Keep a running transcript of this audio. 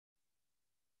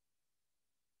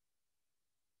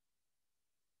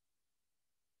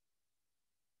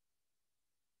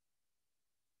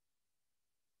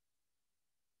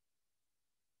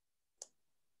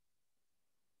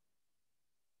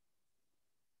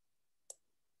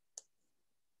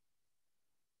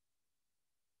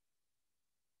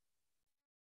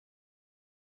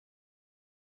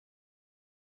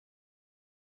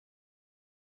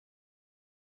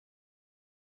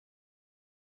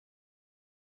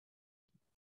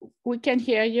We can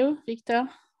hear you, Victor.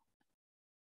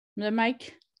 The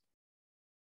mic.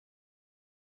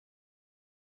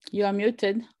 You are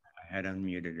muted. I had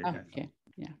unmuted it. Oh, okay.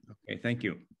 Yeah. Okay, thank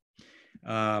you.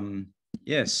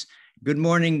 Yes, good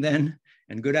morning then,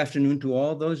 and good afternoon to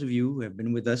all those of you who have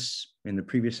been with us in the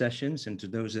previous sessions and to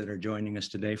those that are joining us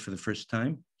today for the first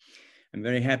time. I'm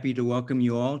very happy to welcome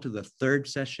you all to the third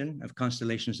session of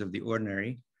Constellations of the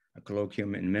Ordinary, a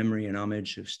colloquium in memory and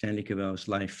homage of Stanley Cavell's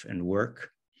life and work.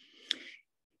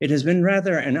 It has been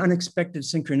rather an unexpected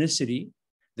synchronicity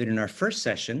that in our first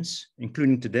sessions,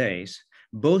 including today's,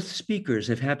 both speakers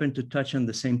have happened to touch on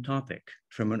the same topic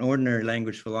from an ordinary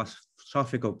language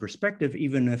philosophical perspective,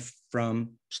 even if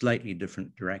from slightly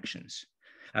different directions.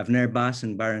 Avner Bas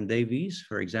and Byron Davies,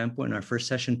 for example, in our first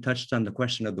session touched on the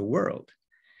question of the world.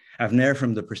 Avner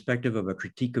from the perspective of a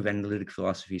critique of analytic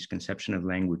philosophy's conception of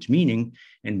language meaning,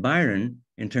 and Byron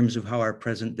in terms of how our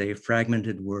present day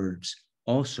fragmented words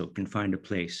also can find a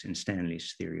place in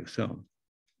Stanley's theory of film.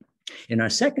 In our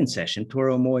second session,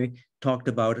 Toro Moy talked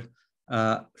about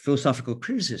philosophical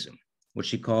criticism, which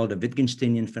she called a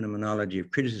Wittgensteinian phenomenology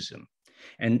of criticism.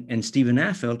 And Stephen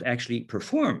Affeldt actually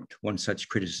performed one such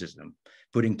criticism,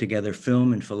 putting together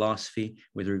film and philosophy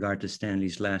with regard to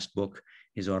Stanley's last book,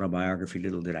 his autobiography,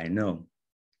 Little Did I Know.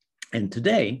 And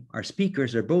today, our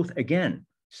speakers are both, again,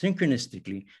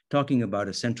 synchronistically talking about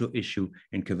a central issue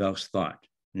in Cavell's thought,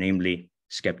 namely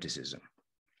skepticism.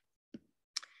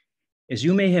 As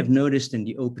you may have noticed in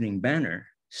the opening banner,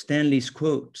 Stanley's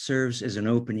quote serves as an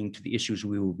opening to the issues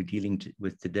we will be dealing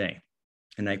with today.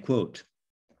 And I quote,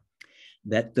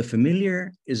 that the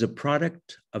familiar is a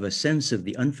product of a sense of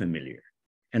the unfamiliar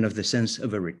and of the sense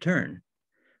of a return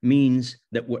means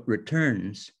that what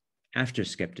returns after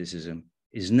skepticism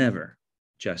is never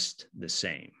just the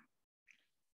same.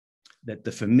 That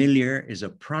the familiar is a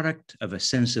product of a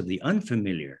sense of the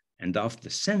unfamiliar and of the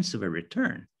sense of a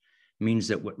return means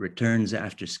that what returns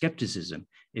after skepticism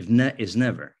is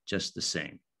never just the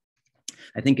same.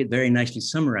 I think it very nicely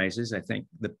summarizes, I think,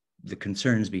 the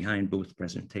concerns behind both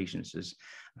presentations, as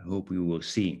I hope we will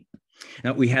see.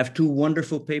 Now, we have two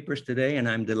wonderful papers today, and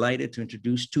I'm delighted to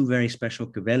introduce two very special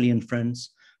Cavellian friends,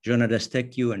 Jônadas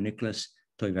Techio and Niklas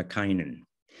Toivakainen.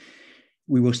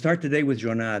 We will start today with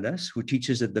Jônadas, who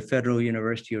teaches at the Federal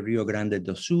University of Rio Grande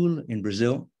do Sul in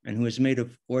Brazil, and who has made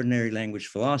of ordinary language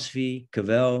philosophy,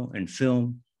 Cavell, and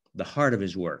film the heart of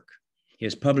his work. He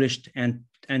has published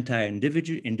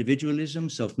Anti-Individualism,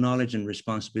 Self-Knowledge and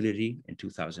Responsibility in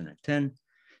 2010,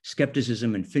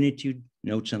 Skepticism and Finitude,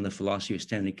 Notes on the Philosophy of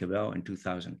Stanley Cavell in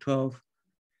 2012,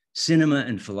 Cinema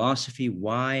and Philosophy,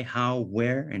 Why, How,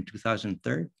 Where in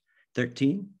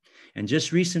 2013, and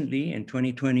just recently in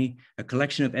 2020, a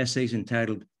collection of essays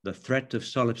entitled The Threat of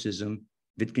Solipsism,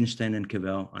 Wittgenstein and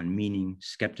Cavell on Meaning,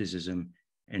 Skepticism,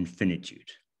 and Finitude.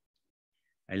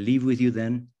 I leave with you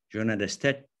then Jônadas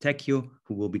Techio,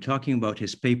 who will be talking about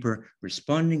his paper,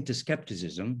 Responding to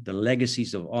Skepticism, The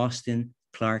Legacies of Austin,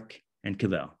 Clarke, and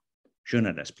Cavell.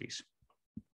 Jônadas, please.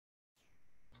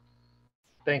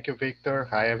 Thank you, Victor.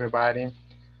 Hi, everybody.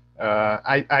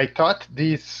 I thought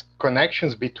these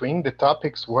connections between the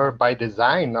topics were by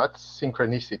design, not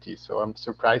synchronicity. So I'm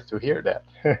surprised to hear that.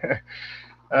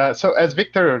 So as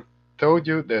Victor told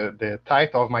you, the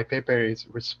title of my paper is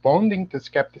Responding to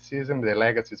Skepticism, the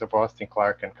Legacies of Austin,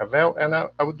 Clarke, and Cavell. And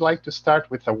I would like to start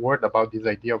with a word about this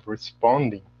idea of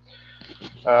responding.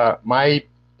 My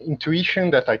intuition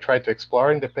that I try to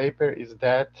explore in the paper is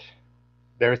that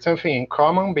there is something in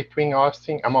common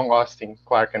among Austin,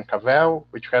 Clarke, and Cavell,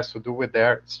 which has to do with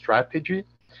their strategy.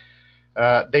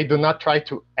 They do not try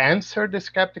to answer the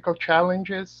skeptical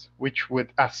challenges, which would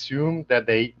assume that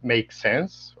they make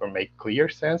sense or make clear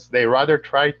sense. They rather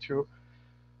try to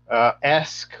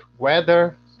ask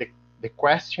whether the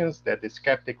questions that the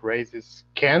skeptic raises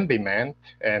can be meant,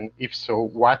 and if so,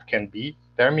 what can be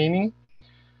their meaning.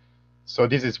 So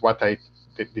this is what the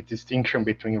distinction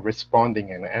between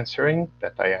responding and answering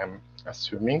that I am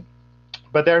assuming.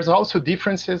 But there's also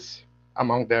differences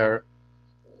among their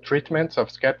treatments of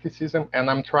skepticism, and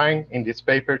I'm trying in this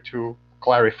paper to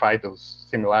clarify those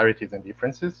similarities and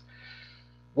differences.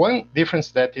 One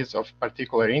difference that is of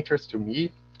particular interest to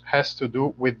me has to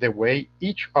do with the way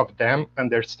each of them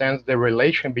understands the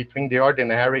relation between the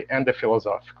ordinary and the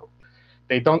philosophical.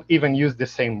 They don't even use the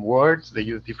same words, they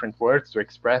use different words to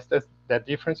express that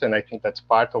difference, and I think that's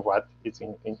part of what is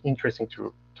interesting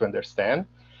to understand.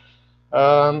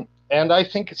 And I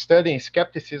think studying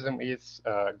skepticism is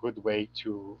a good way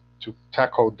to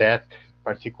tackle that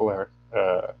particular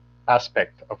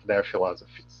aspect of their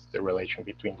philosophies, the relation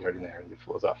between the ordinary and the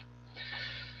philosophical.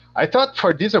 I thought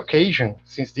for this occasion,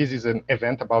 since this is an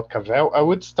event about Cavell, I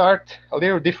would start a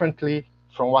little differently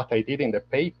from what I did in the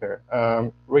paper,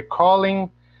 recalling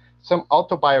some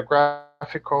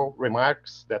autobiographical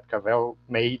remarks that Cavell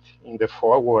made in the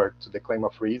foreword to the Claim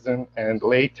of Reason, and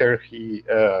later he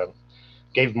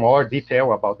gave more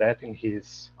detail about that in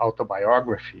his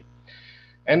autobiography.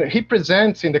 And he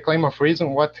presents in the Claim of Reason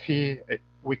what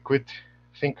we could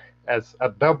think as a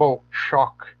double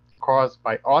shock caused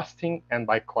by Austin and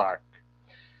by Clarke.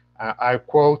 I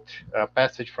quote a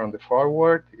passage from the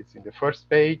foreword. It's in the first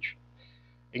page.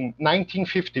 In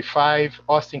 1955,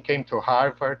 Austin came to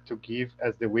Harvard to give,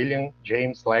 as the William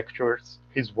James Lectures,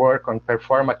 his work on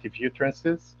performative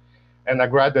utterances and a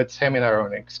graduate seminar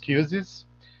on excuses.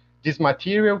 This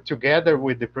material, together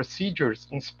with the procedures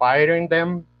inspiring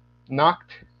them,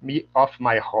 knocked me off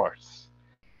my horse.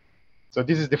 So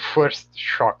this is the first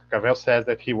shock. Cavell says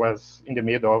that he was in the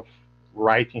middle of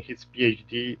writing his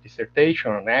PhD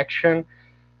dissertation on action,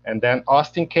 and then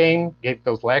Austin came, gave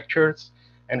those lectures,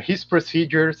 and his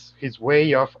procedures, his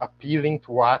way of appealing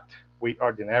to what we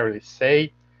ordinarily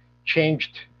say,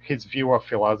 changed his view of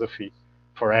philosophy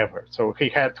forever. So he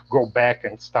had to go back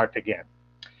and start again.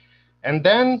 And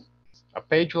then, a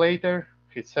page later,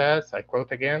 he says, I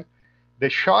quote again, "The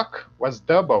shock was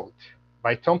doubled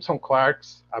by Thomson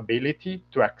Clarke's ability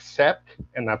to accept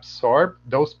and absorb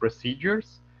those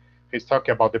procedures." He's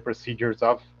talking about the procedures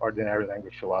of ordinary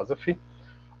language philosophy,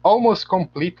 almost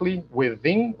completely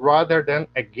within rather than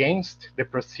against the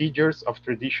procedures of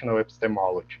traditional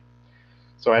epistemology.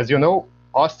 So as you know,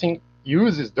 Austin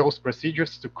uses those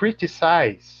procedures to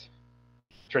criticize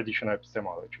traditional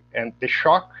epistemology. And the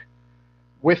shock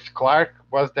with Clarke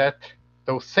was that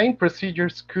those same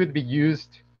procedures could be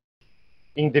used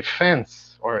in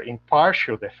defense, or in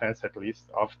partial defense at least,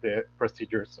 of the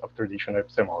procedures of traditional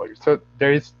epistemology. So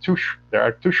there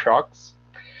are two shocks.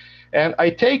 And I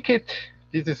take it,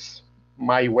 this is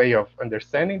my way of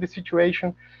understanding the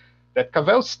situation, that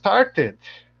Cavell started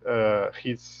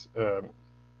his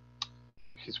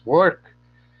work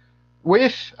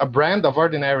with a brand of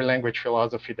ordinary language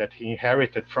philosophy that he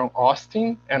inherited from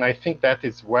Austin, and I think that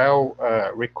is well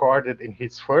recorded in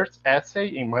his first essay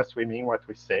in Must We Mean What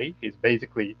We Say. He's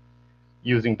basically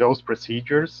using those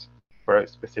procedures for a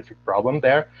specific problem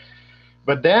there.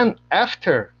 But then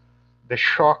after the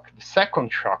shock, the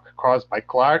second shock caused by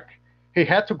Clarke, he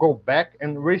had to go back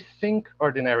and rethink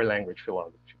ordinary language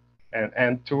philosophy.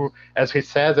 And to, as he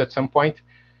says at some point,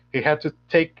 he had to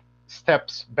take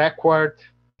steps backwards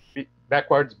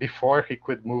before he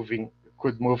could move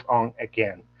on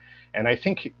again. And I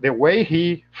think the way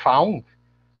he found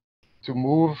to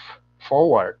move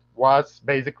forward was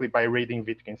basically by reading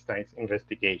Wittgenstein's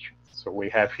investigations. So we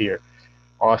have here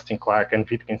Austin, Clarke, and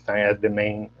Wittgenstein as the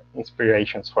main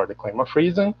inspirations for the Claim of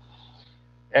Reason.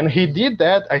 And he did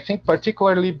that, I think,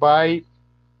 particularly by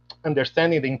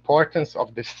understanding the importance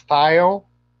of the style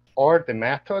or the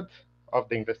method of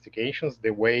the investigations,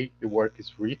 the way the work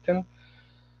is written,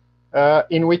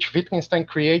 in which Wittgenstein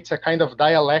creates a kind of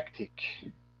dialectic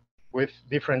with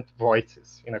different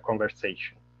voices in a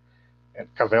conversation. And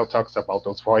Cavell talks about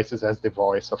those voices as the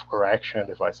voice of correction,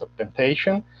 the voice of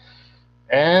temptation.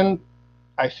 And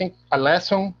I think a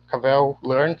lesson Cavell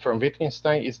learned from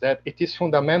Wittgenstein is that it is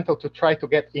fundamental to try to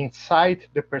get inside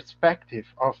the perspective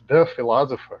of the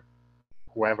philosopher,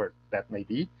 whoever that may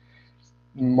be.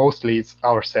 Mostly it's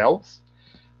ourselves,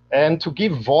 and to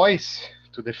give voice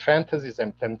to the fantasies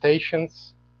and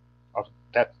temptations of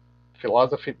that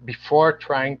philosophy before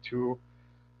trying to,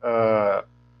 to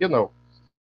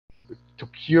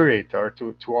cure it or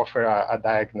to offer a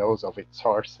diagnosis of its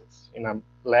sources in a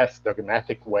less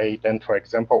dogmatic way than, for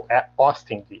example,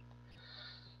 Austin did.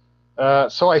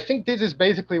 So I think this is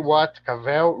basically what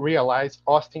Cavell realized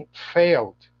Austin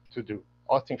failed to do.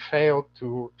 Austin failed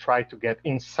to try to get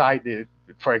inside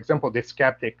for example, the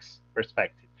skeptic's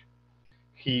perspective.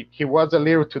 He was a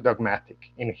little too dogmatic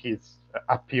in his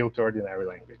appeal to ordinary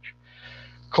language.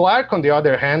 Clarke, on the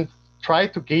other hand,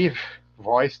 tried to give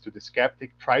voice to the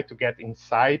skeptic, tried to get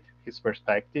inside his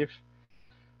perspective,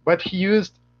 but he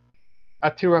used a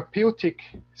therapeutic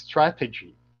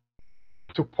strategy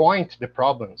to point the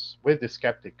problems with the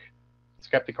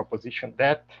skeptical position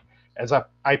that, as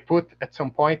I put at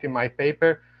some point in my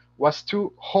paper, was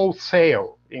too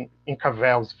wholesale in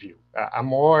Cavell's view. A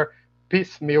more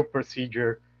piecemeal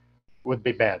procedure would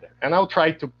be better. And I'll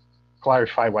try to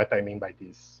clarify what I mean by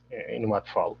this in what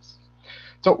follows.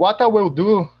 So what I will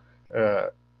do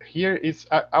here is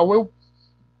I will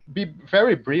be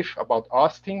very brief about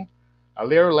Austin, a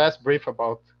little less brief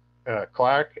about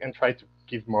Clarke, and try to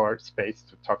give more space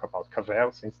to talk about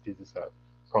Cavell, since this is a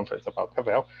conference about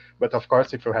Cavell. But of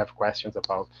course, if you have questions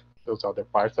about those other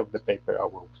parts of the paper, I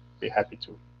will be happy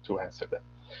to answer them.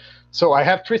 So I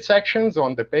have 3 sections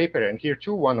on the paper, and here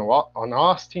too, one on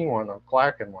Austin, one on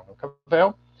Clarke, and one on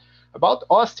Cavell. About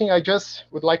Austin, I just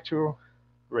would like to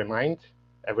remind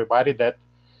everybody that,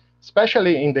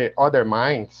 especially in the Other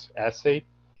Minds essay,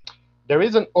 there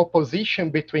is an opposition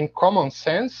between common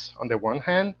sense on the one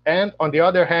hand, and on the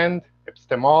other hand,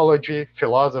 epistemology,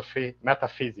 philosophy,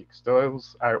 metaphysics.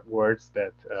 Those are words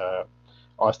that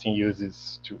Austin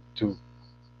uses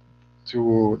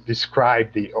to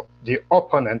describe the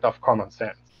opponent of common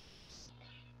sense.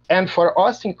 And for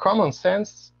Austin, common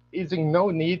sense is in no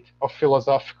need of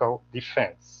philosophical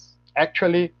defense.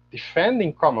 Actually,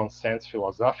 defending common sense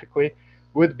philosophically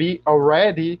would be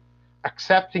already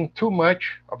accepting too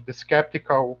much of the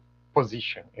skeptical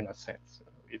position, in a sense.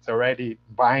 It's already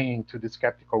buying into the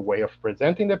skeptical way of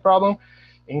presenting the problem.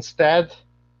 Instead,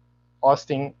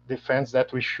 Austin defends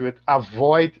that we should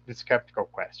avoid the skeptical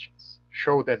questions,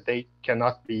 show that they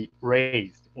cannot be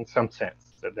raised in some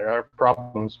sense, that there are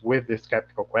problems with the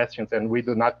skeptical questions and we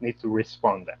do not need to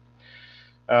respond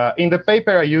them. In the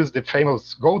paper, I use the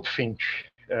famous goldfinch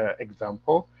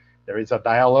example. There is a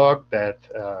dialogue that,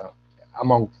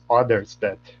 among others,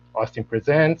 that Austin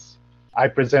presents. I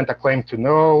present a claim to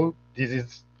know.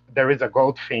 There is a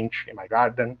goldfinch in my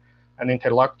garden. An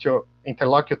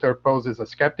interlocutor poses a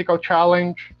skeptical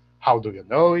challenge. How do you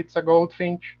know it's a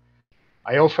goldfinch?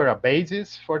 I offer a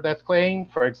basis for that claim,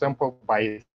 for example,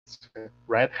 by its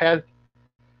red head.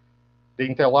 The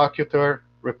interlocutor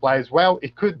replies, well,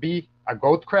 it could be a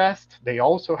gold crest. They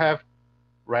also have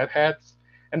red heads.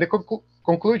 And the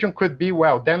conclusion could be,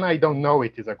 well, then I don't know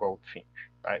it is a goldfinch,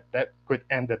 right? That could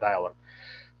end the dialogue.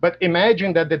 But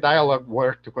imagine that the dialogue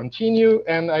were to continue,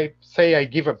 and I say I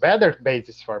give a better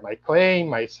basis for my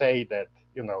claim. I say that,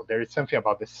 you know, there is something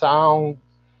about the sound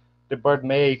the bird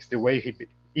makes, the way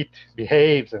it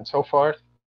behaves, and so forth.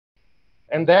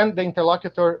 And then the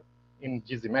interlocutor in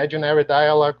this imaginary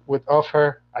dialogue would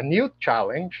offer a new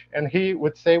challenge, and he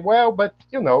would say, well, but,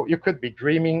 you know, you could be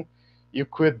dreaming, you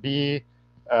could be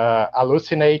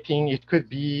hallucinating, it could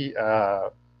be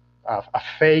a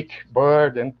fake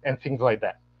bird, and things like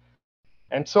that.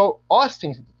 And so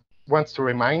Austin wants to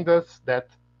remind us that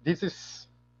this is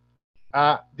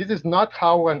not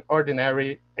how an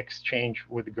ordinary exchange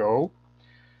would go.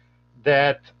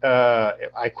 That,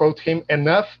 I quote him,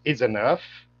 enough is enough.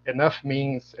 Enough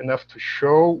means enough to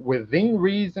show within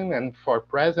reason and for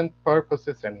present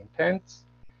purposes and intents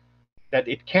that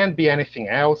it can't be anything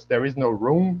else. There is no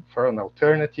room for an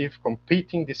alternative,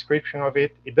 competing description of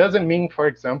it. It doesn't mean, for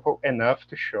example, enough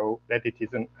to show that it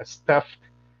isn't a stuffed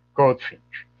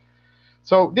goldfinch.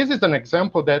 So this is an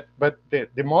example that, but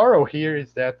the moral here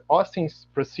is that Austin's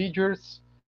procedures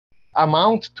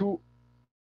amount to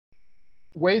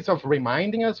ways of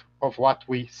reminding us of what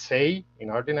we say in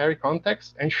ordinary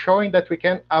context and showing that we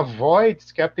can avoid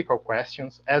skeptical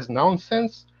questions as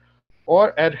nonsense,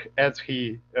 or as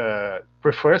he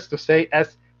prefers to say,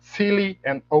 as silly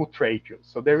and outrageous.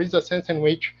 So there is a sense in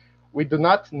which we do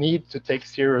not need to take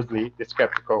seriously the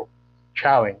skeptical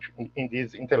challenge in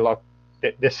this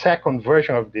the second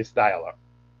version of this dialogue.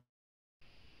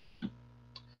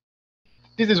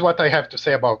 This is what I have to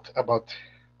say about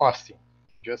Austin,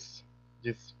 just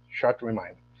this short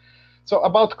reminder. So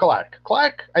about Clarke.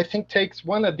 Clarke, I think, takes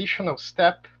one additional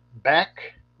step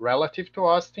back relative to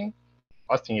Austin.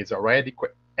 Austin is already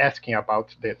asking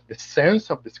about the sense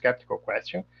of the skeptical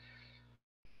question.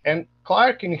 And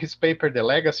Clarke, in his paper, The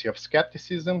Legacy of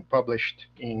Skepticism, published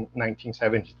in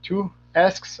 1972,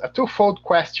 asks a twofold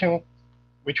question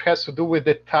which has to do with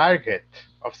the target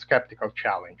of skeptical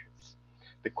challenges.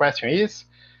 The question is,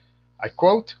 I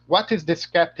quote, what is the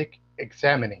skeptic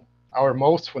examining? Our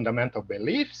most fundamental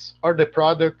beliefs, or the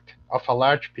product of a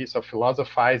large piece of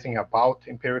philosophizing about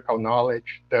empirical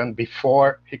knowledge done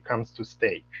before he comes to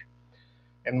stage?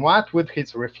 And what would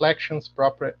his reflections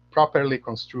properly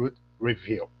construed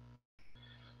reveal?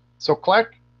 So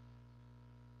Clarke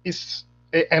is,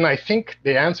 and I think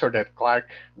the answer that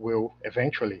Clarke will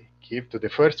eventually give to the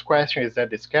first question is that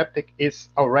the skeptic is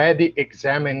already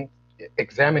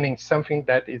examining something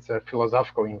that is a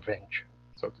philosophical invention,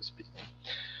 so to speak.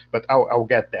 But I'll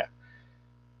get there.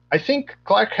 I think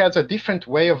Clarke has a different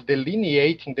way of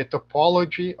delineating the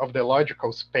topology of the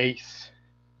logical space,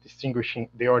 distinguishing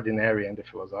the ordinary and the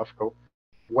philosophical,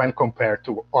 when compared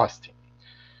to Austin.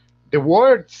 The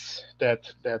words that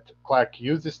Clarke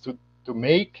uses to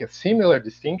make a similar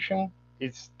distinction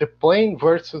is the plane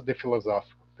versus the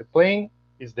philosophical. The plane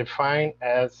is defined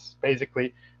as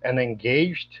basically an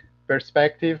engaged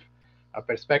perspective, a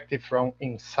perspective from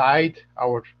inside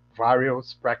our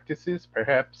various practices,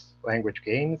 perhaps language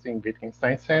games in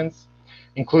Wittgenstein's sense,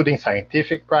 including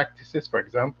scientific practices, for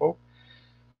example.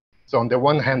 So on the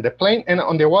one hand, the plain, and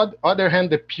on the other hand,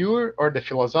 the pure or the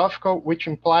philosophical, which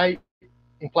implies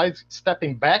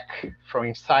stepping back from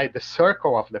inside the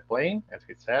circle of the plane, as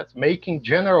he says, making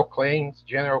general claims,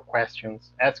 general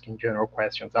questions, asking general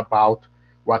questions about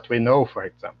what we know, for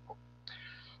example.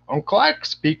 On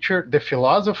Clarke's picture, the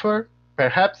philosopher,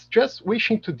 perhaps just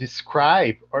wishing to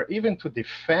describe or even to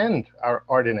defend our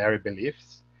ordinary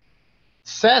beliefs,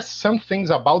 says some things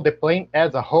about the plane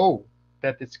as a whole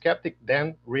that the skeptic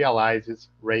then realizes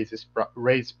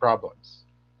raise problems.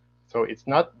 So it's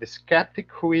not the skeptic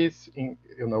who is,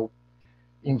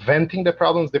 inventing the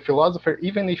problems. The philosopher,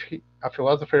 even if a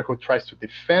philosopher who tries to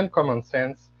defend common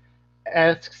sense,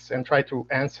 asks and try to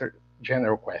answer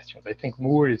general questions. I think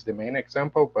Moore is the main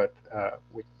example, but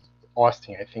with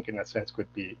Austin, I think in a sense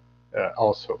could be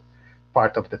also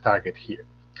part of the target here.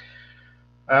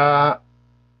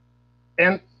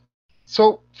 And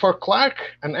so for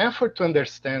Clarke, an effort to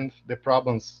understand the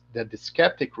problems that the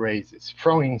skeptic raises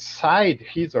from inside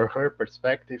his or her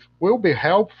perspective will be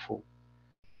helpful,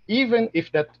 even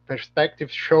if that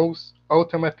perspective shows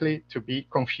ultimately to be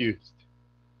confused.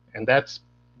 And that's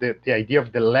the idea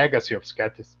of the legacy of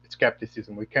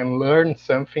skepticism. We can learn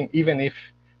something even if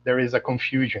there is a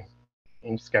confusion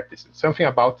in skepticism, something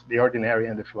about the ordinary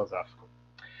and the philosophical.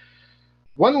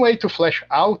 One way to flesh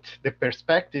out the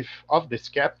perspective of the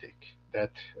skeptic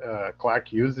that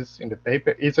Clarke uses in the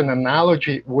paper is an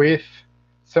analogy with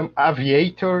some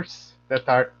aviators that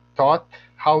are taught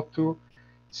how to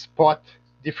spot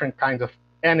different kinds of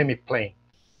enemy planes.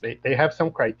 They have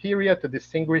some criteria to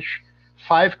distinguish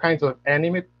 5 kinds of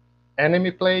enemy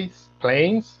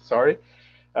planes.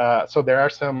 So there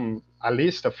are a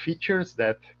list of features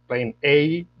that plane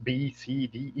A, B, C,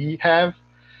 D, E have,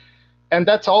 and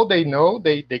that's all they know.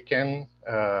 They can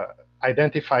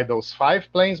identify those 5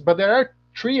 planes, but there are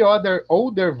 3 other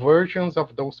older versions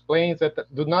of those planes that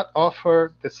do not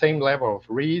offer the same level of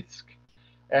risk,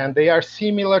 and they are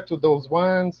similar to those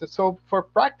ones. So for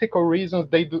practical reasons,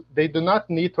 they do not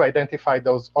need to identify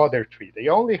those other 3. They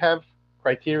only have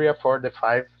criteria for the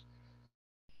 5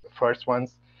 first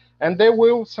ones. And they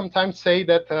will sometimes say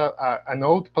that an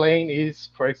old plane is,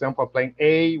 for example, plane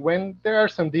A, when there are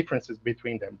some differences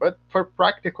between them. But for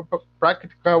practical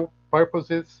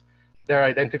purposes, their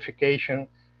identification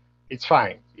is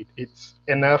fine. It's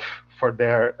enough for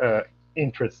their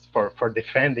interest for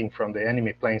defending from the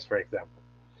enemy planes, for example.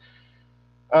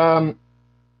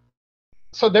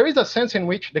 So there is a sense in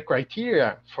which the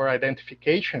criteria for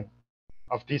identification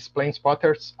of these plane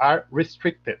spotters are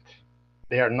restricted.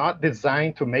 They are not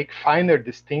designed to make finer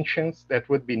distinctions that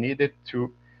would be needed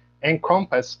to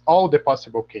encompass all the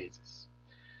possible cases.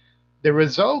 The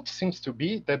result seems to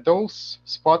be that those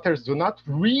spotters do not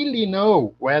really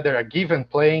know whether a given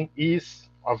plane is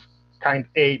of kind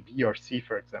A, B, or C,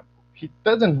 for example. He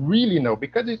doesn't really know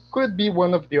because it could be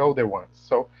one of the older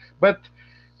ones. But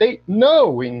they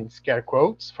know, in scare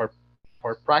quotes, for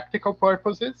practical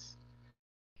purposes,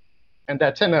 and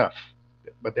that's enough.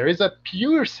 But there is a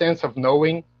pure sense of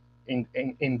knowing,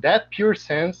 in that pure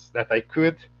sense that I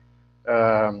could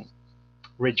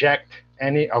reject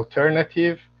any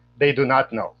alternative. They do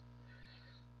not know.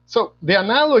 So the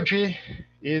analogy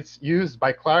is used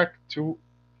by Clarke to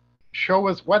show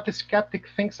us what the skeptic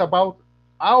thinks about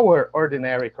our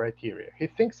ordinary criteria. He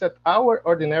thinks that our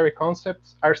ordinary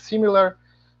concepts are similar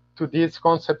to these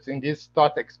concepts in this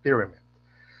thought experiment.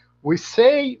 We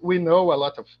say we know a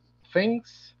lot of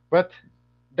things, but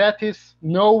that is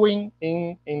knowing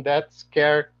in that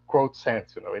scare quote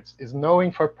sense. It's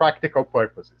knowing for practical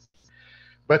purposes.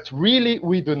 But really,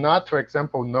 we do not, for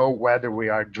example, know whether we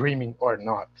are dreaming or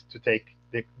not, to take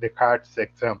Descartes'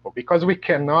 example, because we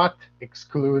cannot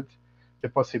exclude the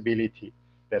possibility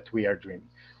that we are dreaming.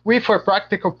 We, for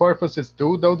practical purposes,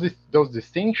 do those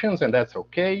distinctions, and that's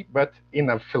okay. But in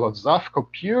a philosophical,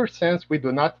 pure sense, we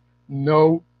do not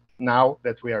know now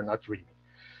that we are not dreaming.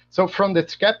 So from the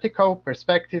skeptical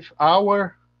perspective,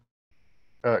 our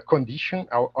condition,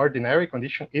 our ordinary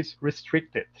condition, is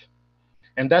restricted.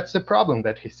 And that's the problem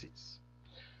that he sees.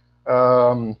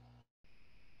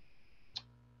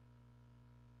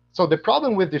 So the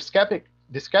problem with the skeptic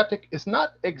is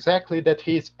not exactly that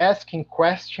he is asking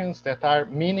questions that are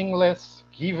meaningless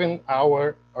given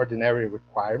our ordinary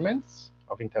requirements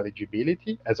of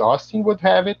intelligibility, as Austin would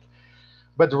have it,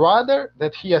 but rather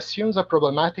that he assumes a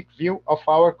problematic view of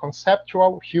our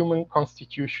conceptual human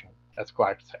constitution, as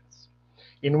Clarke says,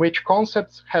 in which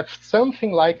concepts have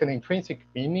something like an intrinsic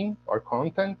meaning or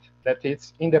content that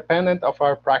is independent of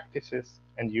our practices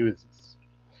and uses.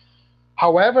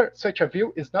 However, such a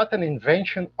view is not an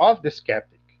invention of the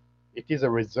skeptic. It is a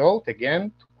result,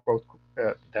 again, to quote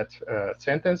that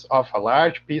sentence, of a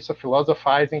large piece of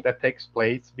philosophizing that takes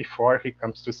place before he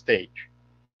comes to stage.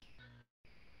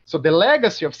 So the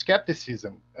legacy of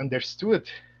skepticism, understood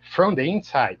from the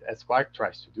inside, as Clarke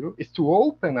tries to do, is to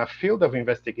open a field of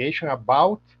investigation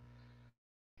about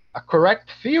a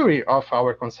correct theory of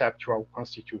our conceptual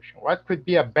constitution. What could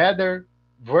be a better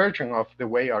version of the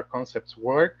way our concepts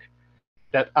work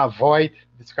that avoid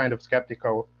this kind of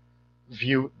skeptical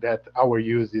view that our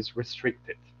use is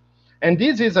restricted? And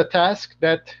this is a task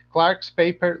that Clarke's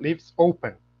paper leaves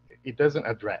open. It doesn't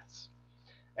address.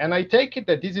 And I take it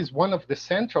that this is one of the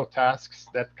central tasks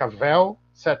that Cavell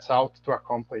sets out to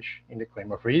accomplish in the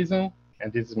claim of reason.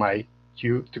 And this is my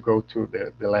cue to go to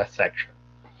the last section.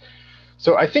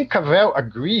 So I think Cavell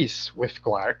agrees with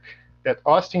Clarke that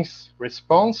Austin's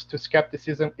response to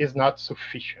skepticism is not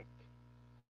sufficient.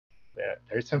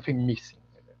 There is something missing.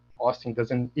 Austin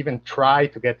doesn't even try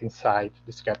to get inside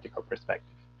the skeptical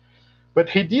perspective. But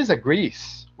he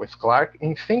disagrees with Clarke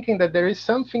in thinking that there is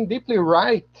something deeply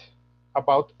right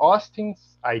about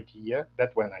Austin's idea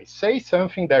that when I say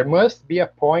something, there must be a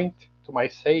point to my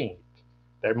saying it.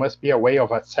 There must be a way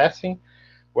of assessing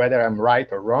whether I'm right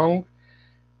or wrong.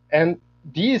 And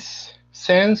this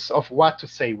sense of what to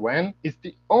say when is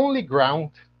the only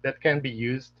ground that can be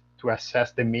used to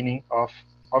assess the meaning of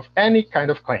any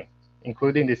kind of claim,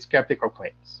 including the skeptical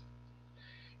claims.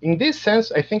 In this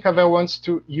sense, I think Cavell wants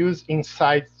to use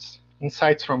insights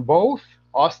from both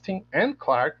Austin and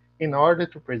Clarke in order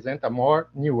to present a more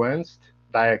nuanced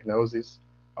diagnosis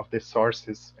of the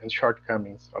sources and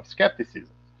shortcomings of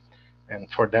skepticism. And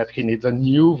for that, he needs a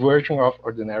new version of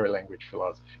ordinary language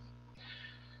philosophy.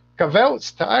 Cavell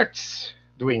starts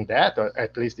doing that, or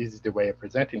at least this is the way I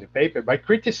present in the paper, by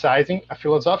criticizing a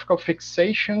philosophical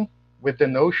fixation with the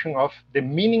notion of the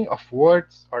meaning of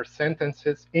words or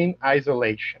sentences in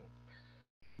isolation,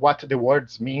 what the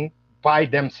words mean by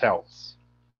themselves.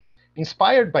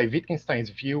 Inspired by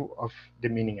Wittgenstein's view of the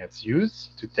meaning as use,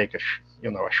 to take a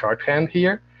shorthand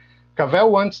here,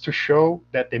 Cavell wants to show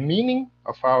that the meaning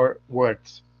of our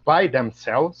words by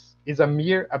themselves is a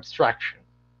mere abstraction,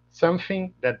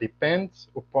 something that depends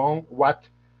upon what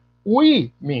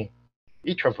we mean,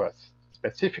 each of us,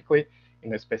 specifically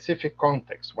in a specific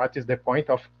context. What is the point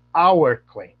of our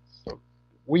claims? So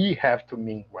we have to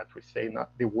mean what we say, not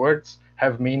the words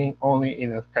have meaning only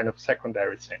in a kind of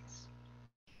secondary sense.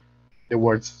 The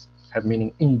words have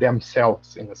meaning in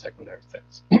themselves in a secondary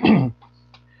sense.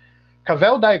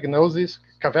 Cavell's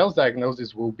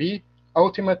diagnosis will be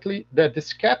ultimately that the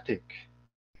skeptic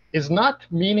is not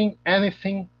meaning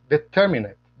anything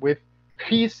determinate with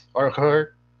his or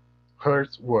her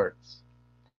words.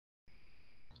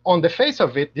 On the face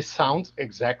of it, this sounds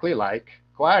exactly like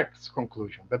Clarke's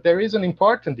conclusion, but there is an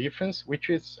important difference, which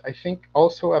is, I think,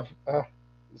 also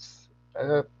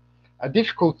a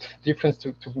difficult difference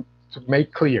to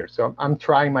make clear. So I'm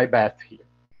trying my best here.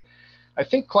 I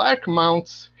think Clarke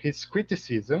mounts his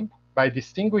criticism by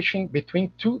distinguishing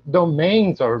between two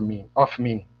domains of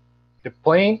meaning, the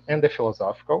plain and the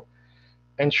philosophical,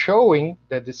 and showing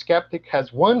that the skeptic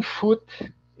has one foot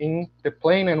in the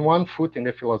plain and one foot in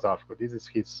the philosophical. This is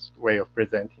his way of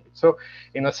presenting it. So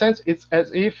in a sense, it's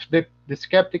as if the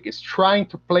skeptic is trying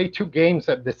to play two games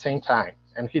at the same time,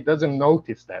 and he doesn't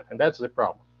notice that, and that's the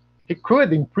problem. He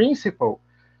could, in principle,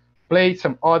 play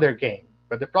some other game,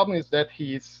 but the problem is that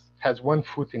he has one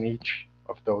foot in each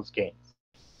of those games,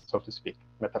 so to speak,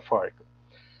 metaphorically.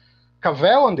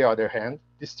 Cavell, on the other hand,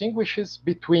 distinguishes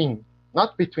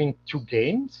not between two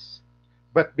games,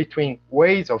 but between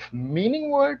ways of meaning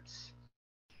words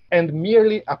and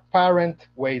merely apparent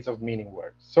ways of meaning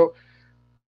words. So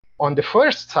on the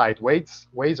first side,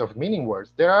 ways of meaning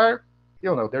words, there's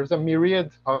a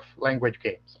myriad of language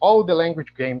games. All the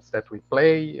language games that we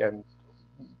play and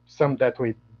some that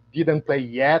we didn't play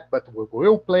yet, but we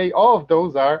will play, all of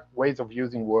those are ways of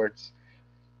using words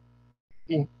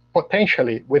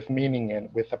potentially with meaning and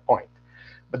with a point.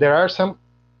 But there are some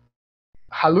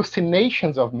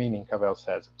hallucinations of meaning, Cavell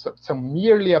says, so some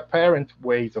merely apparent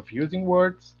ways of using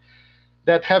words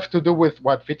that have to do with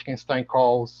what Wittgenstein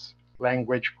calls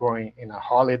language going in a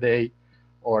holiday,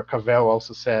 or Cavell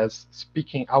also says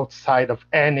speaking outside of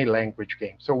any language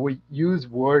game. So we use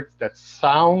words that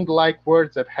sound like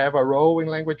words that have a role in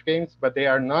language games, but they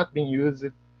are not being used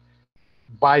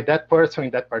by that person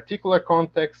in that particular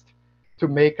context to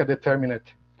make a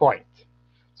determinate point.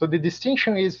 So the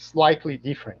distinction is slightly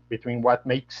different between what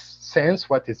makes sense,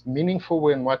 what is meaningful,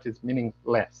 and what is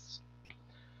meaningless.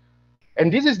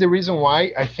 And this is the reason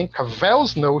why I think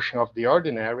Cavell's notion of the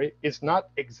ordinary is not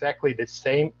exactly the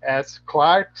same as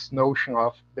Clarke's notion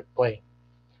of the plane.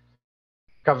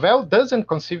 Cavell doesn't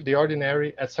conceive the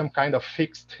ordinary as some kind of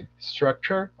fixed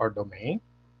structure or domain,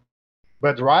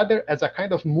 but rather as a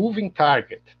kind of moving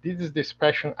target. This is the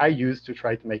expression I use to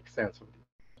try to make sense of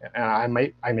it. I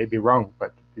may be wrong,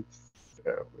 but it's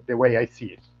the way I see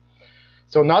it.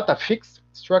 So not a fixed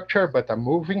structure, but a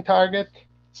moving target,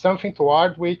 something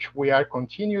toward which we are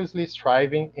continuously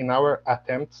striving in our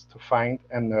attempts to find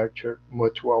and nurture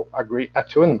mutual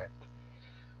attunement,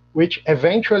 which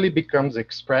eventually becomes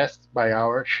expressed by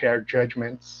our shared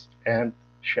judgments and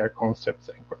shared concepts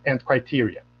and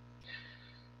criteria.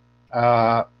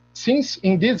 Since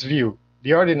in this view,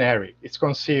 the ordinary is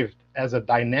conceived as a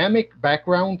dynamic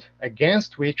background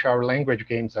against which our language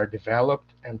games are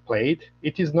developed and played,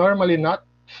 it is normally not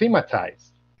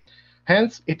thematized.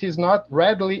 Hence, it is not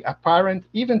readily apparent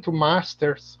even to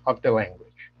masters of the language.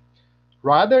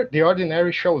 Rather, the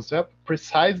ordinary shows up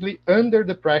precisely under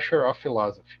the pressure of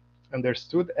philosophy,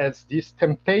 understood as this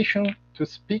temptation to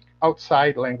speak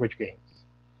outside language games.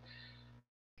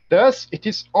 Thus, it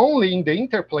is only in the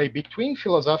interplay between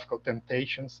philosophical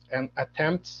temptations and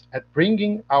attempts at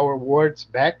bringing our words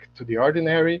back to the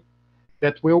ordinary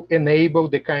that will enable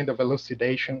the kind of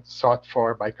elucidation sought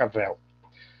for by Cavell,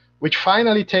 which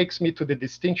finally takes me to the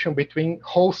distinction between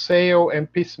wholesale and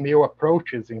piecemeal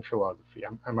approaches in philosophy.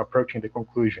 I'm approaching the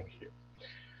conclusion here.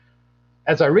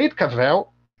 As I read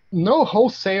Cavell, no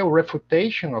wholesale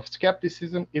refutation of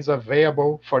skepticism is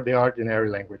available for the ordinary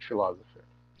language philosopher.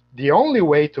 The only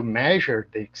way to measure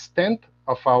the extent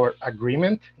of our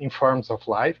agreement in forms of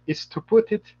life is to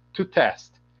put it to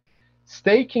test,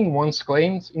 staking one's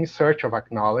claims in search of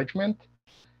acknowledgement,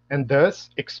 and thus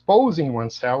exposing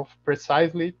oneself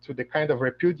precisely to the kind of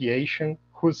repudiation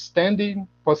whose standing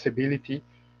possibility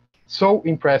so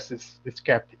impresses the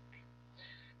skeptic.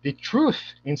 The truth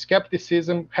in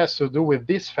skepticism has to do with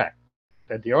this fact,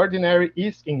 that the ordinary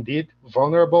is indeed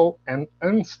vulnerable and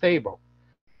unstable,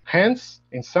 hence,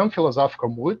 in some philosophical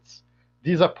moods,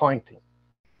 disappointing.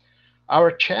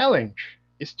 Our challenge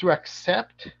is to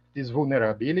accept this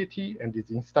vulnerability and this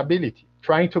instability,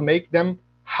 trying to make them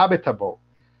habitable,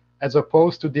 as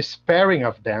opposed to despairing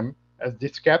of them, as the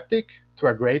skeptic, to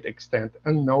a great extent,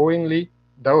 unknowingly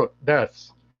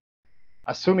does,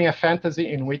 assuming a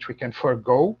fantasy in which we can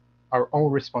forego our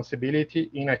own responsibility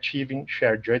in achieving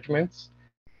shared judgments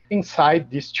inside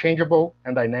this changeable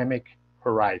and dynamic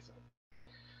horizon.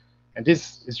 And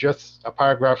this is just a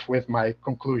paragraph with my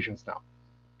conclusions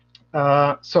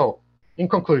now. So, in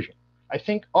conclusion, I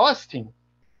think Austin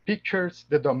pictures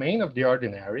the domain of the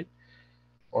ordinary,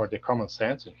 or the common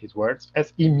sense, in his words,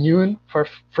 as immune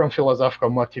from philosophical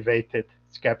motivated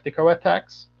skeptical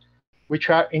attacks, which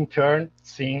are in turn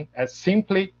seen as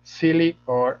simply silly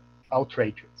or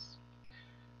outrageous.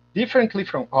 Differently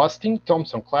from Austin,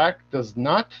 Thomson Clarke does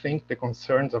not think the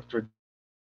concerns of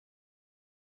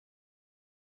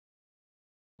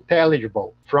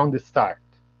intelligible from the start.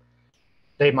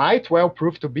 They might well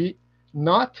prove to be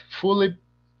not fully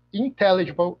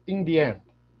intelligible in the end,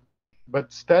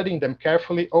 but studying them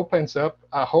carefully opens up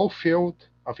a whole field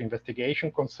of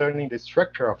investigation concerning the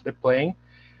structure of the plane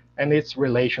and its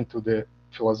relation to the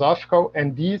philosophical,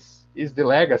 and this is the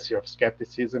legacy of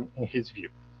skepticism in his view.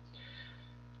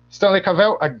 Stanley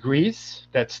Cavell agrees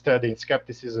that studying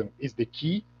skepticism is the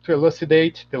key to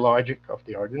elucidate the logic of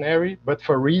the ordinary, but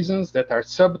for reasons that are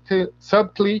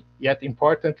subtly yet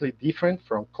importantly different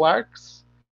from Clarke's.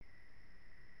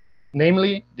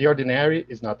 Namely, the ordinary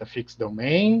is not a fixed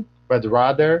domain, but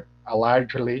rather a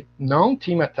largely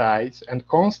non-thematized and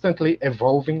constantly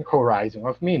evolving horizon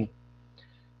of meaning.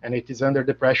 And it is under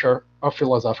the pressure of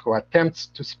philosophical attempts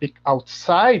to speak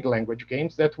outside language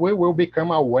games that we will become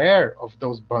aware of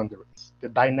those boundaries, the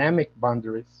dynamic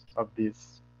boundaries of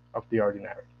the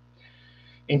ordinary.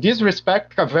 In this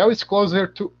respect, Cavell is closer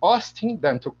to Austin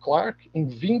than to Clarke in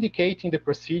vindicating the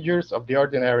procedures of the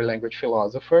ordinary language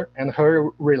philosopher and her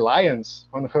reliance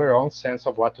on her own sense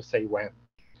of what to say when.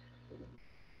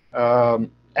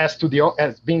 As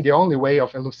being the only way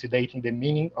of elucidating the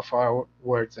meaning of our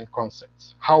words and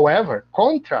concepts. However,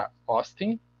 contra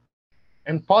Austin,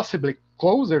 and possibly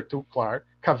closer to Clarke,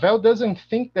 Cavell doesn't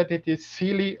think that it is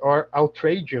silly or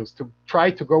outrageous to try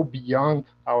to go beyond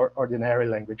our ordinary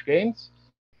language games.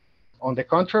 On the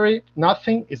contrary,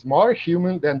 nothing is more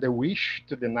human than the wish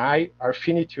to deny our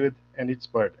finitude and its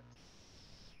burden.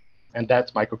 And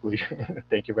that's my conclusion.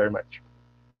 Thank you very much.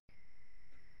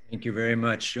 Thank you very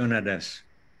much, Jônadas.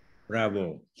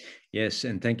 Bravo. Yes,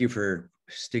 and thank you for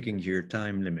sticking to your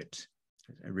time limit.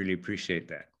 I really appreciate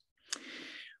that.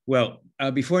 Well,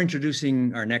 before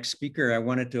introducing our next speaker, I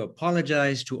wanted to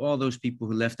apologize to all those people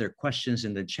who left their questions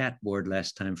in the chat board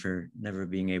last time for never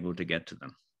being able to get to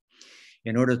them.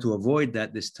 In order to avoid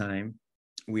that this time,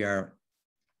 we are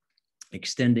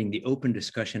extending the open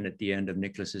discussion at the end of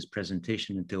Niklas's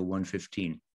presentation until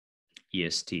 1:15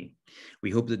 EST. We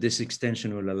hope that this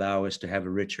extension will allow us to have a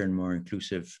richer and more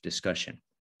inclusive discussion.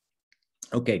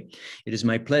 Okay, it is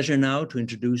my pleasure now to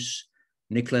introduce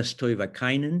Niklas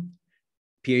Toivakainen,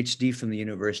 PhD from the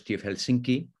University of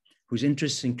Helsinki, whose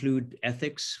interests include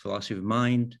ethics, philosophy of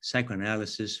mind,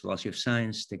 psychoanalysis, philosophy of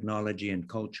science, technology, and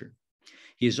culture.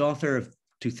 He is author of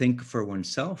To Think for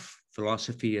Oneself,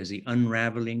 Philosophy as the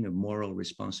Unraveling of Moral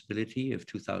Responsibility of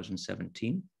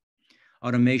 2017,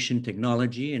 Automation,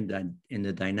 Technology, and in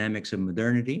the Dynamics of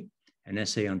Modernity, an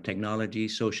essay on technology,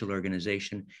 social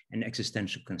organization, and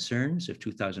existential concerns of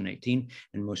 2018,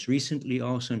 and most recently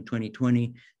also in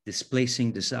 2020,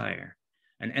 Displacing Desire,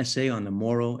 an essay on the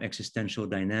moral existential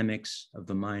dynamics of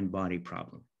the mind-body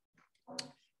problem.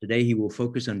 Today, he will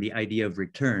focus on the idea of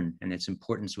return and its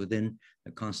importance within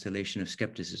the constellation of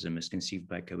skepticism as conceived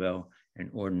by Cavell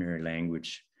and ordinary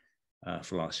language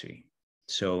philosophy.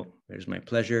 So it is my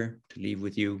pleasure to leave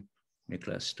with you,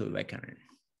 Niklas Toivakainen.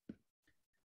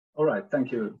 All right,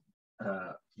 thank you,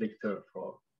 Victor,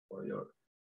 for your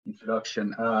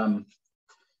introduction.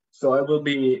 So I will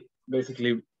be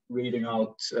basically reading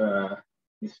out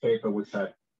this paper, which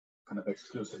I kind of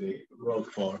exclusively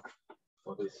wrote for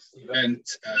this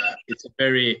event. It's a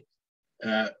very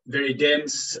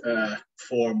dense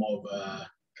form of,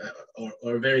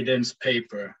 or a very dense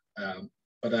paper,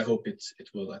 but I hope it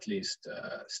will at least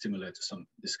stimulate some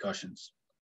discussions.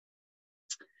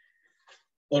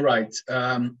 All right.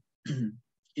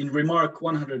 In remark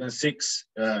 106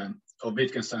 of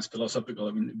Wittgenstein's Philosophical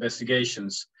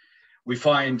Investigations, we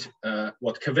find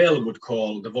what Cavell would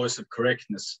call the voice of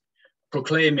correctness,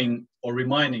 proclaiming or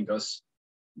reminding us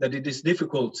that it is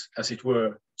difficult, as it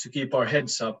were, to keep our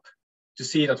heads up, to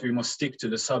see that we must stick to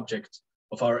the subject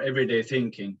of our everyday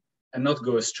thinking and not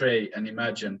go astray and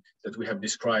imagine that we have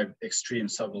described extreme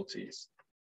subtleties.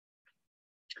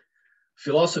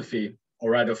 Philosophy,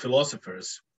 or rather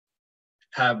philosophers,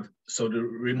 have, so the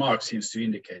remark seems to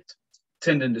indicate,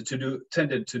 tended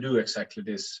to do exactly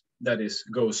this, that is,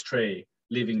 go astray,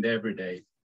 living the everyday.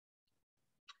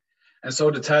 And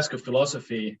so the task of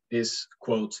philosophy is,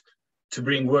 quote, to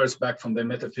bring words back from the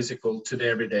metaphysical to the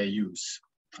everyday use,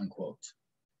 unquote.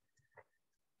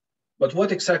 But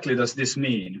what exactly does this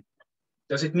mean?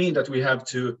 Does it mean that we have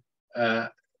to,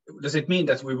 does it mean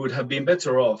that we would have been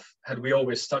better off had we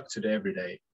always stuck to the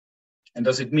everyday? And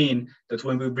does it mean that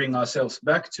when we bring ourselves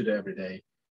back to the everyday,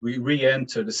 we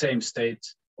re-enter the same state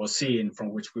or scene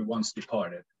from which we once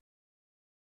departed?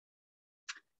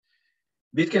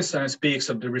 Wittgenstein speaks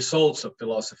of the results of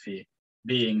philosophy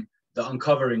being the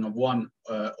uncovering of one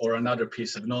or another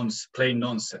piece of plain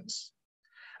nonsense,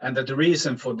 and that the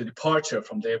reason for the departure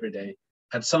from the everyday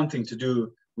had something to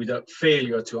do with a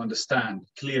failure to understand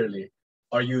clearly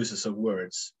our uses of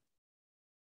words.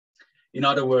 In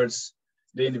other words,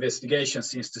 the investigation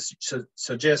seems to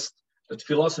suggest that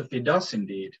philosophy does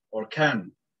indeed, or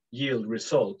can, yield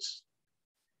results.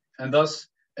 And does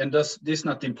this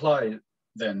not imply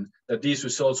then that these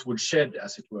results would shed,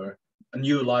 as it were, a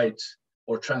new light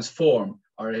or transform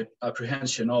our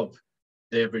apprehension of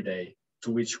the everyday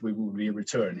to which we will be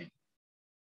returning?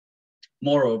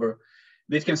 Moreover,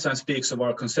 Wittgenstein speaks of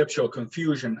our conceptual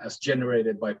confusion as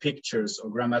generated by pictures or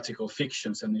grammatical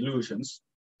fictions and illusions,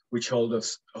 which hold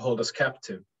us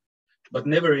captive, but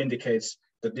never indicates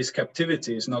that this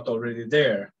captivity is not already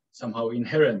there, somehow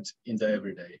inherent in the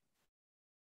everyday.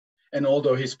 And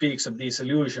although he speaks of these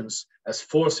illusions as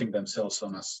forcing themselves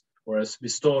on us, or as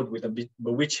bestowed with a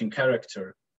bewitching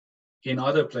character, he in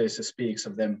other places speaks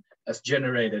of them as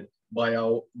generated by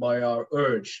our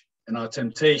urge and our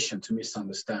temptation to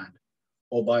misunderstand,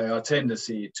 or by our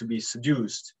tendency to be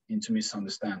seduced into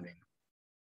misunderstanding.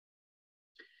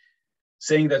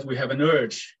 Saying that we have an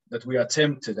urge, that we are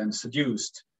tempted and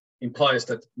seduced, implies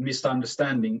that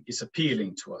misunderstanding is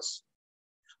appealing to us.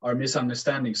 Our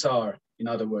misunderstandings are, in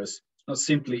other words, not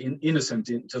simply innocent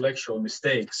intellectual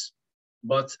mistakes,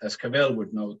 but, as Cavell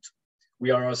would note, we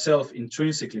are ourselves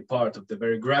intrinsically part of the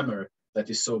very grammar that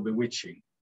is so bewitching.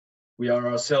 We are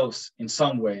ourselves in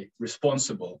some way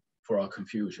responsible for our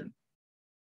confusion.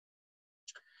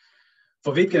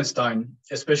 For Wittgenstein,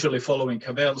 especially following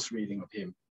Cavell's reading of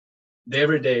him, the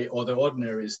everyday or the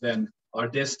ordinary is then our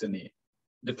destiny,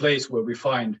 the place where we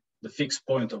find the fixed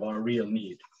point of our real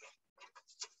need.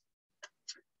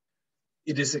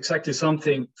 It is exactly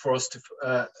something for us to,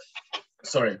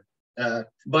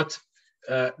 but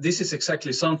this is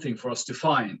exactly something for us to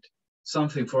find,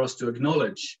 something for us to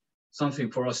acknowledge,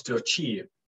 something for us to achieve.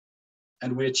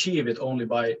 And we achieve it only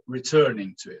by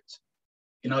returning to it.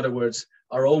 In other words,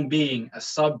 our own being as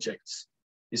subjects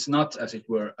is not, as it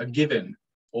were, a given,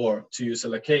 or to use a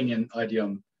Lacanian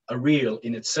idiom, a real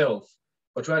in itself,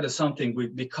 but rather something we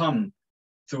become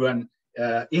through an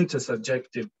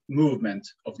intersubjective movement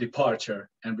of departure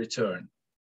and return.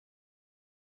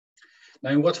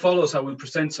 Now, in what follows, I will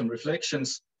present some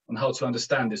reflections on how to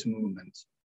understand this movement.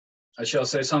 I shall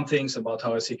say some things about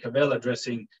how I see Cavell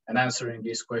addressing and answering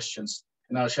these questions,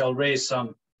 and I shall raise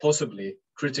some possibly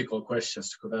critical questions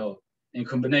to Cavell in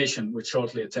combination with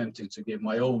shortly attempting to give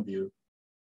my own view.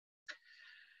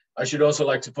 I should also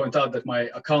like to point out that my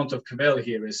account of Cavell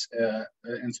here is,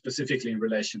 and specifically in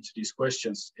relation to these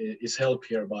questions, is helped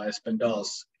here by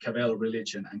Spendal's Cavell,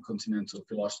 Religion and Continental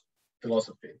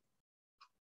Philosophy.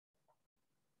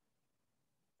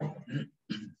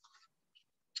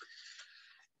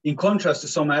 In contrast to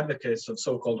some advocates of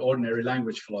so-called ordinary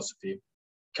language philosophy,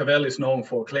 Cavell is known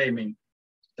for claiming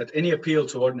that any appeal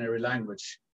to ordinary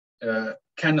language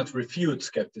cannot refute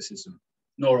skepticism,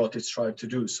 nor ought it strive to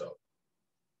do so.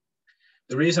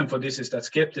 The reason for this is that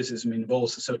skepticism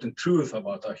involves a certain truth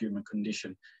about our human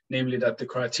condition, namely that the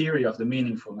criteria of the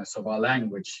meaningfulness of our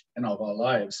language and of our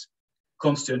lives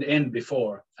comes to an end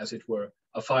before, as it were,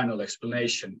 a final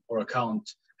explanation or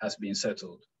account has been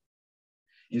settled.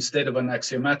 Instead of an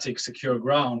axiomatic secure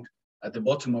ground at the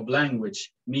bottom of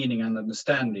language, meaning and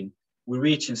understanding, we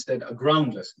reach instead a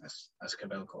groundlessness, as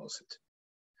Cavell calls it.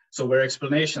 So where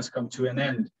explanations come to an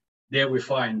end, there we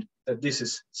find that this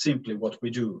is simply what we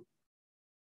do.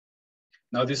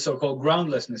 Now, this so-called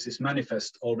groundlessness is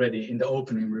manifest already in the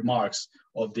opening remarks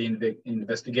of the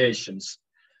investigations,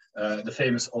 the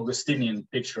famous Augustinian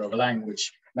picture of a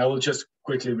language. And I will just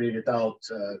quickly read it out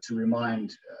to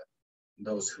remind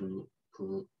those who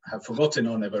have forgotten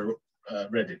or never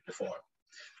read it before.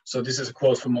 So this is a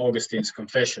quote from Augustine's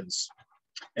Confessions,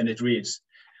 and it reads,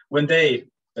 "When they,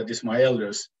 that is my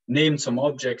elders, named some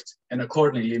object and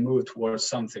accordingly moved towards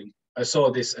something, I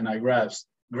saw this and I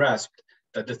grasped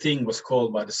that the thing was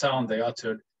called by the sound they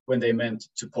uttered when they meant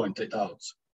to point it out.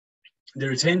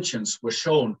 Their intentions were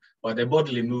shown by their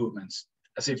bodily movements,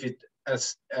 as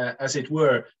it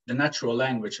were the natural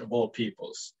language of all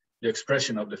peoples, the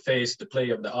expression of the face, the play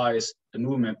of the eyes, the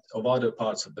movement of other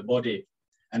parts of the body,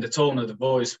 and the tone of the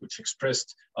voice which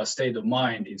expressed our state of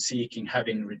mind in seeking,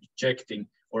 having, rejecting,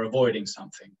 or avoiding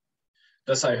something.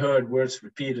 Thus I heard words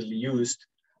repeatedly used,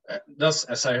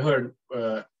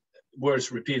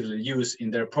 words repeatedly used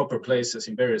in their proper places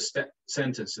in various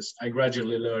sentences, I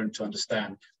gradually learned to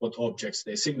understand what objects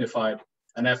they signified,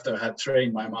 and after I had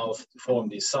trained my mouth to form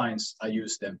these signs, I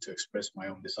used them to express my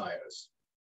own desires."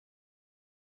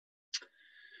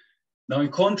 Now, in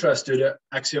contrast to the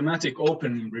axiomatic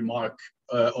opening remark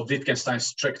of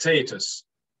Wittgenstein's Tractatus,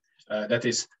 that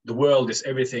is, the world is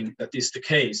everything that is the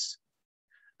case,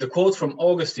 the quote from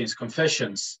Augustine's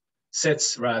Confessions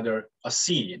sets rather a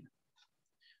scene.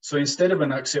 So instead of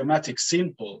an axiomatic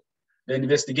simple, the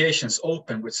investigations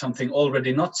open with something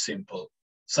already not simple,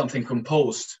 something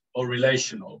composed or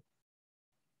relational.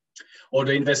 Or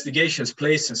the investigations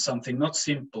places something not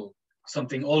simple,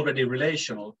 something already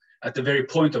relational at the very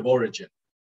point of origin.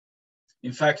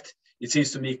 In fact, it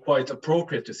seems to me quite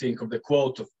appropriate to think of the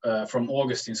quote from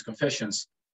Augustine's Confessions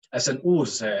as an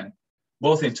urscen,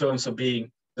 both in terms of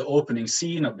being the opening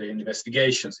scene of the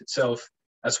investigations itself,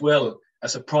 as well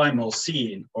as a primal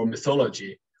scene or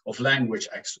mythology of language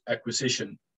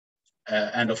acquisition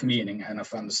and of meaning and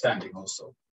of understanding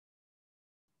also.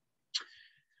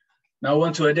 Now I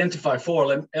want to identify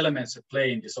four elements at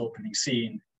play in this opening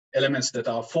scene, elements that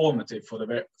are formative for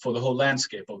the whole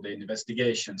landscape of the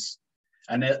investigations,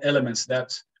 and elements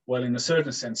that, while in a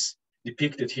certain sense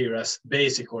depicted here as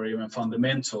basic or even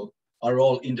fundamental, are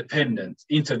all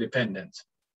interdependent.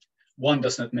 One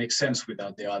does not make sense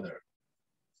without the other.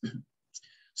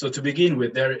 So to begin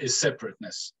with, there is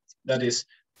separateness. That is,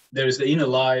 there is the inner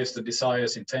lives, the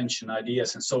desires, intention,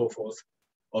 ideas, and so forth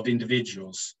of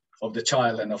individuals, of the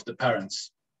child and of the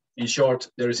parents. In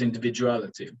short, there is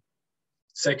individuality.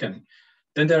 Second,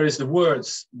 then there is the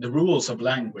words, the rules of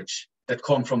language that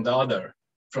come from the other,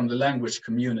 from the language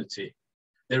community.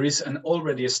 There is an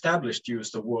already established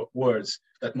use of words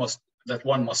that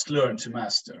one must learn to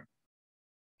master.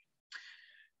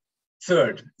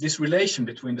 Third, this relation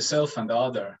between the self and the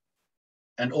other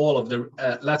and all of the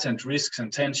latent risks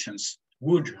and tensions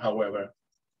would, however,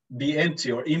 be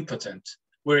empty or impotent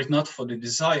were it not for the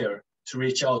desire to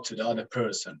reach out to the other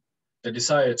person, the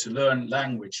desire to learn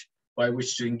language by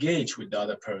which to engage with the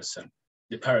other person,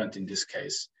 the parent in this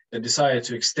case, the desire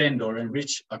to extend or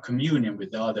enrich a communion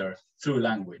with the other through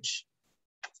language.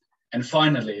 And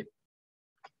finally,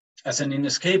 as an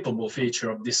inescapable feature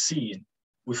of this scene,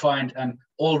 we find an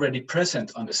already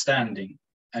present understanding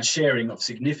and sharing of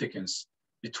significance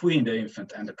between the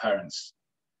infant and the parents.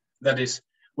 That is,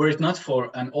 were it not for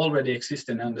an already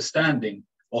existing understanding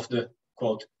of the,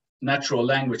 quote, natural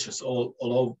languages of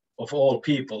all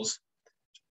peoples,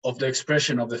 of the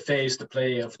expression of the face, the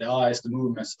play of the eyes, the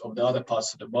movements of the other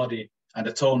parts of the body, and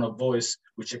the tone of voice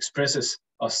which expresses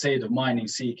our state of mind,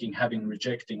 seeking, having,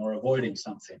 rejecting, or avoiding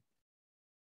something.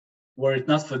 Were it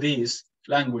not for these,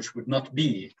 language would not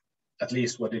be, at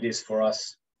least what it is for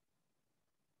us.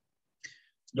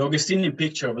 The Augustinian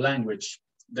picture of language,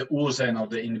 the Ursachen of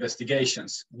the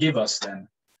investigations, give us then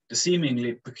the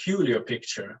seemingly peculiar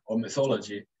picture of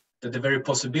mythology that the very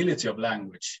possibility of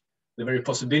language, the very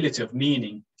possibility of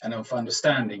meaning and of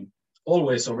understanding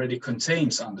always already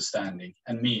contains understanding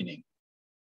and meaning.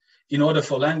 In order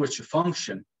for language to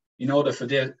function, in order for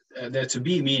there to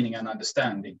be meaning and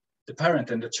understanding, the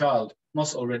parent and the child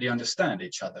must already understand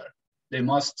each other. They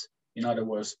must, in other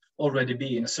words, already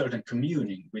be in a certain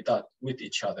communion with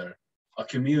each other, a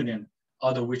communion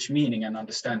out of which meaning and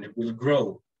understanding will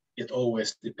grow, yet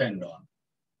always depend on.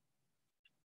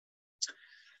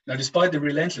 Now, despite the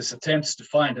relentless attempts to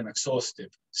find an exhaustive,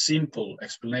 simple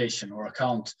explanation or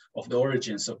account of the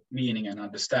origins of meaning and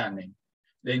understanding,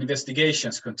 the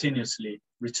investigations continuously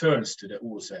returns to the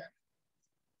Ursachen.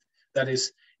 That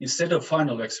is, instead of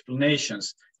final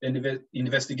explanations, the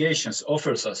investigations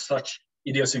offers us such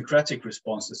idiosyncratic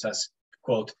responses as,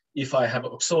 quote, if I have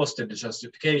exhausted the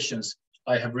justifications,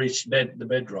 I have reached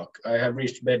bedrock,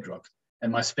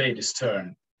 and my spade is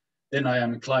turned. Then I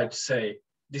am inclined to say,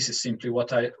 this is simply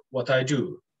what I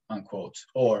do, unquote.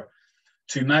 Or,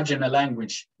 to imagine a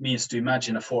language means to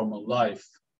imagine a form of life.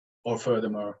 Or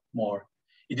furthermore,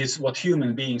 it is what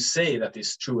human beings say that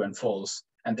is true and false,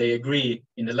 and they agree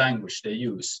in the language they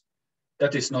use.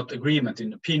 That is not agreement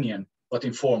in opinion, but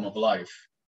in form of life.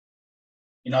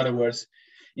 In other words,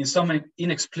 in some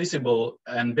inexplicable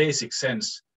and basic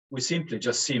sense, we simply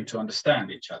just seem to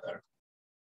understand each other.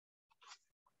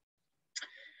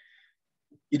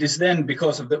 It is then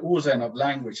because of the Ursachen of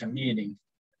language and meaning,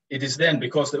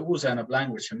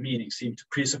 seem to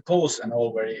presuppose an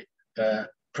already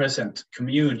present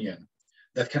communion,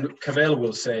 that Cavell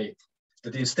will say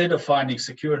that instead of finding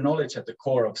secure knowledge at the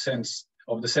core of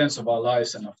the sense of our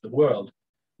lives and of the world,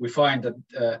 we find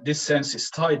that this sense is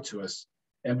tied to us,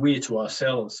 and we to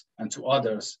ourselves and to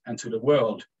others and to the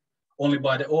world, only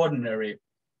by the ordinary,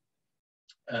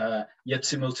 yet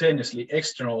simultaneously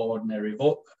extraordinary,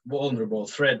 vulnerable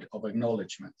thread of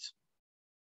acknowledgement.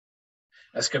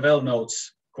 As Cavell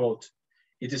notes, quote,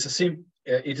 it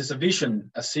is a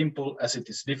vision as simple as it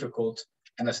is difficult,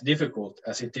 and as difficult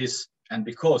as it is, and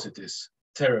because it is,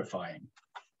 terrifying.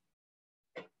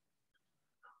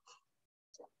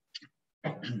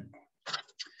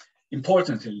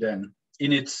 Importantly then,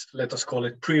 in its, let us call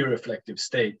it, pre-reflective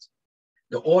state,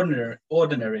 the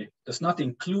ordinary does not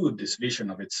include this vision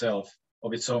of itself,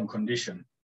 of its own condition.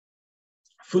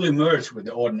 Fully merged with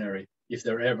the ordinary, if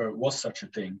there ever was such a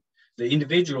thing, the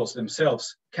individuals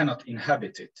themselves cannot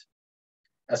inhabit it.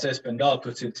 As Espendal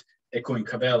puts it, echoing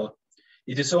Cavell,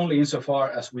 it is only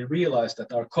insofar as we realize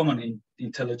that our common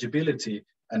intelligibility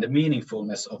and the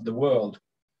meaningfulness of the world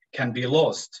can be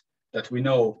lost that we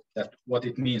know that what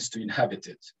it means to inhabit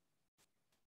it.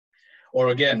 Or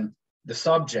again, the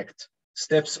subject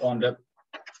steps on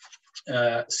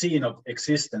the scene of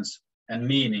existence and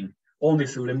meaning only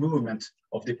through the movement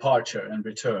of departure and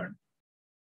return.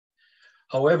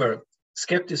 However,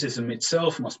 skepticism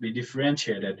itself must be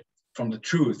differentiated from the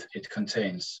truth it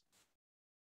contains.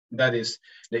 That is,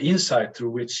 the insight through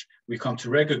which we come to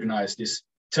recognize this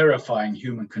terrifying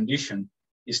human condition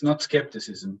is not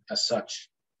skepticism as such.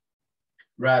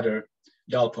 Rather,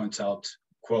 Dahl points out,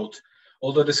 quote,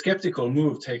 although the skeptical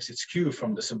move takes its cue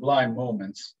from the sublime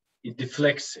moments, it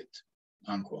deflects it,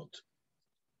 unquote.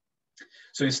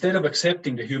 So instead of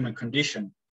accepting the human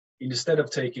condition, instead of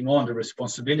taking on the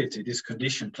responsibility this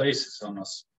condition places on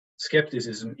us,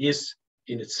 skepticism is,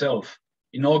 in itself,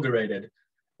 inaugurated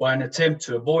by an attempt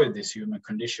to avoid this human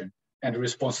condition and the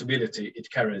responsibility it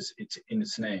carries in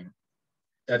its name.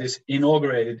 That is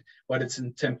inaugurated by its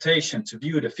temptation to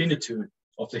view the finitude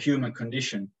of the human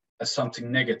condition as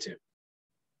something negative.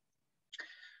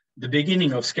 The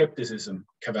beginning of skepticism,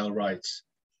 Cavell writes,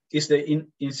 is the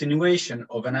insinuation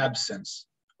of an absence,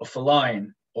 of a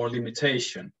line or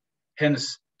limitation,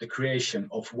 hence the creation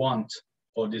of want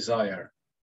or desire,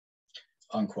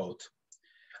 unquote.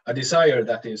 A desire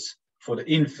that is for the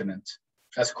infinite,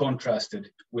 as contrasted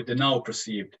with the now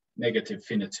perceived negative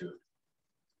finitude.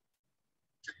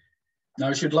 Now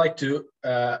I should like to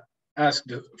ask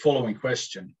the following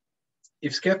question.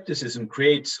 If skepticism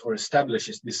creates or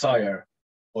establishes desire,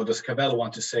 or does Cavell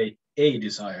want to say a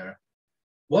desire,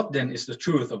 what then is the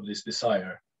truth of this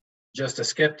desire, just as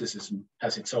skepticism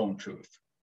has its own truth?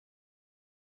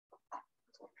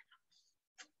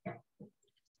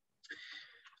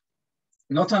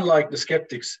 Not unlike the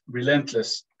skeptic's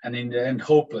relentless and in the end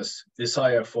hopeless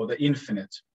desire for the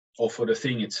infinite or for the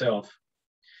thing itself,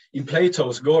 in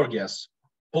Plato's Gorgias,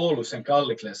 Polus and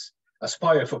Callicles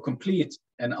aspire for complete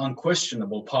and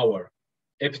unquestionable power,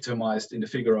 epitomized in the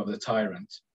figure of the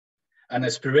tyrant, an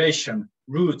aspiration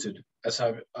rooted, as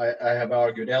I have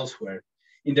argued elsewhere,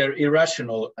 in their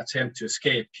irrational attempt to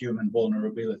escape human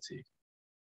vulnerability.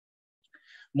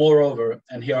 Moreover,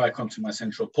 and here I come to my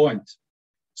central point,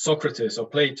 Socrates or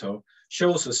Plato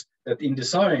shows us that in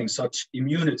desiring such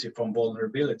immunity from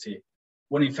vulnerability,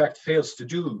 one in fact fails to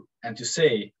do and to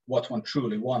say what one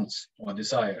truly wants or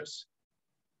desires.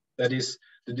 That is,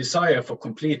 the desire for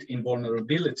complete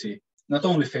invulnerability not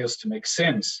only fails to make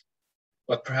sense,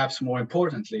 but perhaps more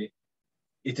importantly,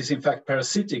 it is in fact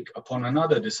parasitic upon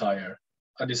another desire,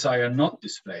 a desire not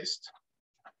displaced.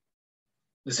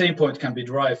 The same point can be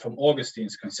derived from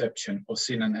Augustine's conception of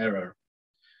sin and error.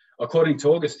 According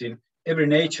to Augustine, every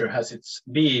nature has its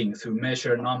being through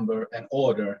measure, number, and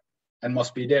order, and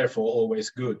must be therefore always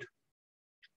good.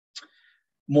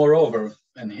 Moreover,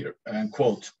 and here,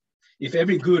 quote, if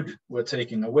every good were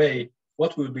taken away,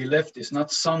 what would be left is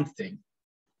not something,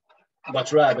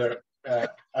 but rather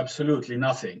absolutely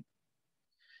nothing.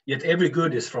 Yet every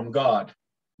good is from God.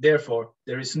 Therefore,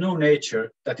 there is no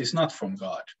nature that is not from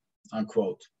God,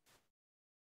 unquote.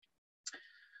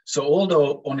 So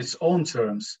although on its own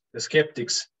terms, the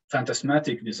skeptic's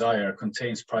phantasmatic desire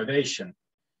contains privation,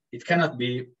 it cannot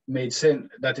be made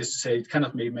sense, that is to say, it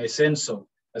cannot be made sense of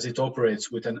as it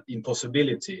operates with an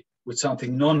impossibility, with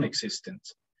something non-existent.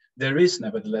 There is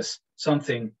nevertheless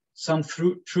something, some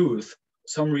truth,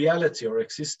 some reality or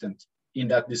existent in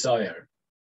that desire.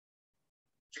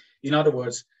 In other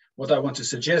words, what I want to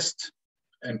suggest,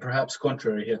 and perhaps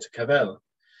contrary here to Cavell,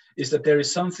 is that there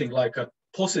is something like a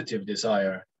positive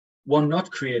desire, one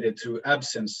not created through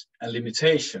absence and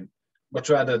limitation, but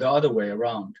rather the other way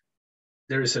around.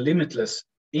 There is a limitless,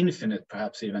 infinite,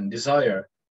 perhaps even, desire,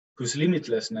 whose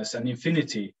limitlessness and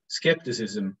infinity,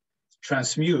 skepticism,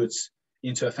 transmutes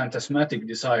into a phantasmatic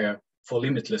desire for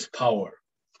limitless power.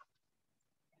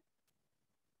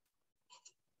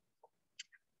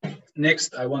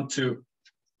 Next, I want to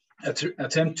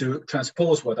attempt to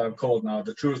transpose what I've called now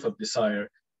the truth of desire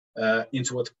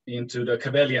into the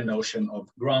Cavellian notion of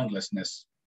groundlessness,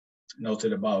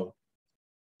 noted above.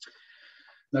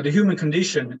 Now, the human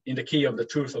condition in the key of the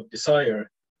truth of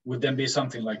desire would then be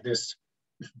something like this.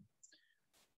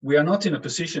 We are not in a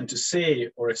position to say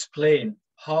or explain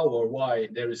how or why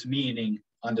there is meaning,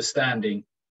 understanding,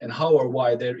 and how or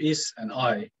why there is an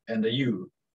I and a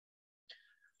you.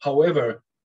 However,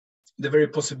 the very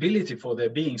possibility for there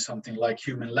being something like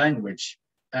human language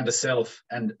and a self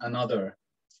and another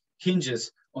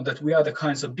hinges on that we are the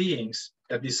kinds of beings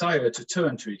that desire to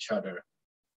turn to each other,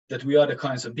 that we are the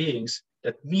kinds of beings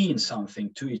that mean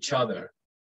something to each other,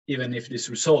 even if this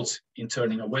results in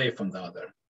turning away from the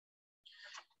other.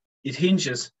 It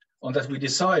hinges on that we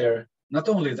desire not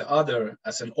only the other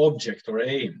as an object or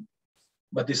aim,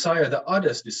 but desire the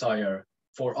other's desire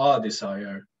for our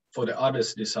desire, for the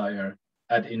other's desire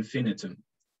ad infinitum.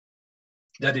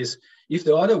 That is, if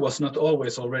the other was not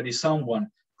always already someone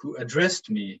who addressed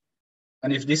me,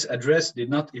 and if this address did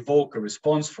not evoke a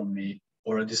response from me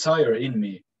or a desire in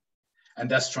me, and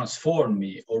thus transform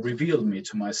me or reveal me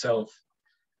to myself,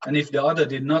 and if the other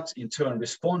did not in turn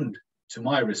respond to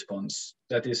my response,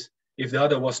 that is, if the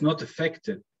other was not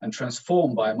affected and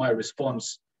transformed by my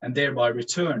response and thereby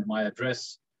returned my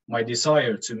address, my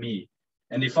desire to me,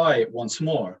 and if I, once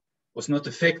more, was not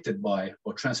affected by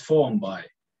or transformed by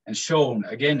and shown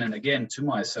again and again to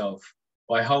myself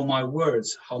by how my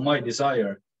words, how my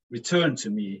desire returned to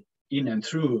me in and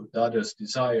through the other's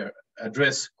desire,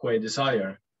 address qua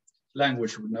desire,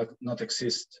 language would not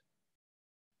exist.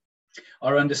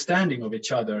 Our understanding of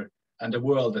each other and the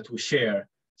world that we share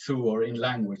through or in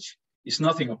language is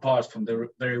nothing apart from the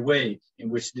very way in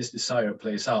which this desire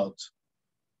plays out.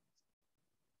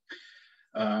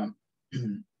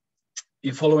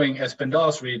 In following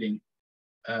Espendal's reading,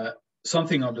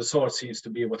 something of the sort seems to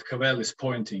be what Cavell is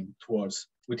pointing towards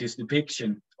with his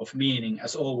depiction of meaning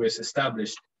as always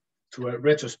established through a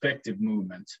retrospective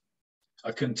movement,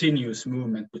 a continuous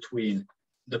movement between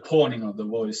the pawning of the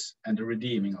voice and the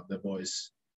redeeming of the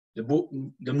voice,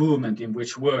 the movement in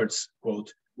which words,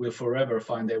 quote, will forever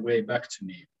find their way back to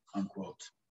me, unquote.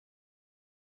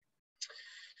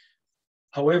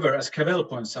 However, as Cavell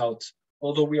points out,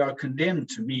 although we are condemned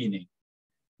to meaning,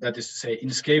 that is to say,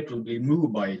 inescapably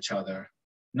moved by each other,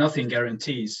 nothing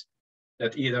guarantees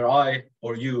that either I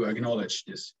or you acknowledge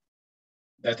this.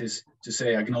 That is to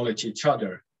say, acknowledge each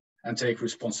other and take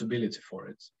responsibility for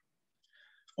it.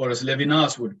 Or as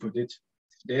Levinas would put it,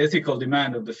 the ethical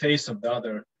demand of the face of the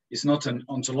other is not an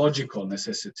ontological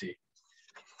necessity.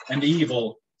 And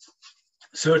evil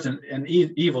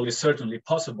is certainly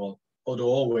possible, although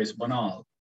always banal.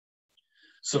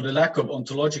 So the lack of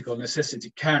ontological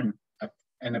necessity can,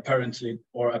 and apparently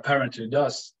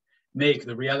does, make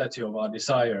the reality of our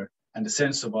desire and the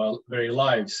sense of our very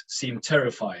lives seem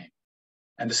terrifying.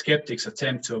 And the skeptics'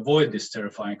 attempt to avoid this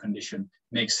terrifying condition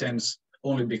makes sense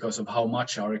only because of how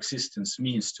much our existence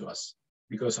means to us,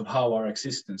 because of how our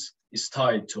existence is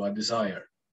tied to our desire.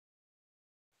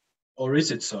 Or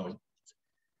is it so?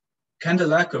 Can the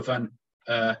lack of an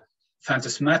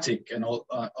phantasmatic and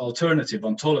alternative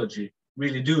ontology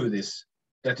really do this?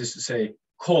 That is to say,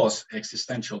 cause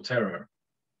existential terror?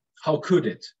 How could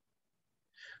it?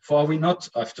 For are we not,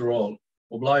 after all,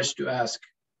 obliged to ask,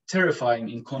 terrifying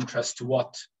in contrast to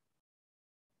what?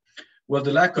 Well,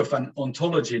 the lack of an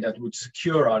ontology that would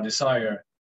secure our desire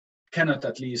cannot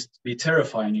at least be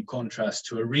terrifying in contrast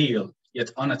to a real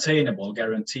yet unattainable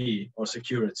guarantee or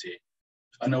security,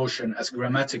 a notion as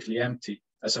grammatically empty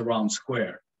as a round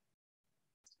square.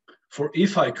 For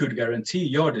if I could guarantee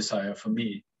your desire for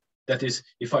me, that is,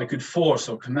 if I could force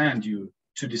or command you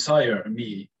to desire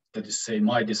me, that is to say,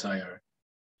 my desire,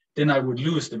 then I would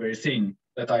lose the very thing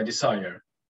that I desire,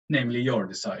 namely your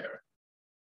desire.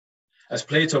 As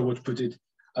Plato would put it,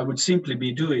 I would simply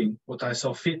be doing what I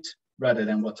saw fit rather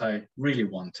than what I really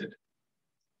wanted.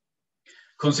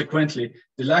 Consequently,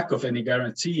 the lack of any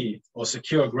guarantee or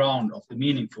secure ground of the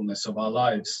meaningfulness of our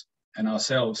lives and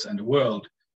ourselves and the world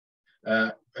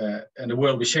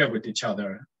we share with each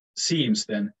other seems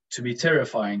then to be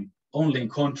terrifying only in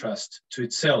contrast to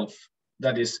itself,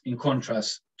 that is, in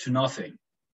contrast to nothing.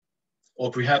 Or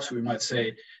perhaps we might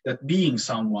say that being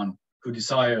someone who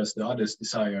desires the other's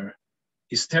desire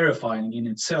is terrifying in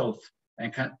itself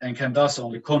and can thus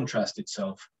only contrast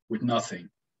itself with nothing.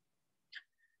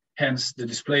 Hence, the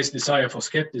displaced desire for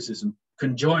skepticism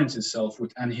conjoins itself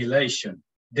with annihilation,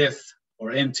 death,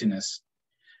 or emptiness,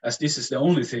 as this is the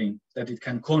only thing that it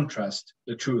can contrast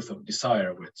the truth of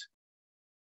desire with.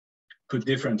 Put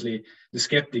differently, the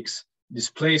skeptic's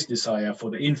displaced desire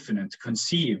for the infinite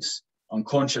conceives,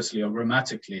 unconsciously or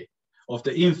grammatically, of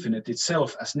the infinite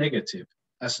itself as negative,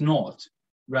 as naught,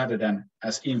 rather than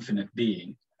as infinite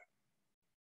being.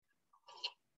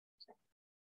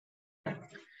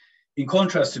 In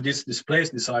contrast to this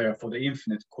displaced desire for the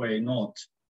infinite qua naught,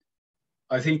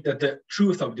 I think that the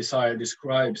truth of desire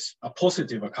describes a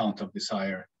positive account of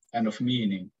desire and of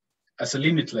meaning as a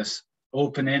limitless,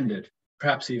 open-ended,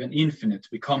 perhaps even infinite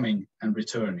becoming and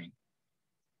returning.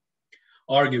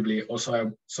 Arguably,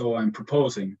 also so I'm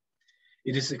proposing,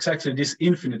 it is exactly this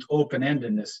infinite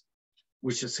open-endedness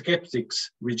which the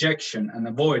skeptic's rejection and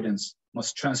avoidance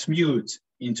must transmute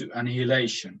into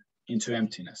annihilation, into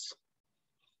emptiness.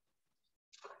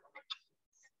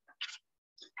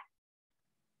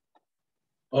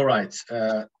 All right,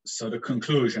 so the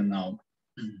conclusion now.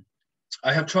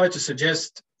 I have tried to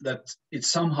suggest that it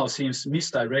somehow seems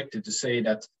misdirected to say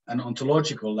that an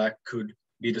ontological lack could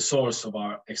be the source of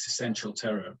our existential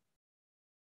terror.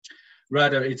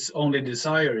 Rather, it's only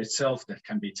desire itself that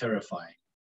can be terrifying.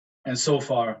 And so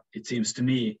far, it seems to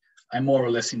me, I'm more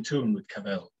or less in tune with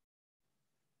Cavell.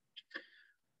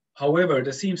 However,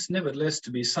 there seems nevertheless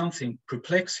to be something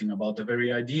perplexing about the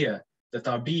very idea that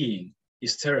our being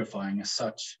is terrifying as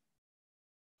such.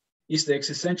 Is the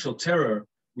existential terror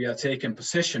we are taken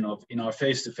possession of in our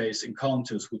face-to-face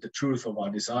encounters with the truth of our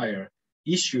desire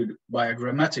issued by a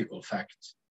grammatical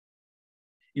fact?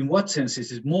 In what sense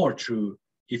is it more true,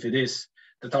 if it is,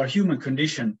 that our human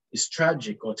condition is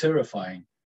tragic or terrifying,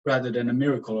 rather than a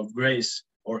miracle of grace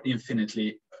or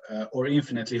infinitely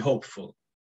hopeful?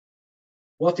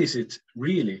 What is it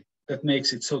really that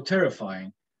makes it so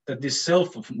terrifying that this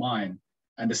self of mine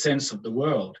and the sense of the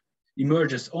world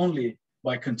emerges only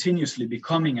by continuously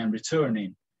becoming and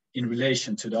returning in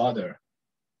relation to the other?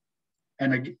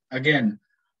 And again,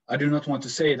 I do not want to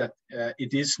say that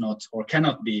it is not or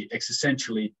cannot be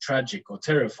existentially tragic or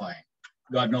terrifying.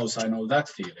 God knows I know that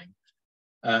feeling.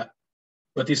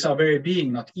 But is our very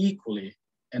being not equally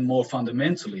and more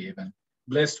fundamentally even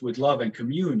blessed with love and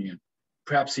communion,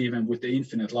 perhaps even with the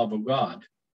infinite love of God?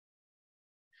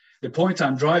 The point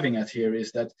I'm driving at here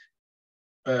is that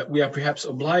we are perhaps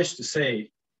obliged to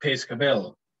say, pays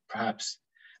Cavell, perhaps,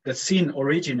 that sin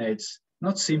originates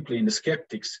not simply in the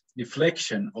skeptic's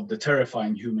deflection of the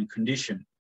terrifying human condition,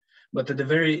 but that the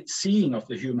very seeing of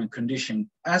the human condition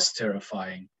as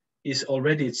terrifying is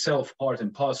already itself part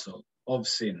and parcel of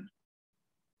sin.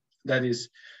 That is,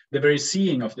 the very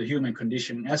seeing of the human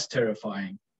condition as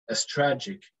terrifying, as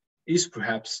tragic, is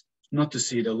perhaps not to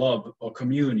see the love or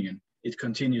communion it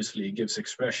continuously gives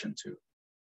expression to.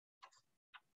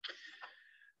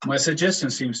 My suggestion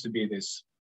seems to be this: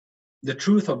 the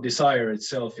truth of desire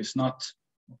itself is not,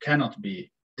 cannot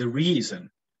be, the reason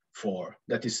for,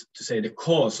 that is to say, the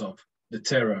cause of the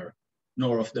terror,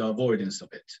 nor of the avoidance of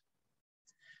it.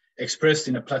 Expressed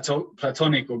in a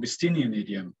Platonic Augustinian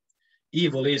idiom,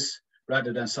 evil is,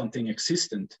 rather than something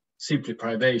existent, simply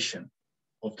privation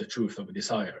of the truth of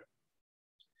desire.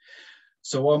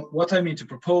 So what I mean to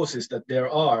propose is that there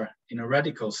are, in a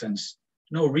radical sense,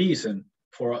 no reasons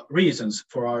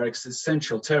for our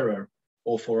existential terror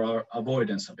or for our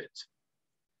avoidance of it.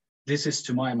 This is,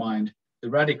 to my mind, the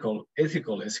radical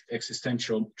ethical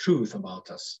existential truth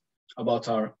about us, about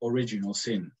our original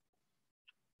sin.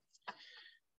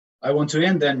 I want to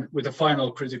end then with a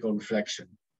final critical reflection,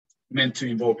 meant to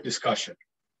invoke discussion.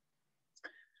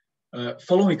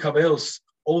 Following Cavell's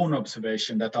own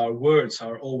observation that our words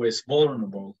are always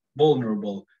vulnerable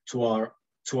to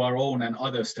our own and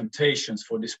others' temptations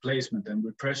for displacement and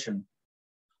repression,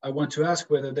 I want to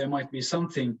ask whether there might be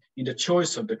something in the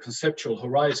choice of the conceptual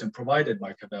horizon provided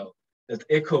by Cavell that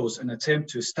echoes an attempt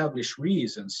to establish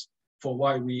reasons for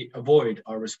why we avoid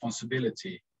our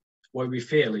responsibility, why we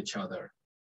fail each other.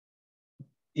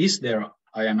 Is there,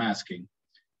 I am asking,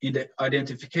 in the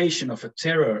identification of a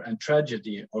terror and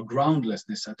tragedy or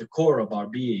groundlessness at the core of our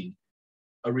being,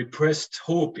 a repressed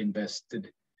hope invested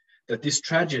that this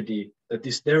tragedy, that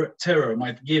this terror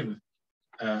might give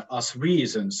us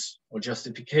reasons or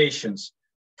justifications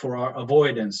for our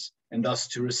avoidance, and thus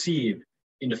to receive,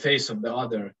 in the face of the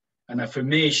other, an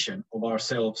affirmation of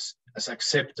ourselves as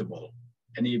acceptable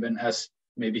and even as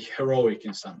maybe heroic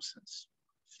in some sense.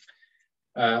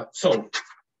 So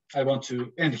I want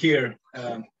to end here.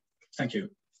 Thank you.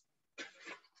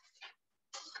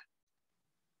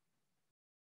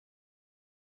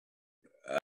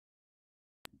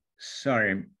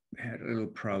 Sorry, I had a little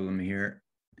problem here.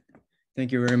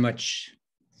 Thank you very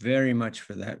much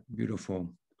for that beautiful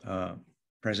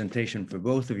presentation, for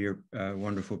both of your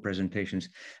wonderful presentations.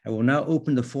 I will now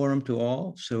open the forum to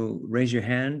all. So raise your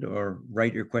hand or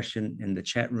write your question in the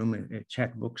chat room,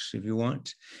 chat books if you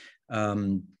want.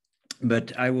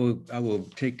 But I will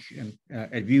take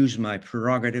abuse my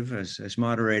prerogative as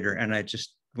moderator, and I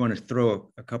just want to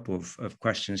throw a couple of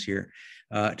questions here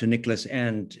to Niklas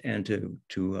and to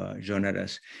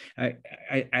Jônadas.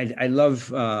 I love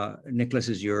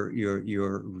Niklas's your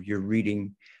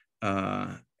reading,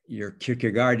 your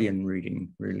Kierkegaardian reading,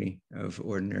 really, of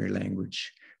ordinary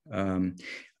language.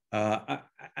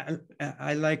 I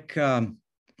like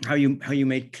how you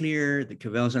made clear that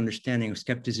Cavell's understanding of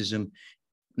skepticism,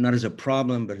 not as a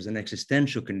problem, but as an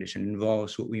existential condition,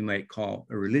 involves what we might call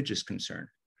a religious concern,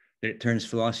 that it turns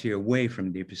philosophy away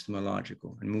from the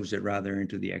epistemological and moves it rather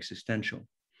into the existential.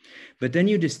 But then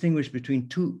you distinguish between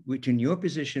your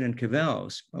position and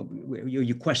Cavell's. Well,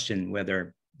 you question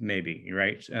whether maybe,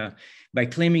 right? By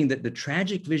claiming that the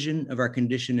tragic vision of our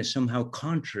condition is somehow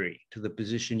contrary to the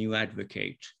position you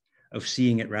advocate of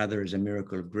seeing it rather as a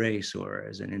miracle of grace or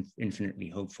as an infinitely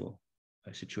hopeful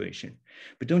situation.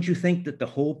 But don't you think that the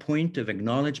whole point of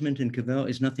acknowledgement in Cavell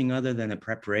is nothing other than a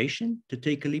preparation to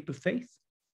take a leap of faith?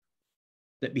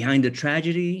 That behind the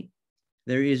tragedy,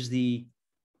 there is the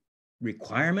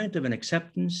requirement of an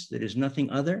acceptance that is nothing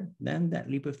other than that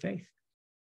leap of faith.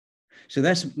 So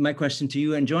that's my question to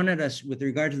you. And Jônadas, with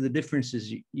regard to the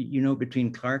differences, you know,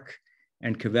 between Clarke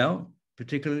and Cavell,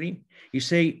 particularly, you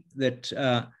say that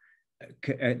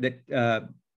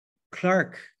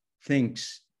Clarke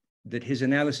thinks that his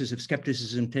analysis of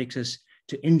skepticism takes us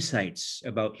to insights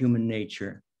about human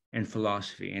nature and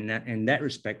philosophy, and that in that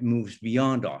respect moves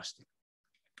beyond Austin.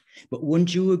 But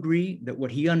wouldn't you agree that what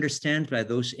he understands by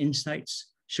those insights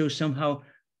shows somehow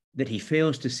that he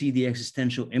fails to see the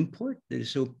existential import that is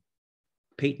so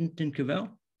patent in Cavell,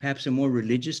 perhaps a more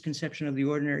religious conception of the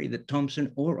ordinary that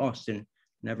Thompson or Austin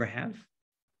never have?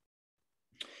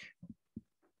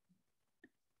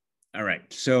 All right,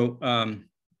 so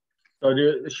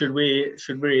should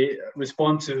we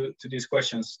respond to these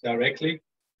questions directly?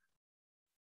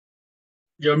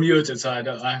 You're muted, so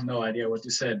I have no idea what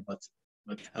you said, but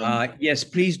yes,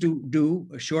 please do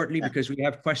shortly, because we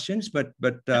have questions. But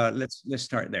let's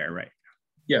start there, right?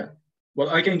 Yeah. Well,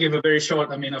 I can give a very short.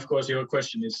 I mean, of course, your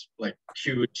question is like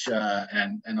huge,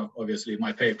 and obviously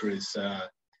my paper is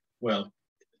well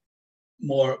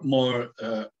more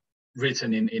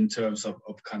written in terms of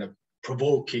kind of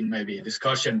provoking maybe a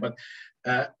discussion. But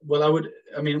well,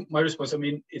 I mean, my response. I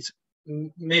mean, it's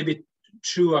maybe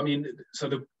true. I mean, so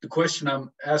the question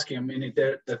I'm asking. I mean,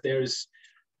 that there is.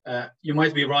 You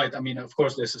might be right. I mean, of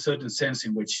course, there's a certain sense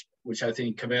in which I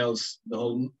think Cavell's the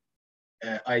whole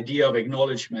idea of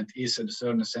acknowledgement is, in a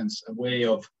certain sense, a way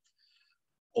of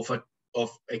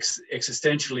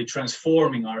existentially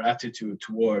transforming our attitude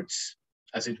towards,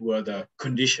 as it were, the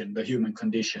condition, the human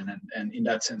condition, and in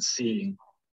that sense,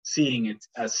 seeing it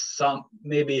as some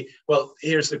maybe. Well,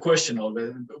 here's the question of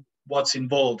what's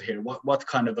involved here. What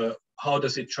kind of how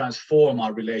does it transform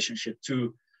our relationship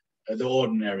to the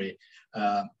ordinary?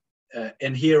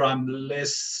 And here I'm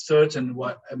less certain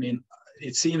what, I mean,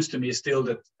 it seems to me still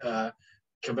that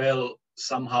Cavell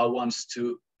somehow wants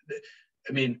to,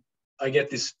 I mean, I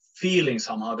get this feeling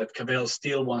somehow that Cavell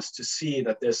still wants to see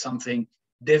that there's something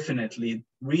definitely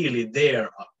really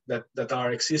there, that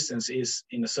our existence is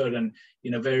in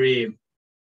a very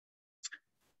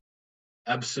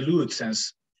absolute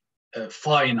sense,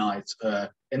 finite,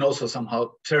 and also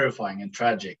somehow terrifying and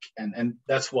tragic. And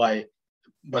that's why,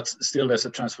 but still there's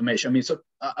a transformation. I mean, so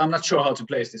I'm not sure how to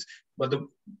place this,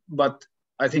 but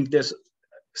I think there's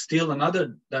still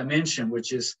another dimension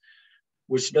which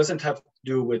doesn't have to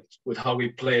do with how we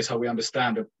place, how we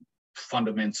understand the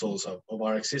fundamentals of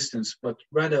our existence, but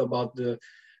rather about the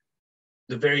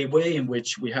very way in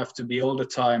which we have to be all the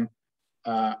time,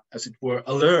 as it were,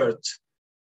 alert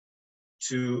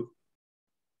to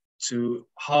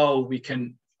how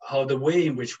the way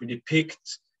in which we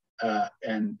depict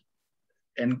and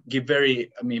give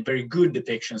very good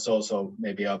depictions also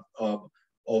maybe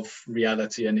of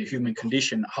reality and the human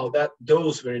condition, how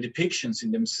those very depictions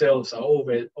in themselves are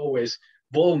always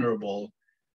vulnerable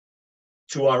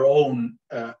to our own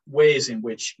ways in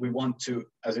which we want to,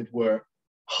 as it were,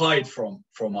 hide from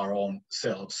our own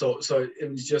selves. So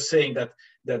it's just saying that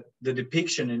the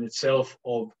depiction in itself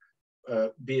of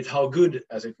be it how good,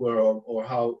 as it were, or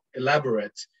how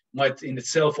elaborate, might in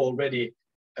itself already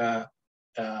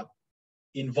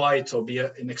invite or be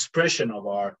an expression of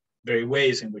our very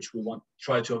ways in which we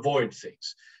try to avoid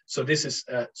things. So this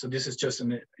is just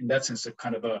in that sense a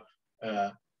kind of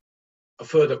a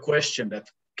further question, that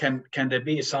can there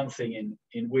be something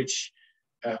in which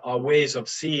our ways of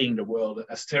seeing the world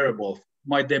as terrible,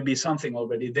 might there be something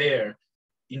already there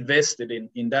invested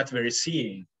in that very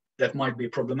seeing that might be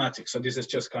problematic? So this is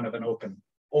just kind of an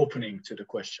opening to the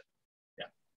question. Yeah.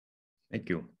 Thank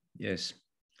you. Yes.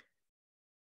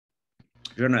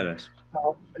 Jônadas.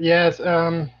 Yes,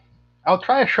 I'll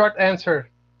try a short answer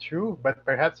too, but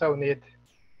perhaps I'll need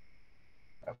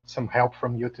some help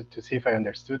from you to see if I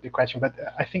understood the question. But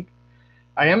I think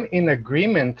I am in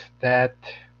agreement that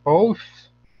both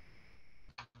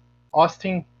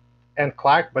Austin and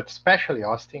Clarke, but especially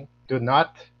Austin, do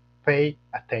not pay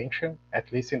attention,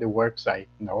 at least in the works I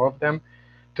know of them,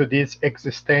 to this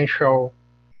existential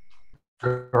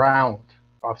ground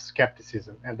of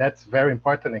skepticism. And that's very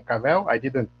important in Cavell. I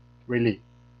didn't really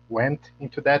went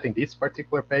into that in this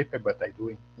particular paper, but I do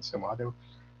in some other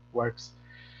works.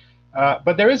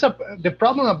 But there is the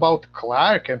problem about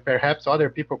Clarke, and perhaps other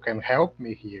people can help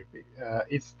me here,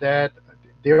 is that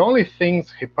the only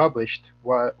things he published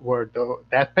were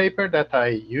that paper that I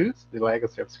used, The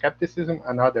Legacy of Skepticism,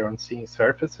 another on Seeing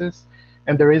Surfaces,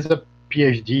 and there is a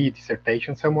PhD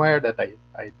dissertation somewhere that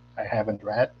I haven't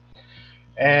read.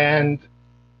 And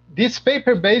this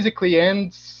paper basically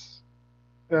ends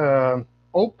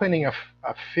opening a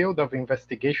field of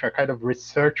investigation, a kind of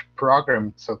research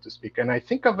program, so to speak. And I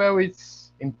think Cavell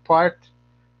is in part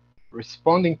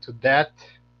responding to that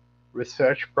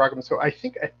research program. So I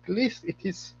think at least it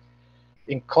is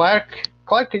in Clarke.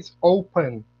 Clarke is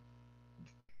open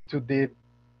to the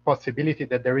possibility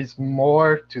that there is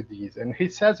more to these. And he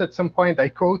says at some point, I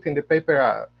quote in the paper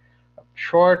a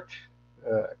short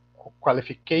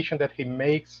qualification that he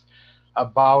makes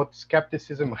about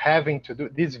skepticism having to do,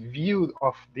 this view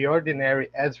of the ordinary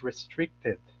as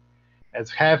restricted, as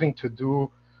having to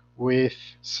do with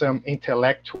some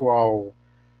intellectual,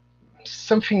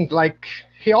 something like,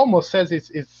 he almost says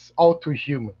it's all too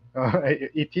human.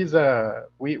 It is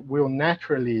we will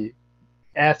naturally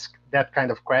ask that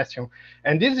kind of question.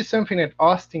 And this is something that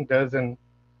Austin doesn't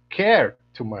care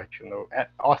too much.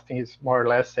 Austin is more or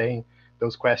less saying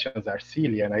those questions are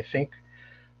silly. And I think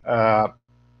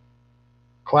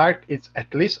Clarke is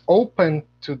at least open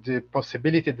to the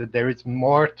possibility that there is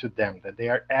more to them, that they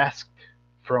are asked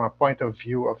from a point of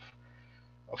view of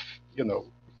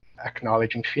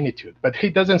acknowledging finitude. But he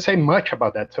doesn't say much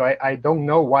about that, so I don't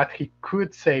know what he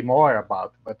could say more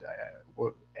about. But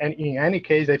and in any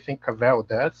case, I think Cavell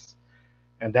does,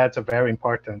 and that's a very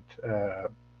important,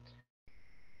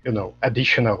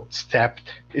 additional step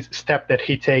that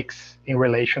he takes in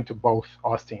relation to both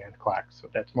Austin and Clarke. So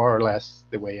that's more or less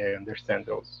the way I understand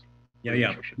those.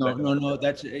 Yeah. No.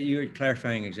 That's you're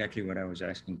clarifying exactly what I was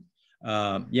asking.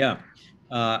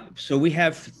 So we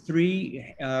have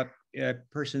three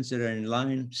persons that are in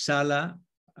line. Sala,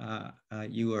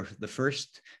 you are the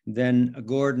first. Then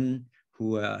Gordon,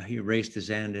 who he raised his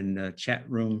hand in the chat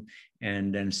room,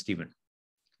 and then Stephen.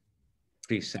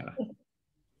 Please, Sala.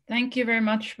 Thank you very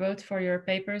much both for your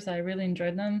papers. I really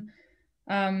enjoyed them.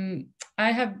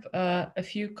 I have a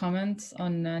few comments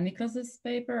on Niklas's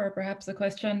paper, or perhaps a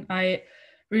question. I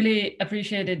really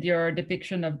appreciated your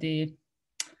depiction of the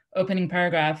opening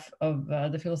paragraph of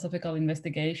the philosophical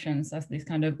investigations as this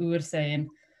kind of ursägen,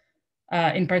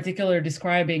 in particular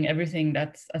describing everything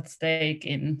that's at stake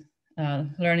in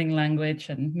learning language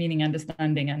and meaning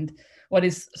understanding, and what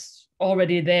is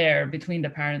already there between the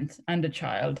parent and the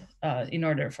child in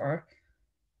order for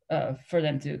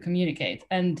them to communicate.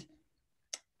 And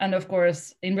of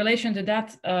course, in relation to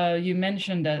that, you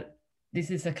mentioned that this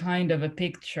is a kind of a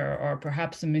picture, or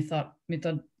perhaps a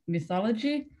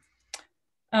mythology.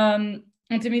 And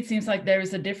to me, it seems like there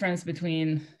is a difference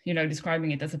between,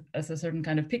 describing it as a certain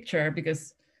kind of picture,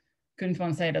 because couldn't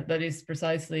one say that is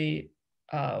precisely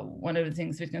one of the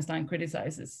things Wittgenstein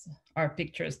criticizes, are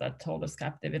pictures that hold us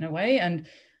captive in a way. And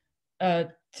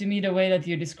to me, the way that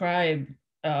you describe,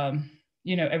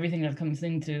 everything that comes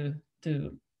into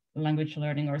language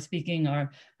learning or speaking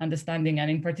or understanding, and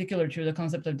in particular through the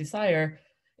concept of desire,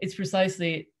 it's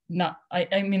precisely not,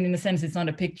 I mean, in a sense, it's not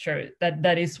a picture,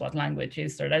 that is what language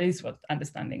is, or that is what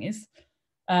understanding is.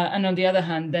 And on the other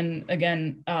hand, then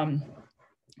again, I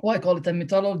call it a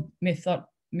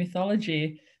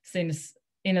mythology, since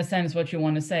in a sense, what you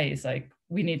want to say is like,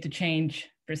 we need to change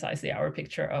precisely our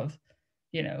picture of,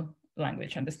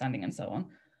 language understanding and so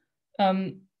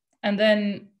on. And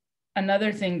then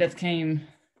another thing that came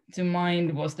to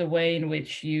mind was the way in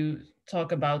which you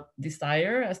talk about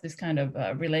desire as this kind of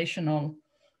relational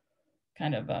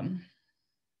kind of,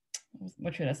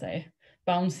 what should I say,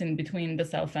 bouncing between the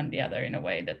self and the other, in a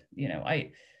way that,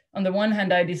 on the one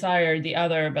hand, I desire the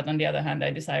other, but on the other hand, I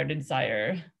desire the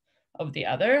desire of the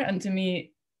other. And to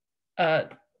me,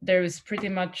 there is pretty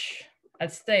much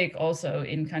at stake also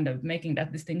in kind of making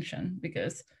that distinction,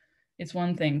 because it's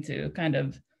one thing to kind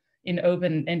of in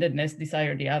open-endedness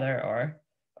desire the other, or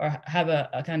have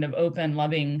a kind of open,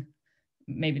 loving,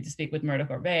 maybe to speak with Murdoch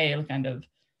or Bale, kind of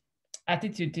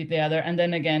attitude to the other, and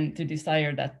then again to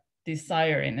desire that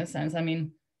desire in a sense. I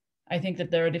mean, I think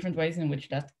that there are different ways in which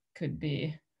that could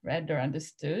be read or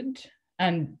understood.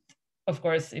 And of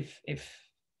course,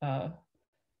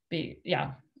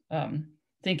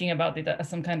 thinking about it as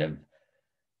some kind of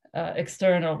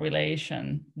external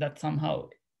relation that somehow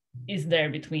is there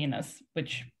between us,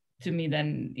 which to me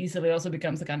then easily also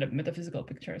becomes a kind of metaphysical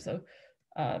picture. So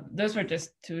those were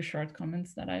just two short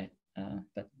comments that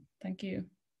but thank you.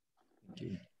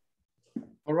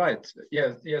 All right,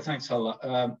 yeah, thanks,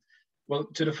 Halla. Well,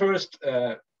 to the first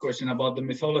question about the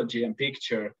mythology and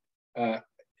picture,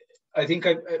 I think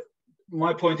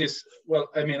my point is, well,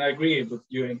 I mean, I agree with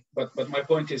you, but my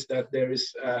point is that there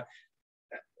is,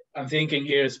 I'm thinking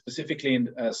here specifically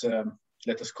as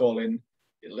let us call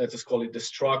it the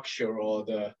structure, or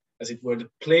the, as it were, the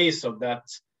place of that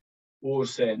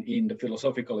ursägen in the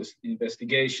philosophical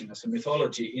investigation as a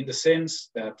mythology, in the sense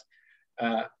that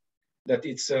that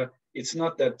it's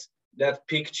not that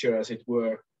picture, as it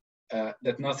were,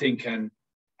 that nothing can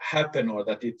happen, or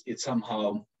that it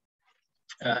somehow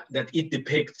that it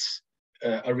depicts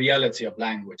a reality of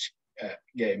language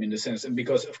game, in the sense, and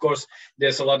because of course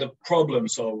there's a lot of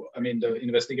problems. So I mean, the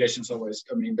investigations always,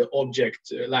 I mean, the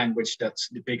object language that's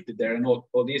depicted there, and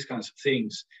all these kinds of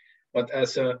things. But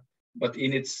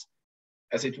in its,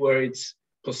 as it were, its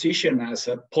position as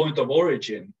a point of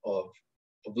origin of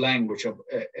language, of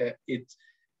it,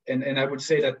 and I would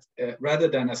say that rather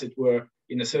than, as it were,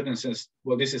 in a certain sense,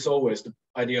 well, this is always the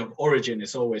idea of origin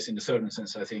is always, in a certain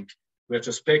sense, I think,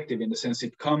 retrospective, in the sense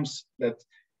it comes that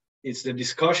it's the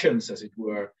discussions, as it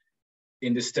were,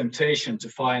 in this temptation to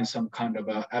find some kind of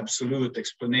a absolute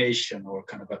explanation, or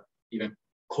kind of a even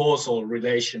causal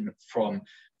relation from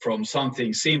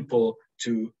something simple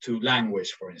to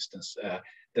language, for instance,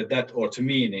 or to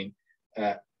meaning,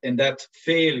 and that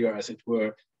failure, as it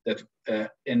were, that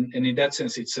and in that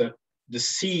sense, it's the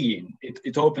scene.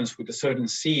 It opens with a certain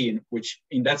scene, which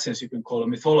in that sense you can call a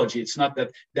mythology. It's not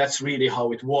that that's really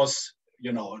how it was,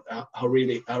 you know, how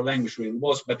language really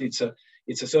was, but it's a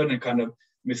certain kind of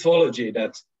mythology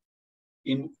that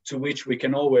to which we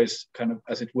can always kind of,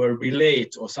 as it were,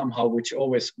 relate, or somehow which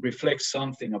always reflects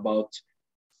something about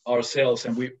ourselves,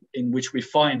 and in which we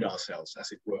find ourselves,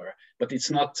 as it were. But it's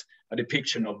not a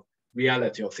depiction of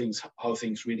reality of things, how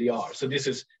things really are. So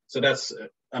that's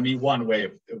I mean, one way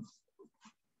of,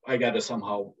 I gather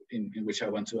somehow in which I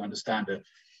want to understand the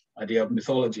idea of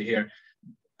mythology here.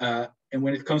 And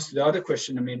when it comes to the other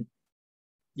question, I mean,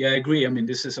 yeah, I agree. I mean,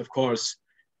 this is, of course,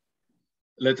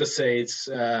 let us say it's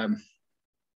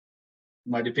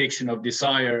my depiction of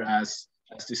desire as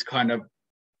this kind of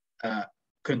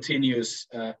continuous,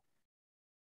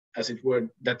 as it were,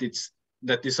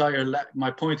 that desire,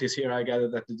 my point is here, I gather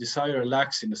that the desire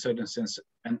lacks in a certain sense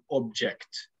an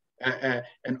object,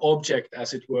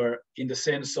 as it were, in the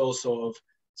sense also of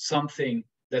something,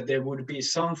 that there would be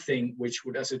something which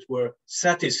would, as it were,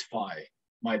 satisfy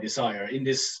my desire in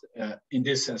this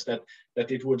sense, that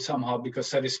it would somehow, because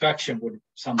satisfaction would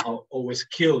somehow always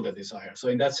kill the desire. So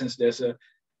in that sense, there's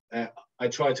I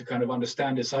try to kind of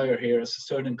understand desire here as a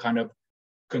certain kind of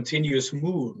continuous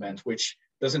movement, which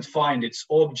doesn't find its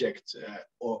object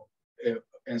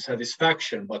and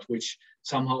satisfaction, but which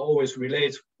somehow always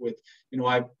relates with, you know,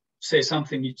 I say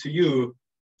something to you,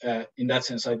 in that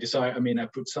sense, I desire, I mean, I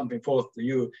put something forth to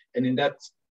you, and in that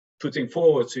putting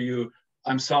forward to you,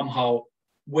 I'm somehow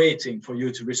waiting for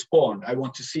you to respond. I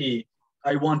want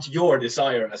your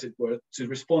desire, as it were, to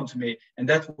respond to me, and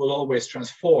that will always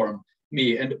transform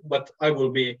me. But I will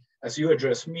be, as you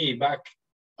address me back,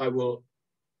 I will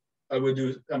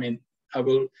do, I mean, I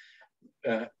will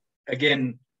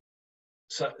again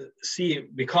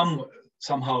become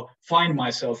somehow, find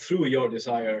myself through your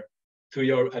desire, through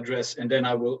your address, and then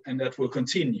that will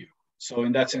continue. So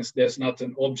in that sense, there's not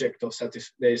an object of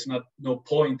there is no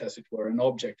point, as it were, an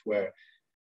object where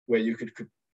you could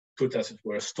put, as it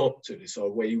were, a stop to this,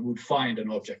 or where you would find an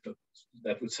object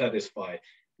that would satisfy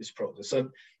this process. So,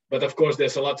 but of course,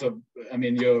 there's a lot of, I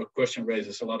mean, your question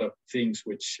raises a lot of things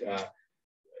which,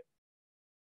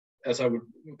 as I would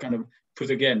kind of put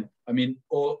again, I mean,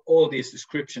 all these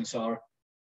descriptions are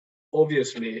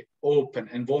obviously open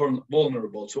and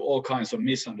vulnerable to all kinds of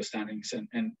misunderstandings and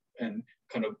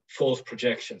kind of false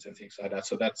projections and things like that.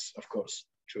 So that's, of course,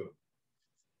 true.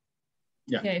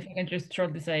 Yeah. Yeah, if I can just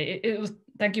shortly say, it was,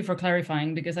 thank you for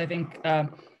clarifying, because I think the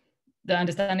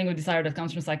understanding of desire that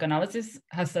comes from psychoanalysis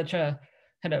has such a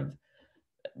kind of,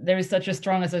 there is such a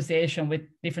strong association with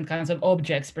different kinds of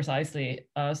objects precisely.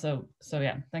 So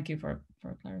yeah, thank you for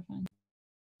clarifying.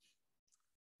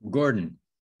 Gordon.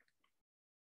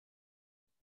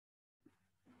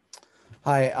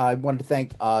 Hi, I wanted to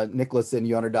thank Niklas and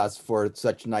Jônadas for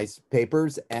such nice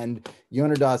papers, and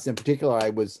Jônadas in particular, I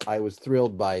was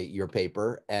thrilled by your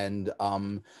paper, and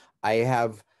I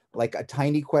have like a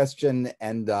tiny question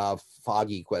and a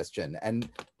foggy question, and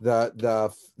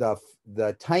the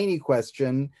tiny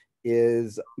question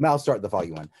is, I'll start with the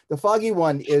foggy one. The foggy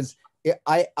one is,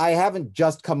 I haven't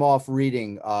just come off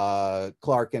reading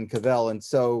Clarke and Cavell, and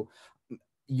so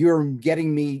you're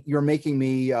making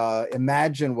me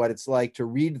imagine what it's like to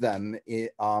read them,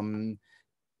 and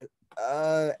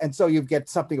so you get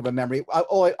something of a memory. I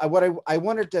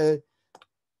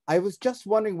was just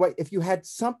wondering if you had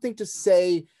something to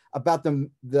say about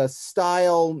the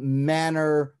style,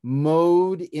 manner,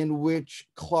 mode in which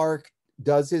Clarke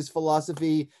does his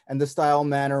philosophy, and the style,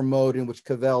 manner, mode in which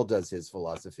Cavell does his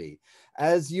philosophy.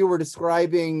 As you were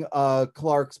describing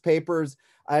Clarke's papers,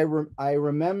 I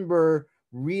remember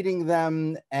reading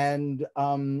them, and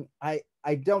I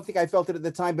don't think I felt it at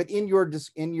the time, but in your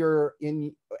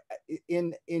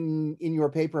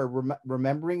paper,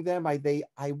 remembering them, I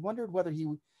wondered whether he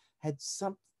had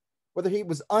whether he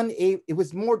was unable. It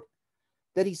was more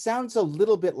that he sounds a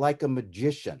little bit like a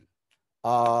magician.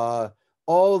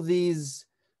 All these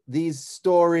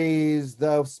stories,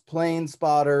 those plane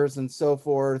spotters and so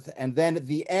forth, and then at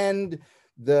the end,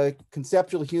 the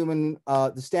conceptual human,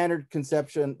 the standard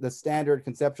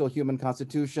conceptual human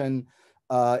constitution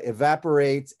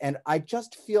evaporates, and I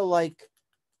just feel like,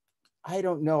 I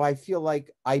don't know, I feel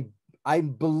like I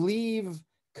believe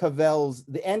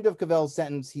the end of Cavell's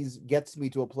sentence, gets me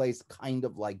to a place kind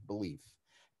of like belief.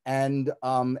 And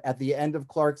at the end of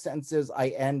Clarke's sentences, I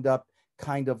end up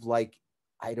kind of like,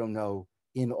 I don't know,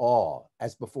 in awe,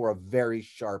 as before a very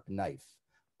sharp knife.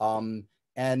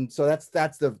 And so that's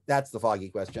the foggy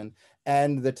question.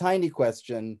 And the tiny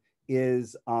question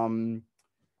is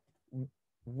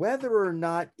whether or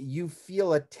not you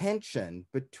feel a tension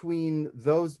between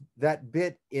that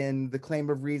bit in The Claim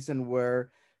of Reason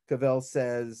where Cavell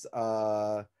says,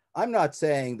 I'm not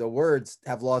saying the words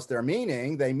have lost their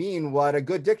meaning. They mean what a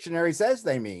good dictionary says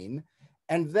they mean.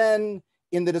 And then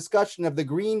in the discussion of the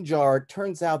green jar, it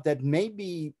turns out that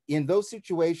maybe in those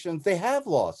situations, they have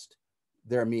lost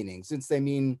their meaning since they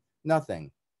mean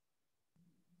nothing.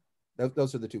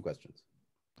 Those are the two questions.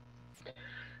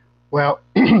 Well,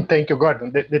 thank you,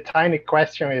 Gordon. The tiny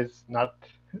question is not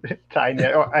tiny,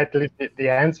 or at least the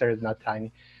answer is not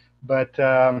tiny. But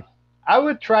I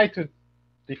would try to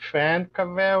defend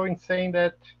Cavell in saying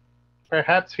that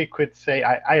perhaps he could say,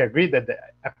 I agree that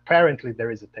apparently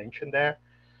there is a tension there,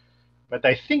 but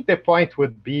I think the point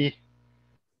would be,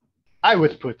 I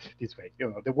would put it this way,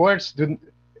 the words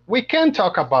we can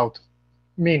talk about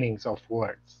meanings of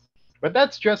words, but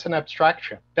that's just an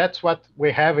abstraction. That's what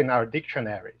we have in our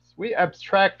dictionaries. We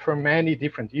abstract from many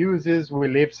different uses. We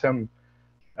leave some,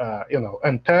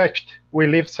 untouched. We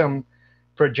leave some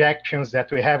projections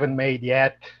that we haven't made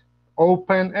yet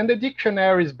open, and the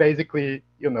dictionary is basically,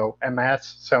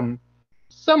 amass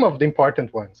some of the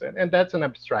important ones, and that's an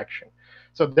abstraction.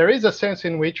 So there is a sense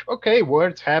in which, okay,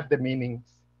 words have the meanings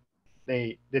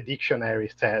the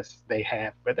dictionary says they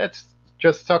have, but that's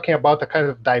just talking about a kind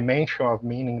of dimension of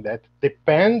meaning that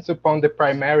depends upon the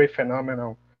primary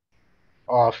phenomenon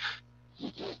of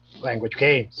language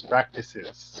games,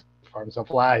 practices, forms of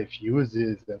life,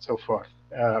 uses, and so forth.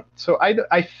 So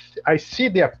I see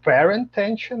the apparent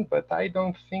tension, but I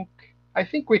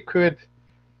think we could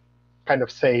kind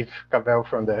of save Cavell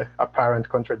from the apparent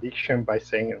contradiction by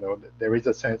saying, that there is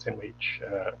a sense in which,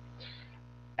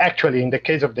 actually, in the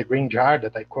case of the green jar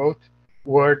that I quote,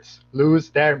 words lose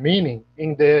their meaning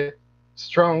in the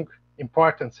strong,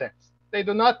 important sense. They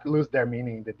do not lose their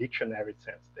meaning in the dictionary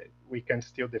sense. We can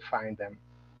still define them.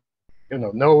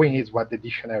 Knowing is what the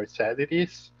dictionary says it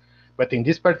is. But in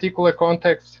this particular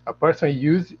context, a person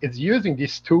is using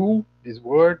this tool, this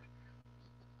word.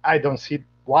 I don't see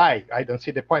why. I don't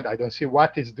see the point. I don't see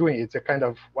what it's doing. It's a kind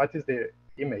of, what is the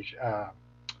image?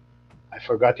 I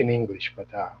forgot in English, but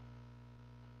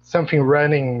something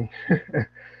running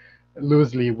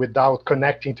loosely without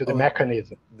connecting to the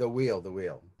mechanism. The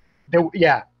wheel.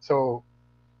 Yeah. So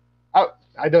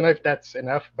I don't know if that's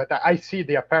enough, but I see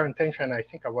the apparent tension. I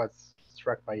think I was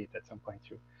struck by it at some point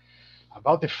too.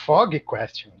 About the foggy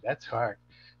question, that's hard.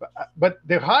 But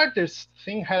the hardest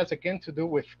thing has again to do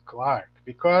with Clarke,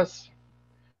 because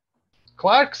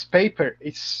Clarke's paper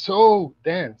is so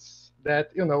dense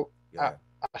that,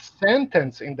 a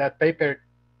sentence in that paper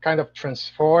kind of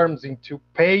transforms into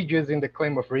pages in the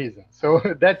claim of reason. So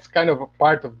that's kind of a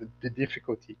part of the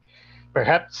difficulty.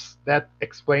 Perhaps that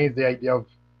explains the idea of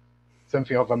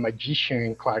something of a magician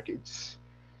in Clarke.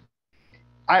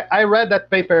 I read that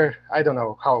paper, I don't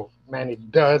know how many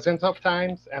dozens of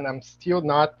times, and I'm still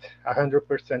not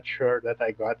 100% sure that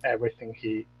I got everything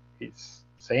he's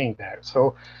saying there.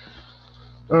 So,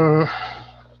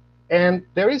 and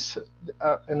there is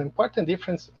an important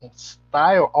difference in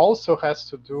style, also has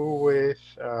to do with,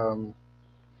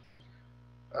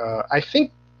 I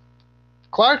think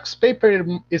Clarke's paper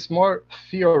is more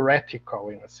theoretical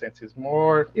in a sense. It's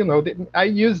more, I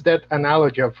use that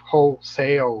analogy of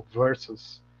wholesale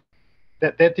versus,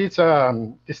 that is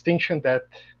a distinction that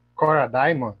Cora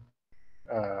Diamond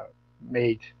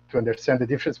made to understand the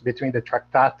difference between the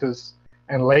Tractatus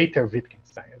and later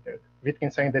Wittgenstein.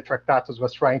 Wittgenstein, the Tractatus,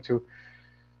 was trying to,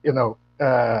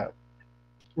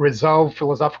 resolve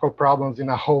philosophical problems in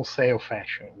a wholesale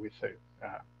fashion with,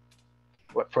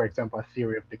 for example, a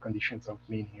theory of the conditions of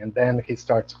meaning. And then he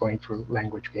starts going through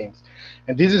language games.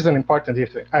 And this is an important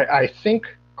difference. I think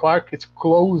Clarke is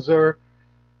closer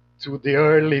to the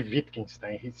early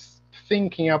Wittgenstein. He's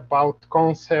thinking about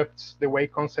concepts, the way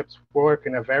concepts work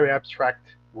in a very abstract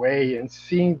way, and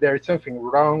seeing there is something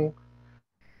wrong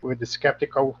with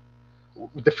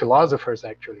the philosophers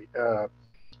actually,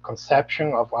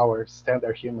 conception of our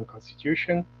standard human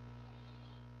constitution.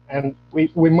 And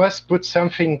we must put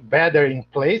something better in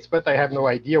place, but I have no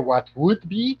idea what would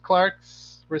be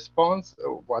Clarke's response,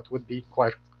 or what would be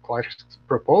Clarke's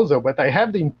proposal, but I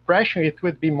have the impression it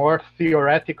would be more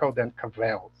theoretical than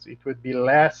Cavell's. It would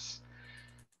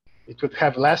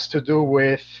have less to do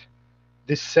with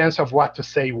this sense of what to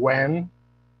say when.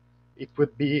 It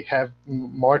would have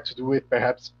more to do with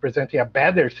perhaps presenting a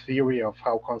better theory of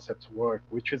how concepts work,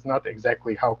 which is not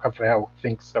exactly how Cavell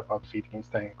thinks about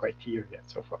Wittgenstein criteria and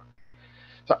so forth.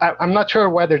 So I'm not sure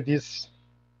whether this,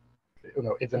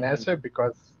 is an answer,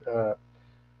 because,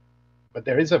 but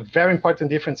there is a very important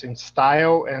difference in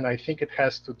style, and I think it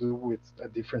has to do with a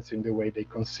difference in the way they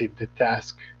conceive the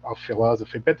task of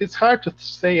philosophy. But it's hard to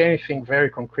say anything very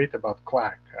concrete about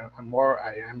Clarke.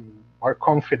 I am more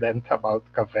confident about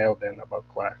Cavell than about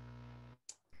Clarke.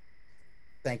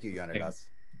 Thank you, Jônadas.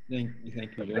 Thank you,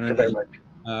 Thank you very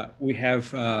much. We have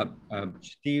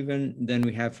Stephen, then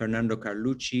we have Fernando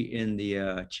Carlucci in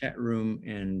the chat room,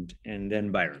 and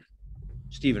then Byron.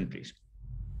 Stephen, please.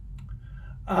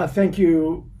 Thank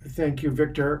you,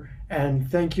 Victor, and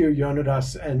thank you,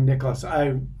 Jônadas and Niklas.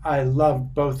 I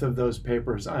love both of those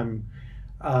papers.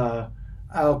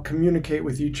 I'll communicate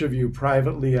with each of you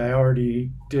privately. I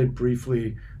already did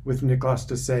briefly with Niklas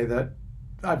to say that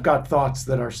I've got thoughts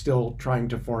that are still trying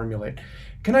to formulate.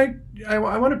 I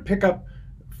want to pick up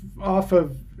off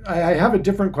of, I have a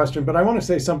different question, but I want to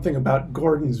say something about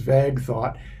Gordon's vague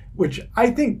thought, which I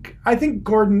think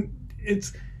Gordon,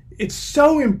 it's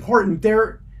so important.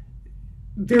 There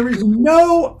is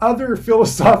no other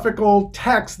philosophical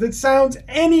text that sounds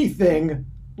anything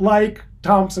like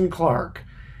Thomson Clarke.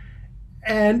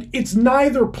 And it's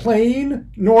neither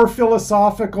plain nor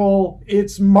philosophical.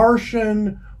 It's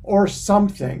Martian or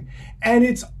something. And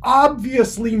it's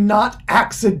obviously not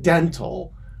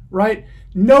accidental, right?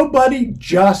 Nobody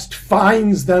just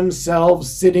finds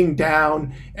themselves sitting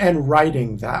down and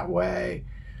writing that way.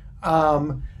 I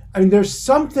mean, there's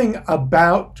something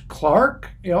about Clarke.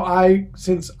 You know,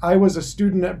 since I was a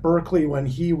student at Berkeley when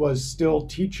he was still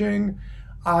teaching,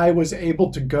 I was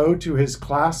able to go to his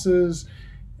classes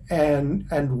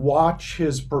and watch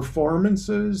his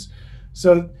performances.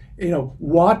 So, you know,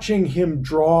 watching him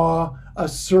draw a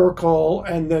circle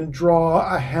and then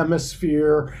draw a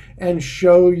hemisphere and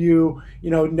show you,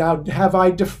 you know, now have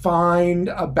I defined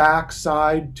a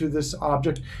backside to this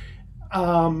object?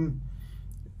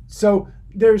 So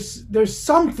there's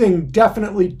something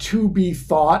definitely to be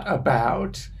thought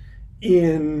about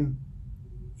in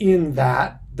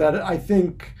that I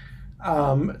think.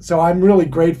 So I'm really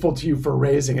grateful to you for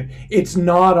raising it. It's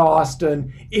not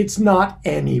Austin. It's not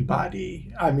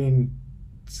anybody. I mean,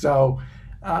 so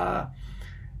I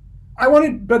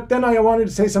wanted to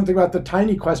say something about the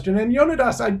tiny question. And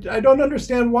Jônadas, I don't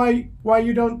understand why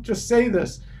you don't just say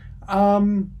this.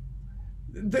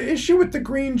 The issue with the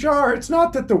green jar, it's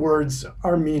not that the words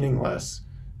are meaningless.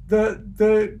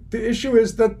 The issue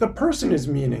is that the person is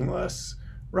meaningless,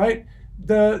 right?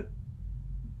 The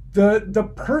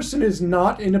person is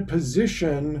not in a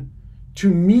position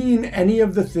to mean any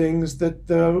of the things that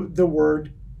the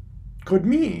word could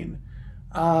mean.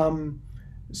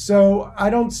 So I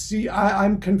don't see.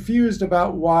 I'm confused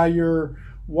about why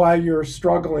you're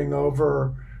struggling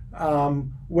over.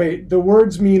 Wait, the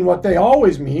words mean what they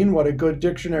always mean, what a good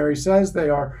dictionary says they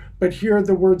are. But here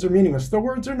the words are meaningless. The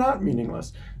words are not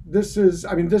meaningless. This is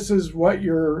what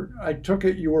I took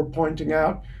it you were pointing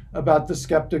out about the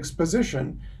skeptic's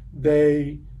position.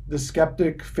 The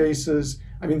skeptic faces,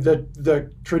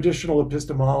 the traditional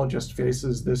epistemologist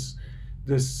faces this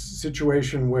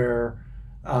situation where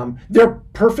there's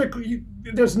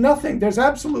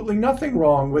absolutely nothing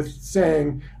wrong with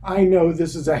saying, I know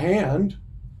this is a hand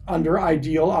under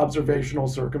ideal observational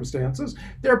circumstances.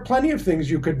 There are plenty of things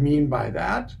you could mean by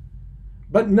that,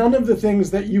 but none of the things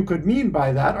that you could mean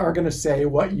by that are going to say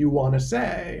what you want to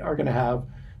say, are going to have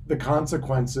the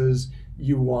consequences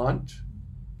you want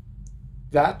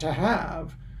that to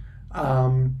have.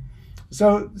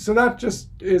 So that just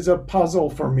is a puzzle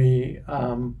for me.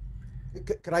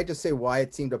 Could I just say why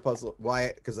it seemed a puzzle?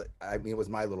 Why? Because it was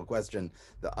my little question.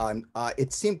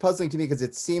 It seemed puzzling to me because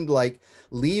it seemed like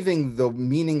leaving the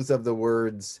meanings of the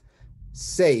words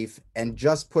safe and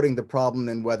just putting the problem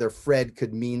in whether Fred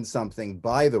could mean something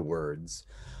by the words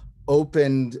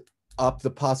opened up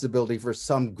the possibility for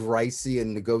some Gricean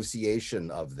negotiation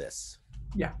of this.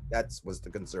 Yeah, that was the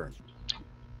concern.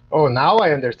 Oh, now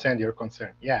I understand your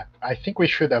concern. Yeah, I think we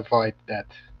should avoid that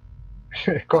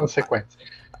consequence.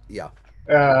 Yeah.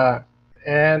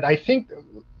 And I think,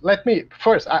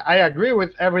 first, I agree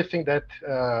with everything that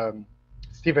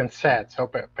Stephen said. So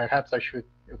perhaps I should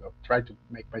try to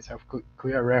make myself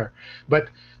clearer. But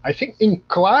I think in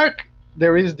Clarke,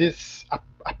 there is this,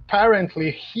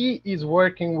 apparently he is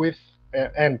working with,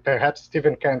 and perhaps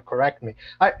Stephen can correct me,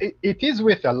 it is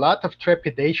with a lot of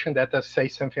trepidation that I say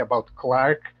something about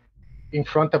Clarke in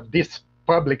front of this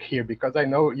public here, because I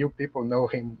know you people know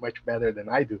him much better than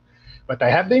I do. But I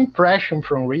have the impression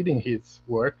from reading his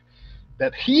work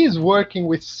that he is working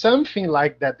with something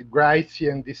like that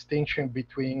Gricean distinction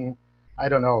between, I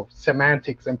don't know,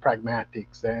 semantics and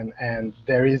pragmatics, and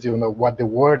there is, what the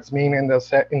words mean in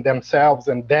themselves,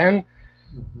 and then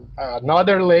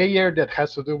another layer that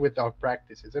has to do with our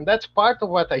practices. And that's part of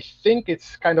what I think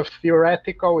is kind of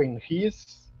theoretical in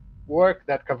his work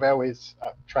that Cavell is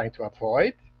trying to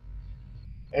avoid.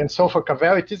 And so for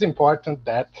Cavell, it is important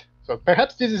that, so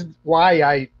perhaps this is why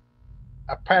I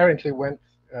apparently went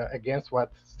against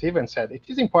what Stephen said, it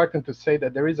is important to say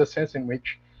that there is a sense in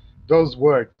which those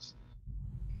words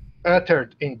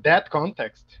uttered in that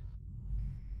context,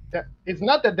 that it's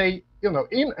not that they,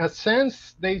 in a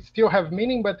sense, they still have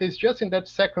meaning, but it's just in that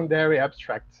secondary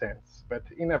abstract sense. But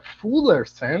in a fuller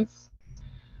sense,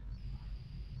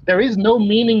 there is no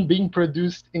meaning being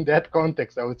produced in that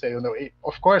context, I would say.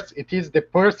 Of course, it is the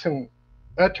person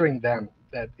uttering them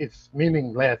that is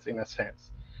meaningless in a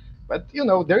sense. But,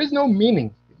 there is no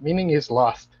meaning. Meaning is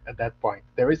lost at that point.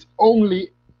 There is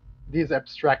only this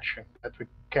abstraction that we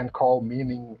can call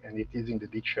meaning, and it is in the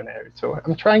dictionary. So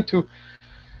I'm trying to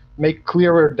make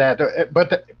clearer that,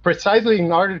 but precisely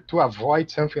in order to avoid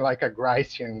something like a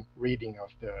Gricean reading of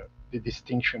the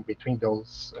distinction between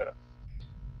those,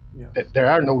 that there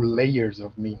are no layers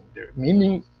of meaning.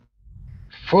 Meaning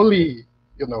fully,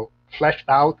 fleshed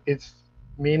out is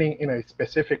meaning in a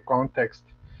specific context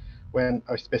when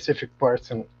a specific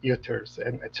person utters,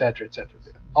 and et cetera, et cetera.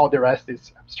 All the rest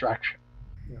is abstraction.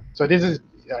 Yeah. So this is,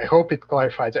 I hope it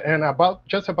clarifies. And about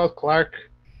Clarke,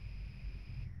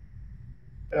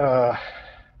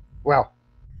 well,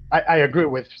 I agree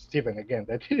with Stephen again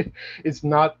that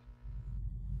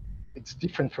it's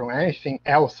different from anything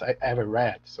else I ever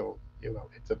read. So,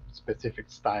 it's a specific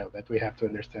style that we have to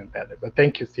understand better. But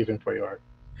thank you, Stephen, for your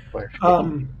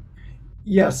clarification.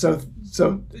 Yeah, so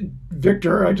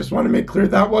Victor, I just want to make clear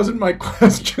that wasn't my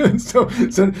question. So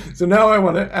now I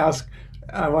want to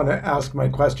ask my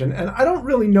question, and I don't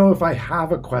really know if I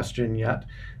have a question yet,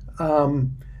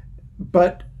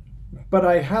 but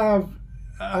I have.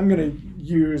 I'm going to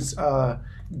use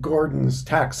Gordon's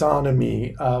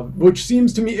taxonomy, which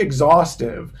seems to me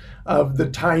exhaustive of the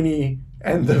tiny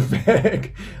and the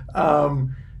vague.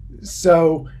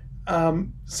 So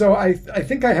I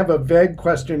think I have a vague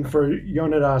question for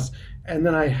Jônadas, and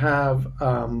then I have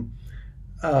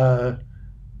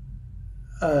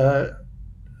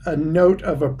a note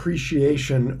of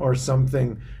appreciation or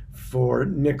something for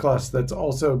Niklas that's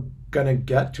also going to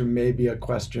get to maybe a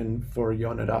question for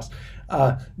Jônadas.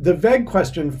 The vague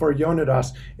question for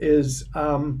Jônadas is,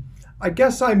 I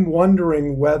guess I'm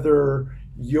wondering whether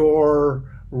you're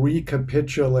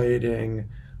recapitulating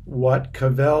what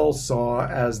Cavell saw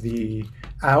as the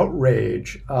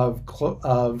outrage of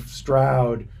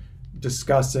Stroud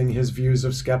discussing his views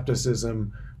of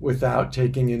skepticism without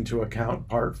taking into account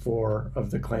part 4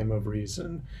 of the claim of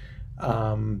reason.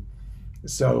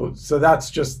 So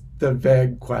that's just the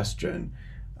vague question,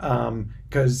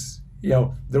 because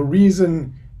the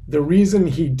reason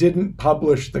he didn't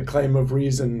publish the claim of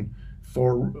reason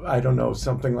for, I don't know,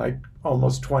 something like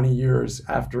almost 20 years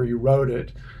after he wrote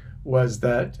it was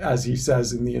that, as he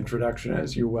says in the introduction,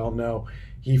 as you well know,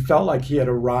 he felt like he had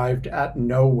arrived at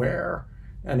nowhere,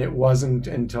 and it wasn't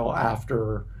until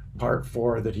after part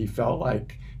 4 that he felt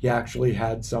like he actually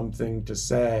had something to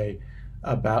say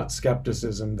about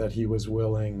skepticism that he was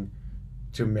willing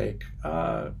to make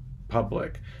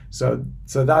public. So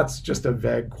that's just a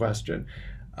vague question.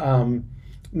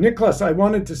 Niklas, I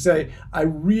wanted to say I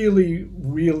really,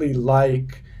 really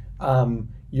like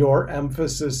your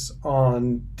emphasis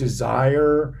on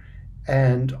desire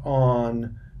and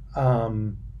on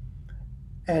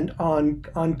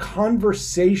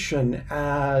conversation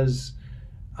as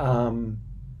I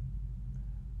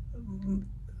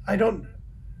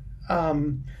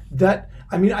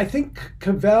think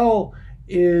Cavell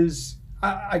is,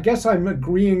 I guess I'm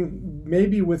agreeing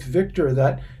maybe with Victor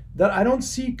that I don't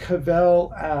see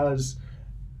Cavell as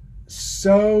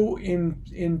so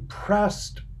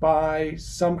impressed by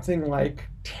something like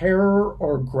terror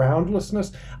or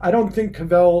groundlessness. I don't think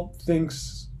Cavell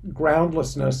thinks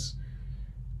groundlessness.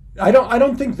 I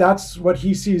don't think that's what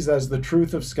he sees as the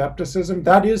truth of skepticism.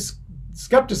 That is,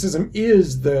 skepticism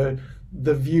is the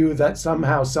view that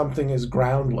somehow something is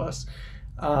groundless,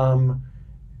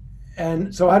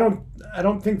 and so I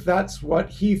don't think that's what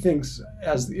he thinks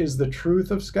as is the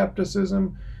truth of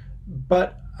skepticism.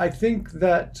 But I think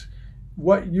that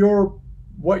what you're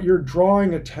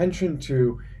drawing attention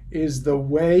to is the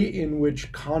way in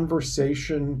which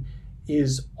conversation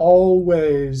is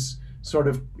always sort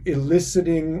of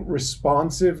eliciting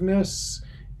responsiveness,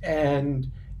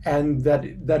 and that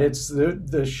it's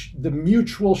the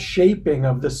mutual shaping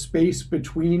of the space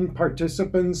between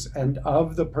participants and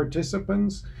of the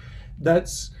participants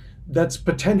that's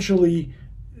potentially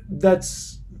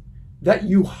that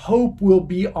you hope will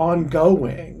be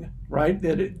ongoing, right?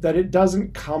 That it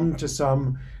doesn't come to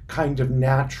some kind of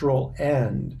natural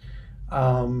end.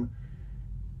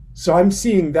 So I'm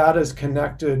seeing that as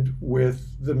connected with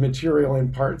the material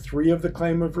in part 3 of the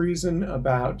claim of reason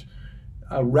about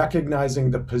recognizing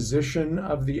the position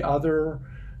of the other.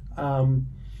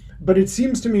 But it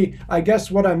seems to me, I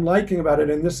guess what I'm liking about it,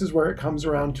 and this is where it comes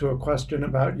around to a question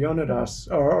about Jônadas,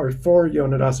 or for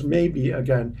Jônadas, maybe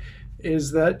again,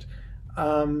 is that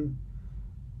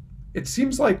it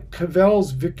seems like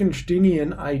Cavell's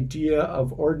Wittgensteinian idea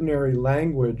of ordinary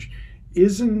language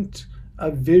isn't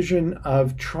a vision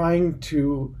of trying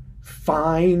to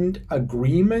find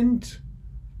agreement,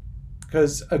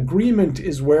 because agreement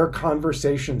is where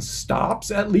conversation stops,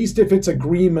 at least if it's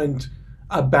agreement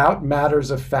about matters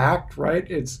of fact, right?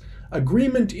 It's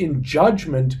agreement in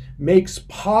judgment makes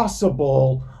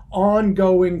possible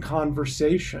ongoing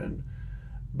conversation.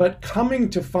 But coming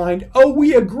to find, oh,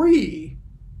 we agree,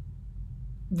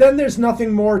 then there's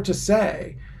nothing more to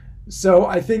say. So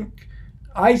I think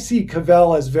I see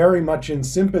Cavell as very much in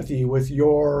sympathy with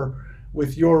your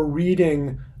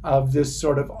reading of this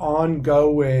sort of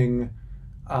ongoing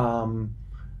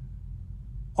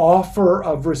offer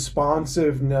of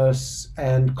responsiveness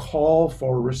and call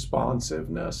for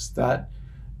responsiveness that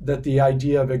the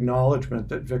idea of acknowledgement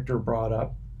that Victor brought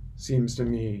up seems to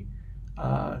me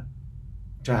to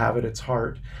have at its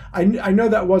heart. I know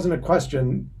that wasn't a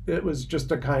question. It was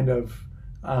just a kind of,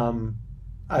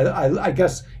 I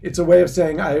guess it's a way of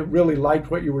saying I really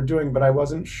liked what you were doing, but I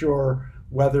wasn't sure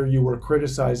whether you were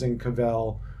criticizing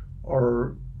Cavell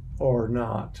or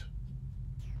not.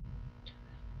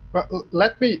 Well,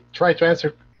 let me try to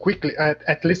answer quickly.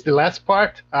 At least the last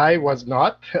part, I was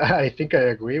not. I think I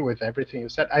agree with everything you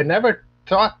said. I never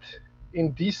thought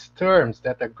in these terms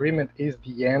that agreement is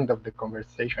the end of the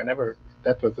conversation.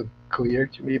 That wasn't clear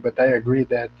to me, but I agree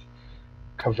that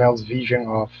Cavell's vision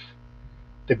of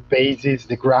the basis,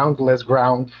 the groundless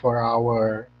ground for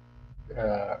our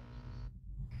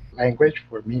language,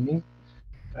 for meaning,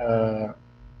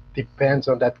 depends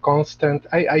on that constant.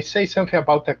 I say something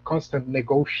about that constant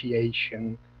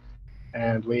negotiation,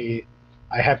 and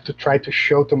I have to try to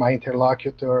show to my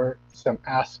interlocutor some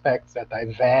aspects that I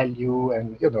value,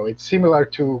 and it's similar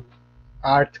to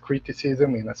art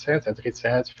criticism in a sense, as it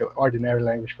says, ordinary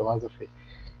language philosophy.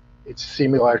 It's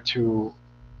similar to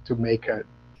make an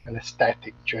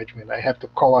aesthetic judgment. I have to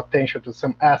call attention to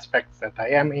some aspects that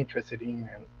I am interested in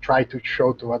and try to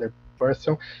show to other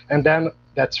person, and then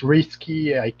that's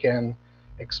risky. I can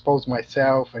expose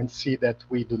myself and see that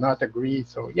we do not agree.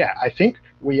 So yeah, I think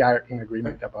we are in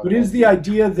agreement about But is the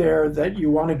idea there that you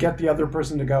want to get the other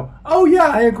person to go, oh yeah,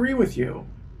 I agree with you?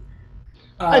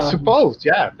 I suppose,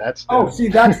 yeah. That's what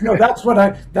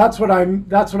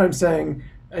I'm saying.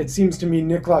 It seems to me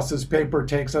Niklas's paper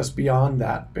takes us beyond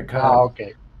that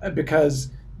because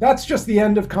that's just the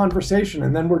end of conversation,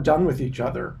 and then we're done with each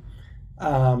other.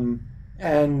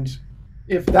 And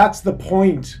if that's the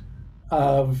point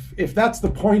of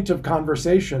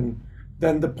conversation,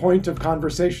 then the point of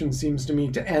conversation seems to me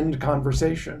to end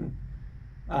conversation.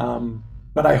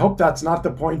 But I hope that's not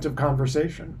the point of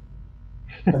conversation.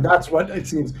 And that's what it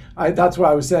seems. That's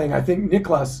what I was saying. I think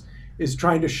Niklas is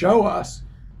trying to show us,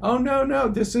 oh no,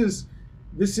 this is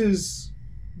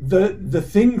the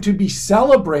thing to be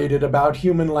celebrated about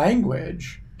human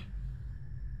language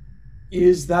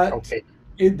is that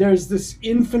there's this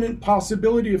infinite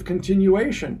possibility of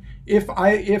continuation.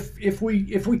 If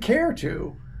we care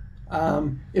to,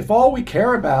 if all we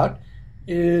care about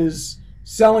is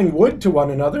selling wood to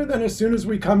one another, then as soon as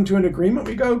we come to an agreement,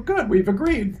 we go, good, we've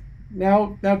agreed.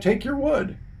 Now take your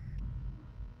wood.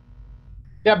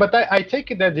 Yeah, but I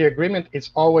take it that the agreement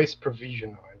is always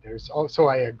provisional. And there's also,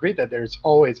 I agree that there's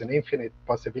always an infinite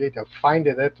possibility of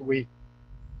finding that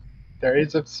there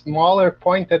is a smaller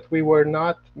point that we were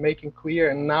not making clear,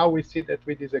 and now we see that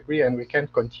we disagree and we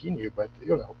can't continue. But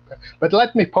but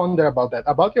let me ponder about that.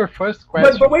 About your first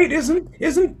question. But wait,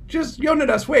 isn't just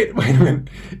Jônadas? Wait a minute.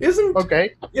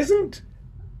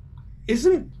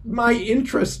 Isn't my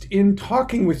interest in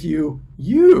talking with you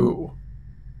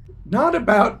not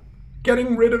about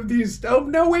getting rid of these? Oh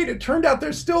no, wait! It turned out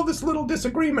there's still this little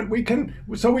disagreement. We can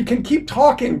keep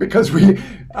talking because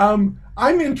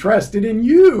I'm interested in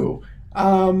you.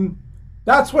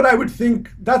 That's what I would think.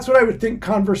 That's what I would think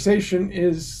conversation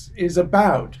is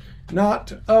about.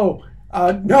 Not no.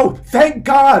 Thank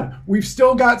God we've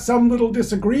still got some little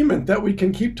disagreement that we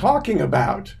can keep talking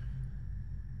about.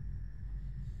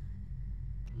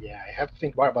 Yeah, I have to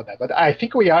think more about that. But I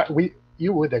think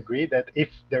you would agree that if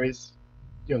there is,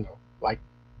 like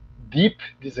deep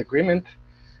disagreement,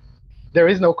 there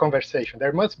is no conversation.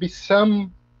 There must be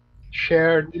some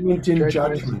shared agreement in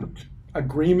judgment.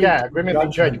 Agreement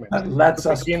in judgment that lets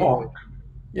us talk.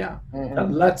 Yeah, that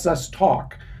lets us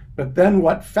talk. But then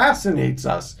what fascinates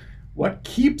us, what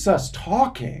keeps us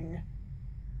talking,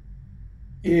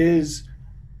 is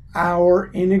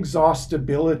our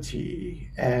inexhaustibility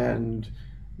and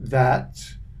that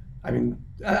I mean,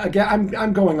 again,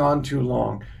 I'm going on too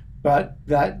long, but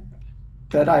that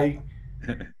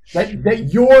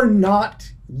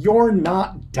you're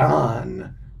not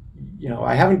done. You know,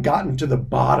 I haven't gotten to the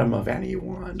bottom of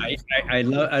anyone. I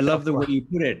love the way you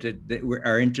put it, that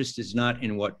our interest is not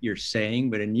in what you're saying,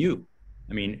 but in you.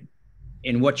 I mean,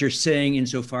 in what you're saying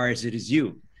insofar as it is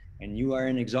you, and you are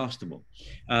inexhaustible.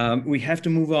 We have to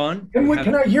move on.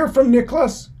 Can I hear from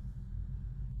Niklas?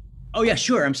 Oh yeah,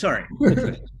 sure. I'm sorry.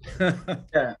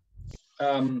 Yeah.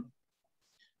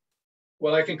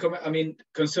 Well, I can comment. I mean,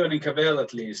 concerning Cavell,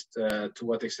 at least, to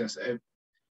what extent?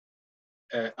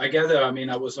 I gather. I mean,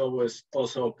 I was always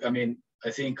also. I mean,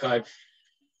 I think I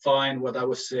find what I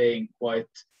was saying quite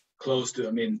close to.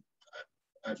 I mean,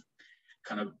 I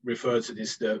kind of referred to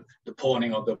this the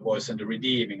pawning of the voice and the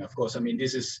redeeming. Of course, I mean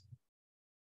this is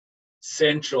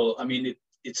central. I mean,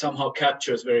 it somehow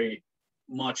captures very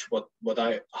much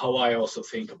how I also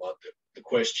think about the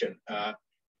question.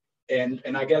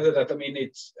 And I gather that, I mean,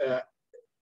 it's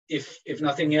if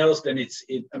nothing else, then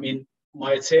I mean,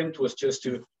 my attempt was just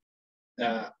to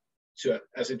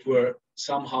as it were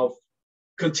somehow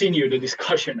continue the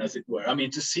discussion, as it were. I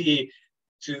mean, to see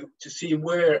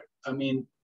where, I mean,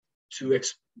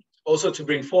 also to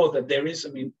bring forth that there is, I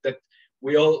mean, that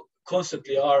we all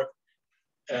constantly are,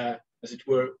 as it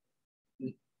were,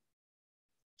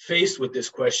 faced with this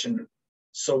question.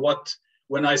 So what,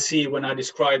 when I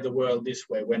describe the world this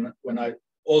way, when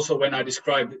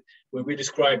we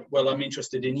describe, well, I'm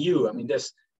interested in you. I mean,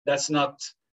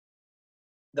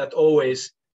 that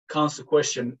always comes to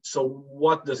question. So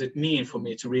what does it mean for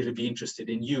me to really be interested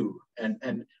in you?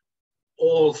 And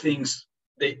all things,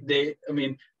 I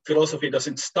mean, philosophy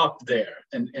doesn't stop there,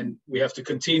 and we have to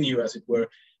continue, as it were,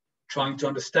 trying to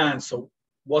understand. So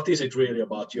what is it really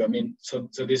about you? I mean, so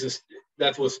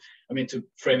that was, I mean, to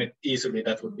frame it easily,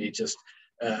 that would be just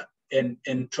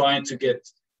and trying to get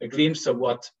a glimpse of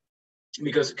what,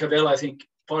 because Cavell, I think,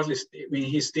 partly, I mean,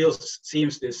 he still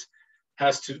seems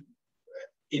has to,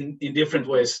 in different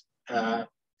ways,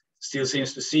 still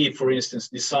seems to see, for instance,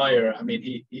 desire. I mean,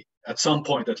 he at some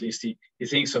point, at least, he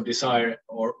thinks of desire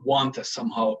or want as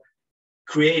somehow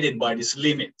created by this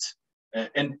limit.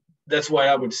 And that's why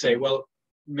I would say, well,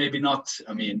 maybe not.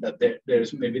 I mean, that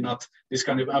there's maybe not this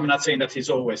kind of, I'm not saying that he's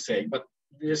always saying, but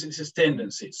there's this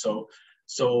tendency. So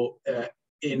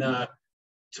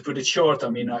to put it short, I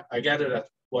mean, I gather that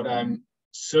what I'm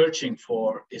searching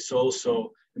for is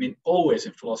also, I mean, always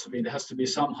in philosophy, there has to be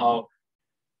somehow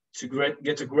to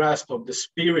get a grasp of the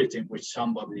spirit in which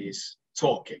somebody is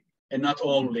talking, and not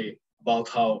only about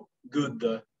how good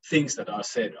the things that are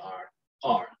said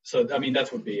are. So, I mean,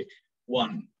 that would be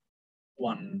one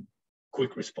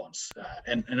quick response.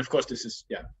 And of course, this is,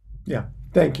 yeah. Yeah,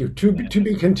 thank you. To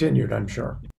be continued, I'm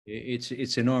sure.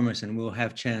 It's enormous, and we'll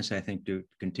have chance, I think, to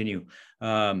continue.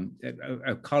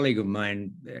 A colleague of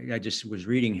mine, I just was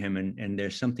reading him, and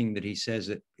there's something that he says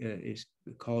that is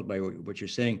called by what you're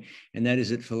saying, and that is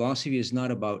that philosophy is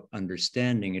not about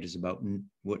understanding, it is about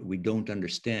what we don't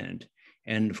understand.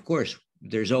 And of course,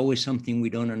 there's always something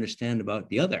we don't understand about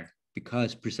the other,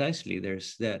 because precisely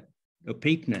there's that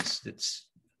opaqueness that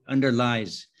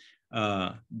underlies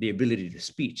the ability to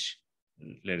speech,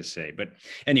 let us say. But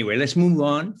anyway, let's move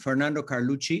on. Fernando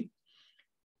Carlucci.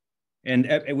 And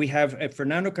we have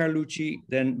Fernando Carlucci,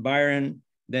 then Byron,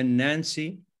 then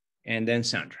Nancy, and then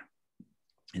Sandra,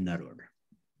 in that order.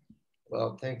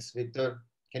 Well, thanks, Victor.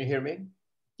 Can you hear me?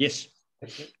 Yes.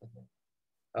 Okay.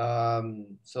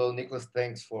 So Niklas,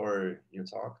 thanks for your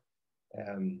talk.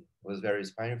 It was very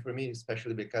inspiring for me,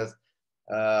 especially because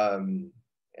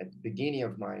at the beginning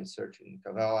of my search in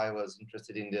Cavell, I was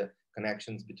interested in the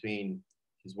connections between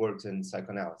his works and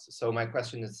psychoanalysis. So my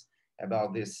question is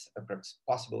about this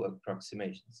possible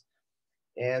approximations.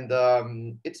 And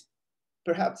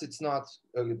perhaps it's not,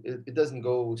 it doesn't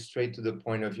go straight to the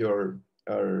point of your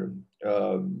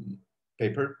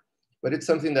paper, but it's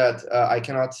something that I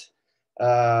cannot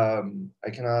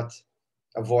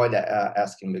avoid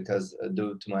asking because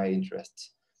due to my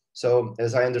interests. So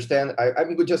as I understand,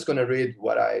 I'm just going to read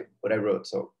what I wrote.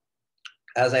 So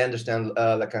as I understand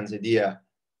Lacan's idea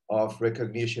of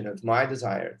recognition of my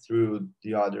desire through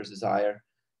the other's desire,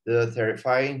 the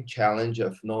terrifying challenge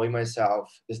of knowing myself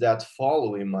is that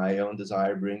following my own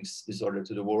desire brings disorder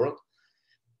to the world.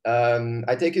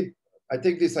 I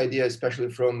take this idea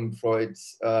especially from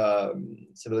Freud's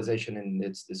Civilization and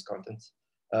its contents,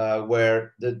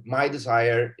 where my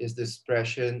desire is the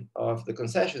expression of the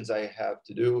concessions I have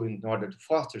to do in order to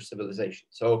foster civilization.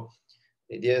 So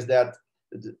the idea is that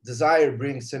the desire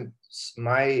brings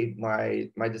my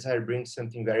desire brings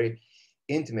something very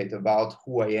intimate about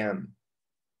who I am.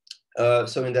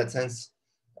 So in that sense,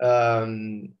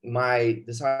 my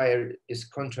desire is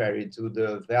contrary to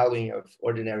the valuing of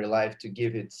ordinary life to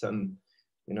give it some,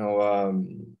 you know,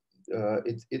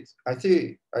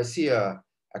 I see a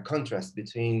contrast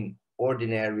between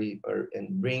ordinary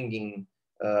and bringing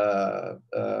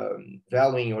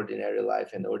valuing ordinary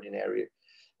life and ordinary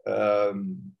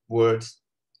words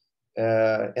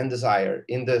and desire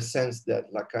in the sense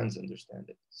that Lacan's understand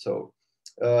it. So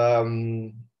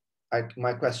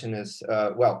my question is,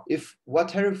 well, if what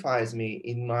terrifies me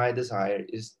in my desire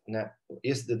is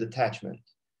the detachment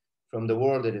from the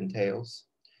world it entails,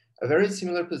 a very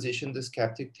similar position the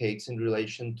skeptic takes in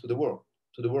relation to the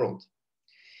world.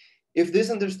 If this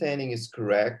understanding is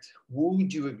correct,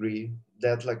 would you agree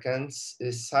that Lacan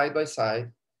is side by side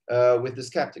with the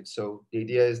skeptic? So the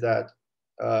idea is that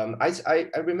I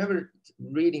remember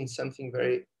reading something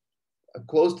very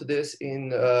close to this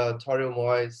in Toriel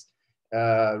Moy's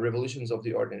Revolutions of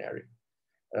the Ordinary,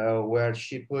 where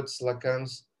she puts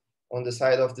Lacan's on the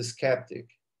side of the skeptic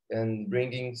and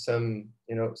bringing some,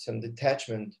 you know, some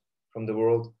detachment from the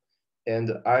world.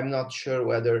 And I'm not sure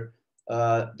whether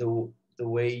the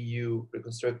way you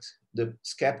reconstruct the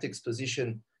skeptic's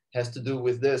position has to do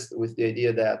with this, with the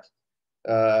idea that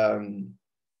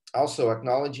also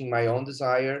acknowledging my own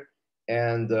desire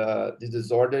and the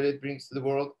disorder it brings to the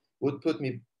world would put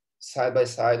me side by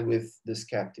side with the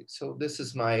skeptic. So this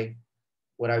is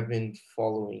what I've been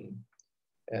following.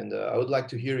 And I would like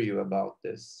to hear you about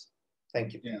this.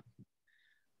 Thank you. Yeah.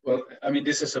 Well, I mean,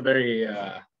 this is a very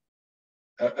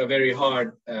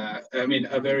hard,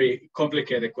 a very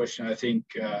complicated question, I think,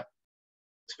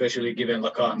 especially given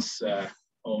Lacan's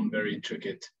own very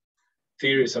intricate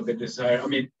theories of the desire. I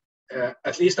mean,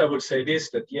 at least I would say this,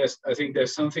 that yes, I think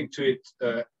there's something to it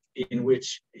in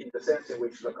the sense in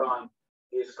which Lacan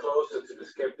is closer to the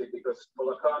skeptic, because for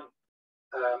Lacan,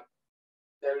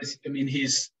 there is, I mean,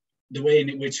 the way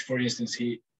in which, for instance,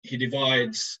 he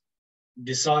divides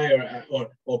desire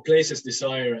or places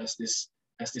desire as this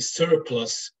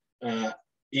surplus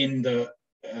in the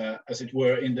as it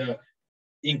were in the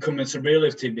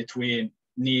incommensurability between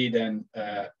need and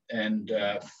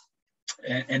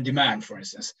demand, for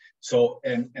instance. So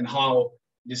and how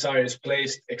desire is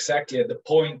placed exactly at the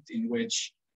point in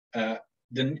which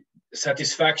the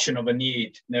satisfaction of a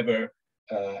need never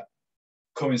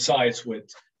coincides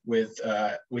with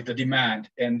the demand.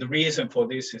 And the reason for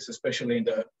this is, especially in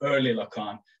the early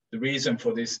Lacan, the reason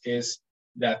for this is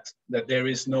that there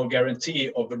is no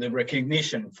guarantee of the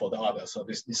recognition for the other. So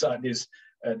this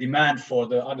demand for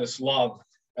the other's love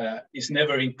is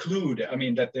never included. I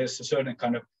mean, that there's a certain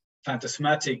kind of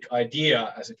phantasmatic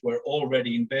idea, as it were,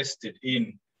 already invested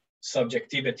in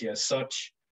subjectivity as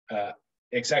such,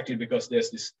 exactly because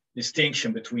there's this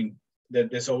distinction between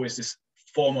that there's always this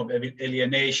form of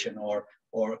alienation or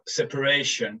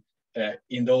separation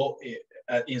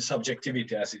in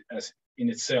subjectivity as in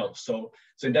itself. So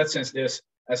in that sense, there's,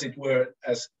 as it were,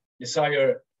 as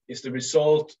desire is the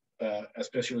result,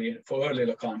 especially for early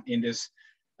Lacan, in this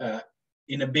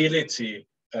inability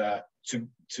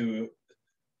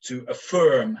to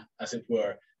affirm, as it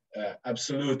were,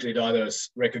 absolutely the other's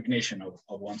recognition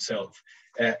of oneself.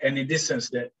 And in this sense,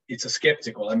 that it's a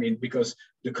skeptical, I mean, because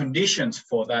the conditions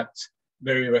for that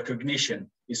very recognition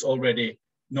is already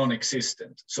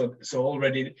non-existent. So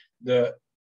already the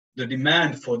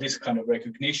demand for this kind of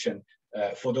recognition,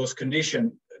 for those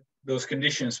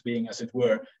conditions being, as it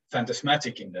were,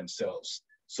 phantasmatic in themselves.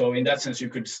 So in that sense, you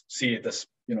could see it as,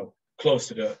 you know, close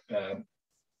to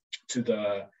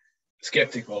the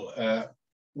skeptical.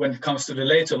 When it comes to the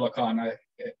later Lacan,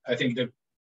 I think that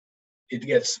it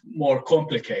gets more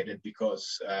complicated,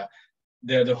 because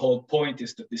there the whole point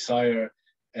is that desire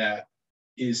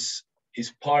is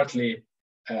partly,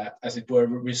 as it were, a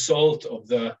result of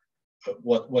the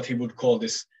what he would call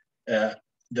this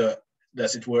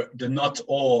as it were, the not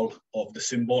all of the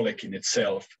symbolic in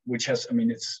itself, which has, I mean,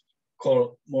 it's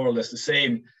called more or less the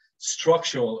same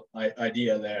structural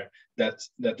idea there, that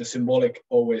the symbolic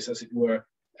always, as it were,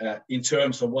 in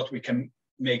terms of what we can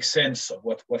make sense of,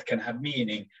 what can have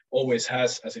meaning, always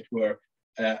has, as it were,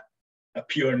 a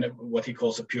pure, what he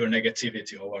calls a pure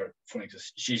negativity, or for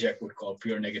instance, Zizek would call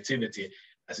pure negativity,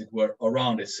 as it were,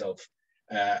 around itself.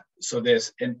 So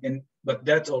there's, but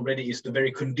that already is the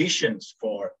very conditions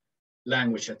for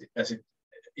language as it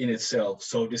in itself.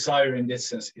 So desire in this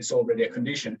sense is already a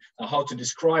condition. Now, how to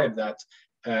describe that?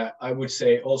 I would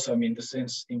say also, I mean, the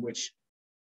sense in which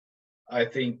I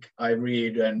think I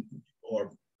read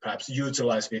or perhaps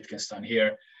utilize Wittgenstein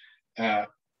here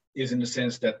is in the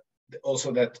sense that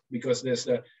also that, because there's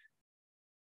the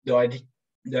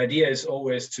idea is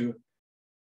always to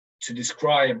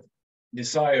describe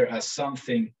desire as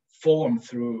something formed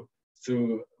through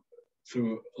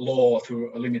law,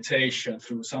 through a limitation,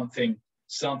 through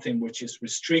something which is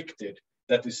restricted.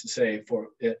 That is to say, for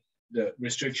the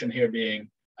restriction here being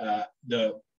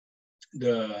the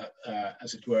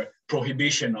as it were,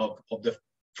 prohibition of the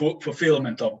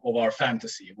fulfillment of our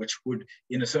fantasy, which would,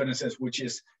 in a certain sense, which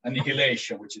is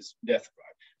annihilation, which is death.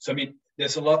 Right? So I mean,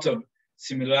 there's a lot of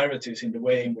similarities in the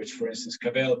way in which, for instance,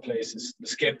 Cavell places the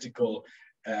skeptical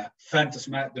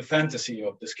the fantasy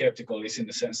of the skeptical is in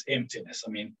a sense emptiness,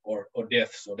 I mean, or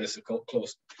death. So there's a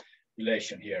close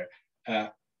relation here.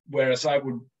 Whereas I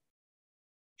would,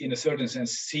 in a certain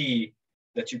sense, see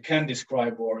that you can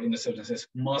describe, or in a certain sense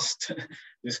must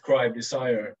describe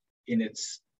desire in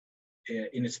its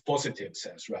positive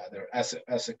sense, rather as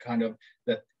a kind of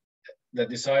that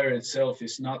desire itself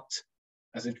is not,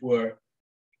 as it were,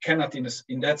 cannot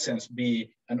in that sense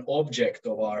be an object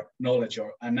of our knowledge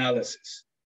or analysis,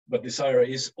 but desire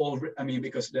is already, I mean,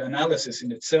 because the analysis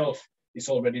in itself is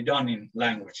already done in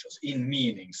language, in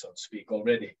meaning, so to speak,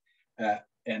 already,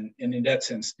 and in that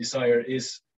sense, desire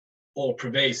is all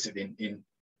pervasive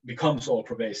becomes all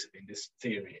pervasive in this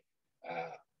theory.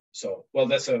 So, well,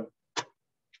 that's a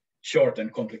short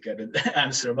and complicated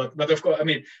answer, but of course, I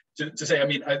mean, to say, I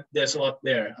mean, there's a lot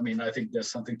there. I mean, I think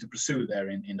there's something to pursue there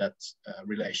in that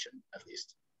relation, at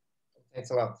least.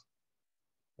 Thanks a lot.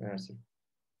 Merci.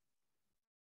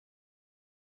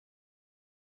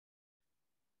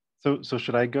 So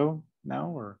should I go now,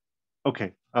 or?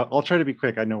 Okay, I'll try to be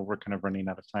quick. I know we're kind of running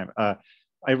out of time.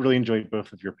 I really enjoyed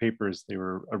both of your papers. They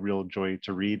were a real joy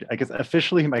to read. I guess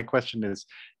officially my question is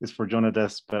for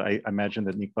Jônadas, but I imagine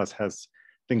that Niklas has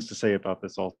things to say about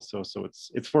this also. So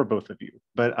it's for both of you.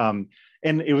 But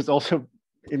and it was also,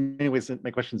 in many ways,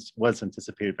 my question was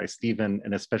anticipated by Stephen,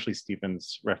 and especially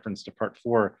Stephen's reference to part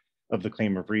 4 of the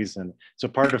claim of reason. So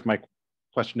part of my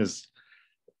question is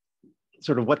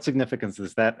sort of what significance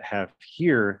does that have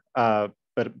here?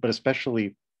 But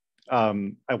especially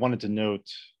I wanted to note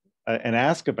and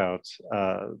ask about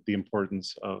the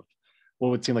importance of what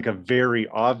would seem like a very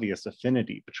obvious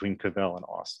affinity between Cavell and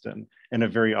Austin, and a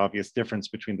very obvious difference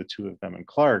between the two of them and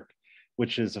Clarke,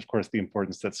 which is, of course, the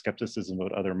importance that skepticism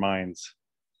about other minds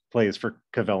plays for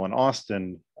Cavell and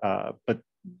Austin, but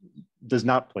does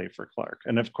not play for Clarke.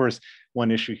 And of course, one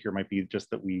issue here might be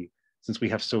just that since we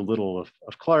have so little of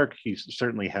Clarke, he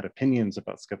certainly had opinions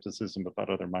about skepticism about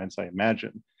other minds, I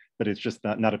imagine, but it's just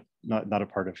not a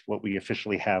part of what we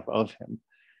officially have of him.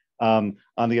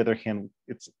 On the other hand,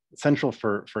 it's central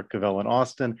for Cavell and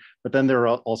Austin, but then there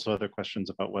are also other questions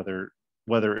about whether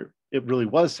it really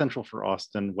was central for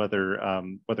Austin, whether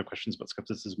questions about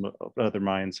skepticism of other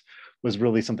minds was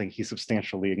really something he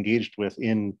substantially engaged with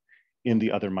in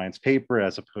the Other Minds paper,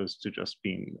 as opposed to just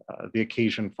being the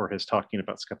occasion for his talking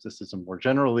about skepticism more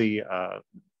generally,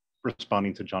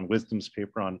 responding to John Wisdom's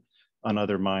paper on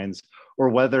Other Minds, or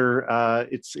whether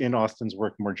it's in Austin's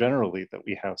work more generally that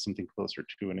we have something closer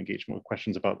to an engagement with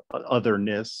questions about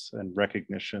otherness and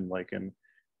recognition, like in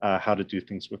how to do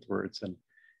things with words,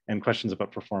 and questions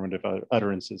about performative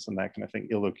utterances and that kind of thing,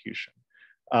 illocution.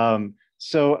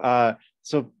 So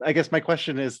I guess my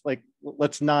question is, like,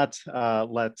 let's not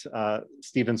let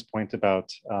Stephen's point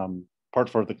about part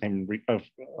 4 of the claim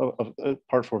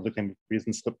part 4 of the claim of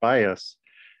reason slip by us.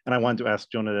 And I wanted to ask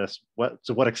Jônadas,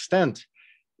 to what extent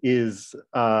can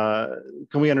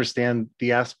we understand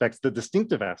the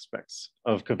distinctive aspects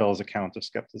of Cavell's account of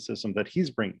skepticism that he's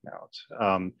bringing out,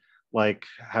 like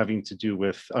having to do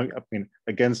with, I mean,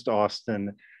 against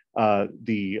Austin,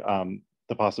 the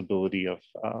possibility of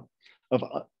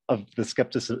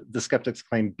the skeptic's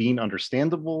claim being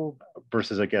understandable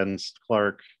versus against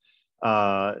Clarke,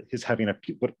 his having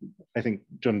what I think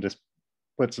Jônadas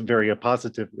puts very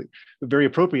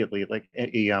appropriately, like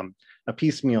a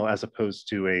piecemeal as opposed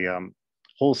to a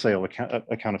wholesale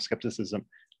account of skepticism.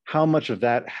 How much of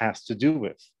that has to do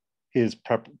with his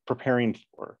preparing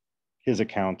for his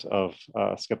account of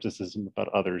skepticism about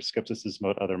others, skepticism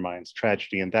about other minds,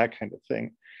 tragedy, and that kind of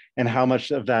thing, and how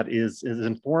much of that is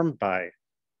informed by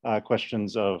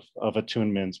questions of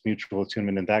attunements, mutual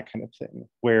attunement, and that kind of thing,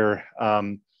 where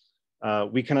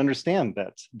we can understand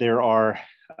that there are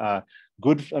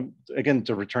good, again,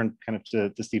 to return kind of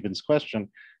to Stephen's question,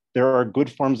 there are good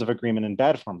forms of agreement and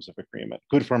bad forms of agreement.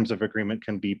 Good forms of agreement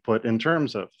can be put in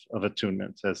terms of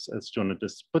attunement, as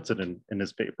Jônadas puts it in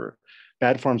his paper.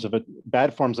 Bad forms of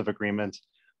agreement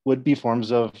would be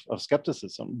forms of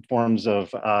skepticism, forms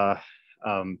of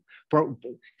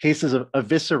cases of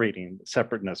eviscerating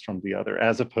separateness from the other,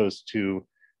 as opposed to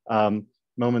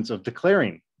moments of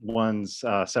declaring one's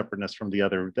separateness from the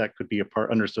other that could be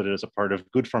understood as a part of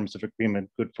good forms of agreement,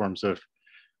 good forms of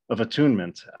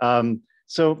attunement.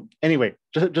 So anyway,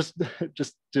 just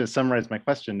to summarize my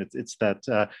question, it's that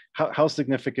how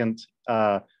significant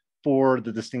for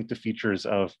the distinctive features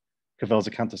of Cavell's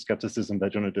account of skepticism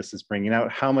that Jônadas is bringing out,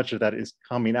 how much of that is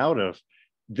coming out of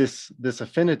this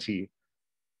affinity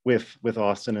with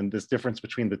Austin and this difference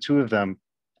between the two of them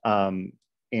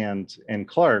and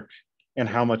Clarke, and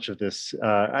how much of this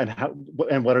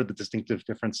and what are the distinctive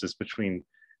differences between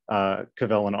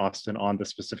Cavell and Austin on the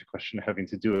specific question having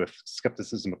to do with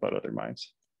skepticism about other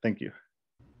minds? Thank you.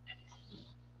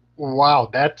 Wow,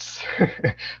 that's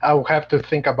I'll have to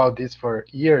think about this for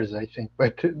years, I think.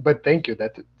 But thank you.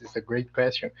 That is a great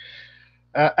question.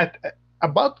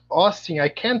 About Austin, I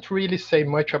can't really say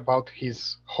much about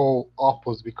his whole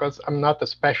opus because I'm not a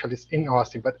specialist in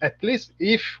Austin. But at least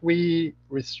if we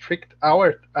restrict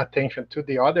our attention to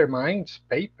the Other Minds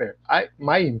paper,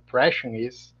 my impression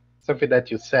is something that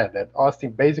you said, that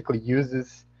Austin basically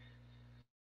uses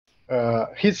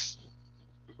he's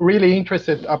really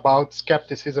interested about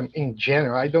skepticism in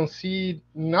general. I don't see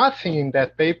nothing in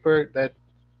that paper that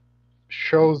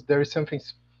shows there is something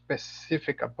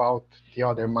specific about the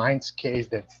Other Minds case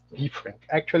that's different.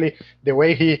 Actually, the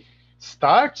way he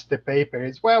starts the paper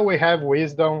is, well, we have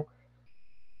wisdom's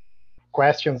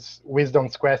questions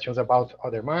about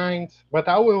other minds, but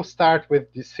I will start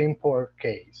with the simpler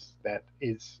case that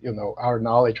is, our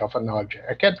knowledge of an object.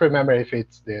 I can't remember if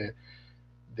it's the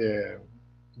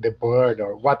bird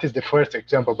or what is the first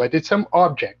example, but it's some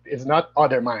object. It's not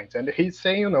other minds. And he's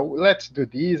saying, let's do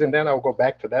these, and then I'll go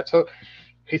back to that. So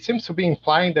he seems to be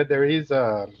implying that there is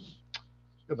the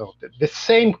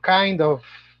same kind of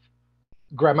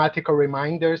grammatical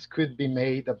reminders could be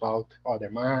made about other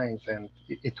minds, and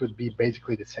it would be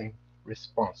basically the same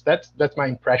response. That's my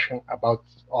impression about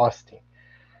Austin.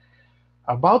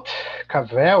 About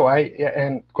Cavell,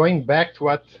 and going back to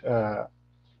what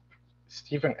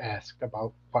Stephen asked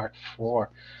about part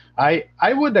 4,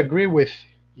 I would agree with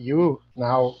you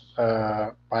now,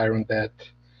 Byron, that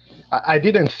I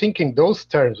didn't think in those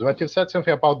terms, but you said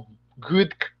something about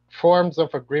good forms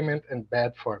of agreement and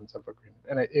bad forms of agreement.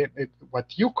 And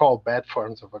what you call bad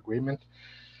forms of agreement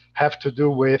have to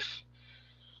do with,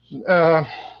 I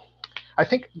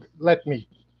think, let me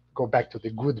go back to the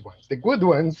good ones. The good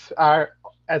ones are,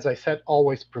 as I said,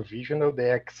 always provisional.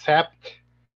 They accept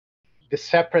the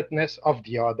separateness of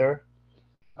the other.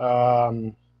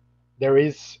 There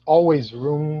is always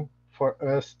room for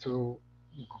us to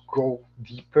go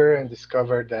deeper and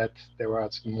discover that there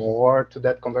was more to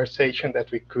that conversation that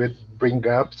we could bring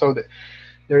up. So that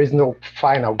there is no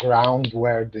final ground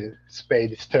where the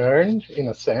spade is turned, in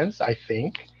a sense, I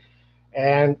think.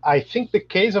 And I think the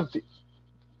case of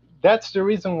that's the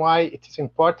reason why it is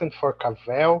important for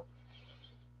Cavell,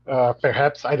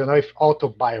 perhaps, I don't know if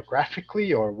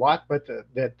autobiographically or what, but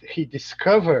that he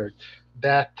discovered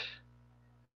that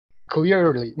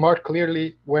more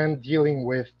clearly when dealing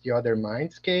with the Other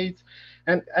Minds case.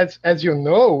 And as you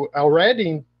know, already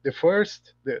in the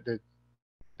first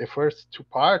two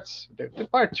parts, the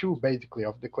part 2 basically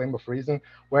of the Claim of Reason,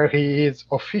 where he is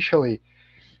officially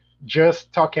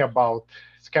just talking about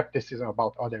skepticism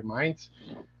about other minds,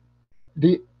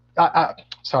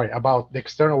 about the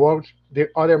external world, the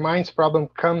Other Minds problem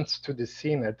comes to the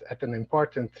scene at an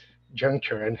important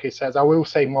juncture, and he says, I will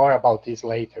say more about this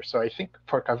later. So I think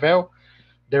for Cavell,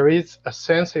 there is a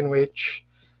sense in which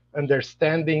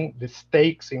understanding the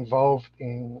stakes involved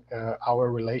in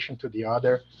our relation to the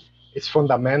other is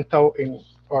fundamental in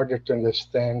order to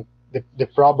understand the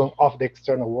problem of the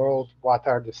external world. What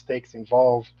are the stakes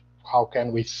involved? How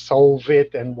can we solve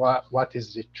it? And what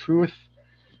is the truth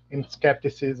in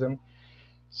skepticism?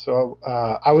 So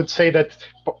I would say that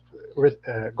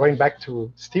going back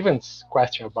to Stephen's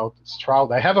question about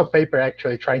Stroud, I have a paper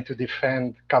actually trying to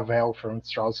defend Cavell from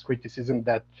Stroud's criticism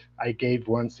that I gave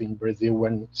once in Brazil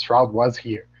when Stroud was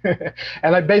here.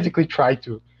 And I basically try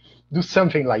to do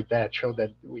something like that, show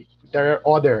that there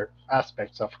are other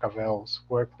aspects of Cavell's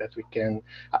work that we can.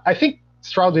 I think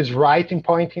Stroud is right in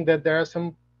pointing that there are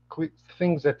some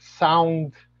things that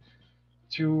sound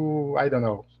too, I don't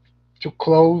know, too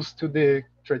close to the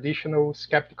traditional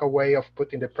skeptical way of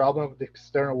putting the problem of the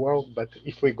external world. But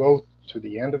if we go to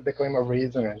the end of the Claim of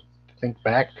Reason and think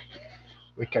back,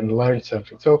 we can learn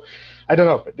something. So I don't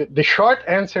know. The short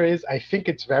answer is I think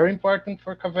it's very important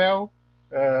for Cavell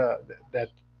that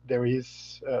there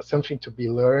is something to be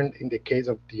learned in the case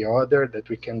of the other, that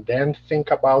we can then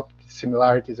think about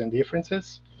similarities and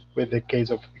differences with the case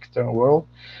of external world.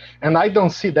 And I don't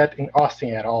see that in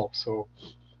Austin at all. So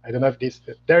I don't know if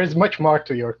there is much more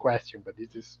to your question, but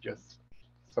this is just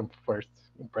some first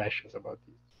impressions about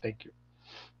this. Thank you.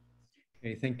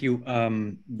 Okay, thank you.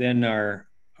 Then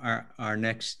our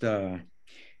next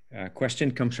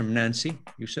Question comes from Nancy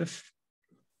Youssef.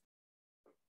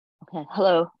 Okay,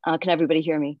 hello, can everybody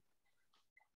hear me?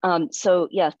 So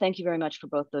yeah, thank you very much for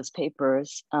both those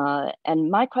papers. And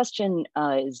my question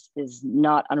is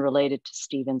not unrelated to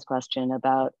Stephen's question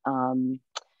about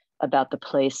the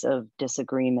place of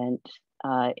disagreement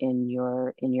in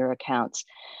your accounts.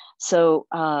 So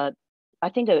I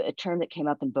think a term that came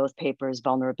up in both papers,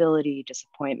 vulnerability,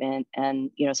 disappointment, and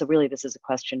so really this is a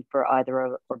question for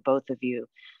either or both of you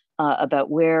about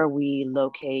where we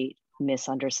locate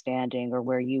misunderstanding, or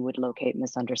where you would locate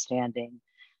misunderstanding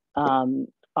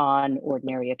on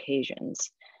ordinary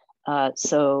occasions.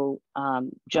 So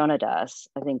Jônadas,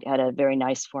 I think, had a very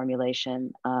nice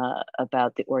formulation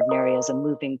about the ordinary as a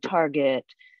moving target,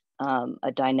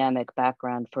 a dynamic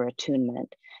background for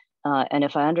attunement. And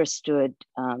if I understood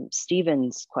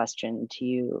Stephen's question to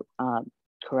you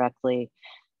correctly,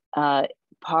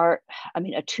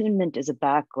 attunement is a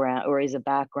background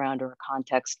or a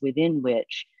context within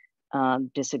which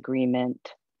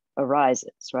disagreement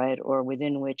arises, right? Or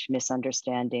within which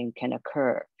misunderstanding can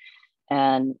occur.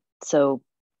 And so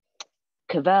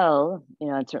Cavell,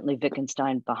 and certainly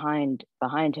Wittgenstein behind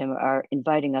him, are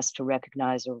inviting us to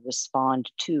recognize or respond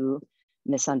to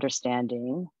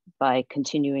misunderstanding by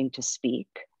continuing to speak,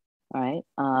 right?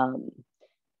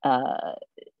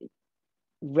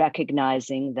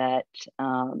 Recognizing that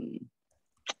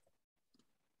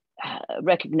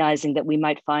we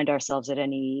might find ourselves at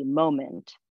any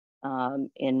moment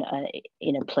in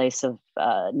a place of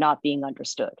not being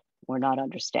understood or not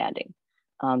understanding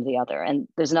the other. And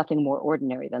there's nothing more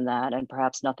ordinary than that, and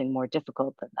perhaps nothing more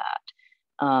difficult than that.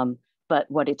 But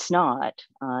what it's not,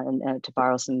 and to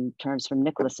borrow some terms from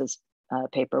Niklas's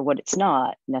paper, what it's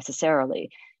not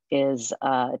necessarily is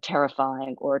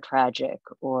terrifying or tragic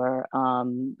or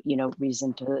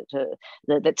reason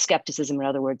that skepticism, in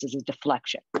other words, is a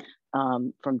deflection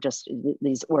from just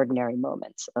these ordinary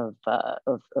moments of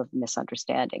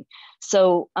misunderstanding.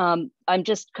 So I'm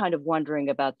just kind of wondering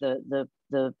about the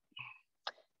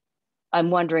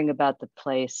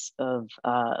place of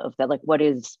that, like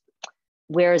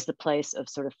where is the place of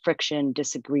sort of friction,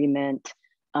 disagreement,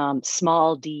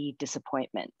 small d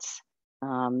disappointments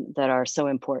that are so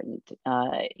important,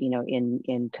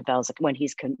 in Cavell's, when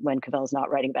Cavell's not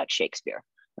writing about Shakespeare,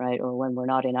 right? Or when we're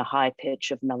not in a high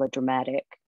pitch of melodramatic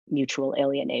mutual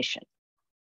alienation.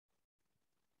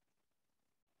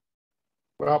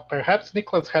 Well, perhaps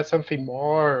Niklas has something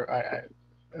more.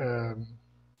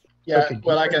 Yeah,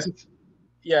 well, I guess.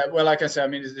 Yeah, well, like I said, I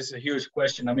mean, this is a huge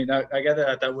question. I mean, I gather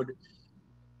that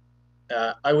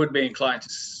I would be inclined to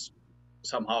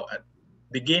somehow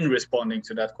begin responding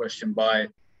to that question by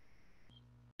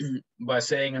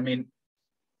saying, I mean,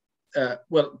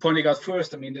 pointing out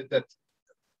first, I mean, that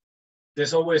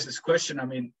there's always this question. I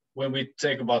mean, when we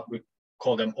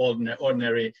call them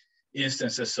ordinary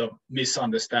instances of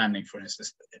misunderstanding, for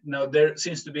instance. Now, there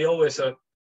seems to be always a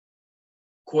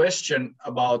question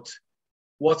about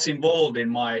what's involved in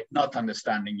my not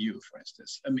understanding you, for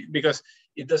instance. I mean, because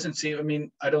it doesn't seem, I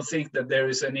mean, I don't think that there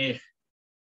is any,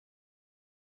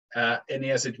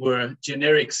 as it were,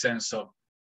 generic sense of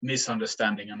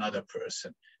misunderstanding another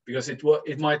person, because it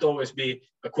might always be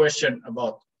a question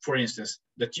about, for instance,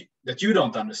 that you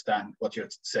don't understand what you're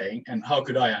saying, and how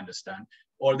could I understand?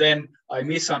 Or then I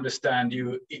misunderstand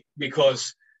you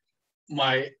because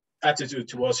my attitude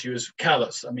towards you is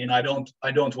callous. I mean, I don't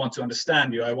want to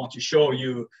understand you. I want to show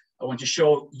you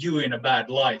in a bad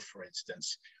light, for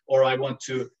instance, or I want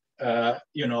to,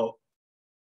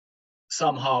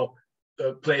 somehow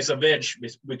place a wedge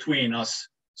between us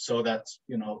so that,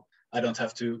 I don't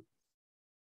have to,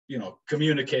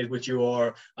 communicate with you,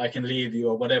 or I can leave you,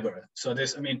 or whatever. So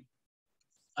this, I mean,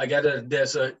 I gather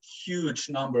there's a huge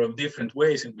number of different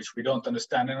ways in which we don't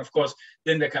understand. And of course,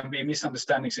 then there can be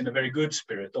misunderstandings in a very good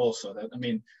spirit also. That, I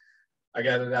mean, I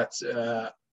gather that,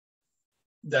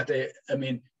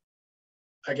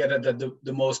 I gather that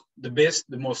the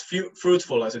most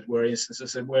fruitful, as it were,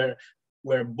 instances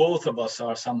where both of us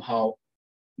are somehow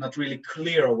not really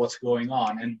clear of what's going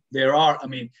on. And there are, I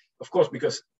mean, of course,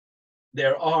 because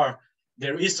there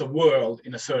is a world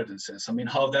in a certain sense. I mean,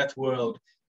 how that world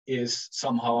is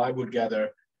somehow, I would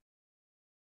gather,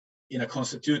 in a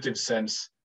constitutive sense,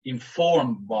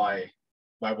 informed by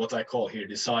what I call here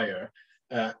desire.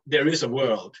 There is a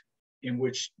world in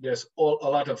which there's a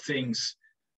lot of things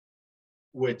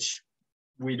which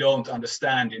we don't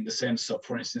understand in the sense of,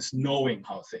 for instance, knowing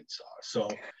how things are.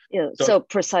 So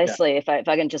precisely, yeah. If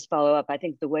I can just follow up, I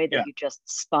think the way that you just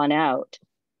spun out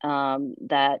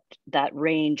that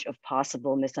range of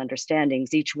possible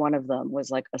misunderstandings, each one of them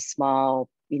was like a small,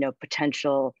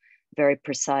 potential, very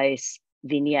precise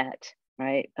vignette,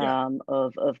 right?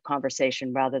 Of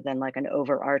conversation rather than like an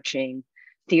overarching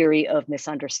theory of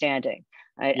misunderstanding.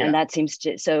 Right? And that seems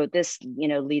to, so this,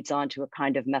 leads on to a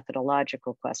kind of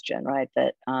methodological question, right?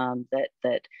 That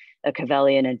that a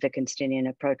Cavellian and Wittgensteinian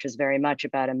approach is very much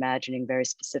about imagining very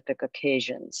specific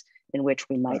occasions in which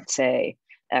we might say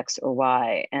X or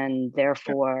Y, and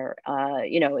therefore,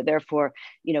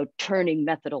 turning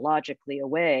methodologically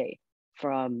away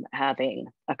from having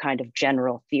a kind of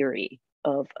general theory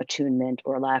of attunement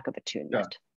or lack of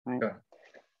attunement. Right?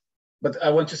 But I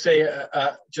want to say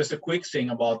just a quick thing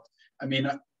about,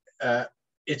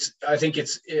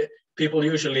 people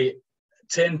usually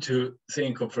tend to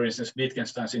think of, for instance,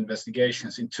 Wittgenstein's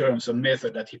investigations in terms of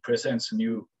method, that he presents a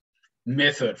new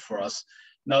method for us.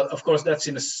 Now, of course, that's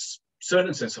in a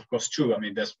certain sense, of course, true.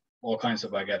 There's all kinds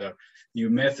of, new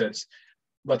methods.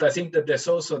 But I think that there's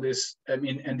also this,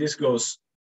 and this goes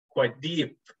quite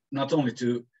deep, not only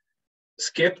to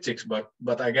skeptics,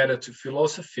 but I gather to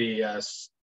philosophy as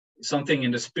something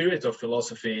in the spirit of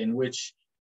philosophy, in which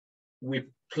we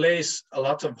place a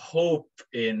lot of hope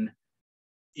in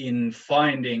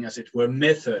finding, as it were,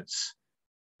 methods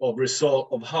of result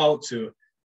of how to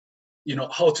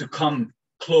come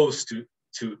close to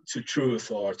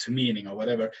truth or to meaning or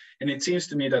whatever. And it seems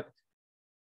to me that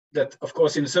of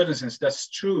course, in a certain sense, that's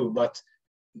true,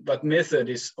 but method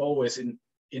is always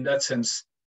in that sense,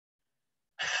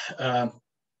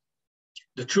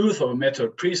 the truth of a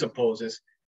method presupposes,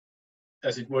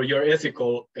 as it were, your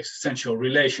ethical existential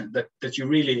relation, that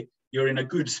you're in a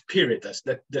good spirit,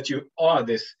 that you are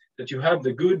this, that you have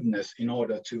the goodness in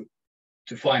order to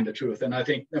find the truth. And I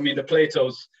think, the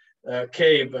Plato's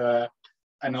cave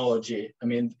analogy,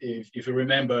 if you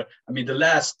remember, the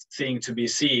last thing to be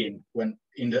seen when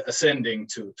in the ascending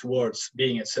towards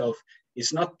being itself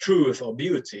is not truth or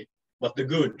beauty, but the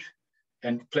good.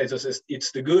 And Plato says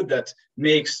it's the good that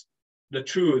makes the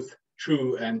truth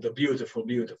true and the beautiful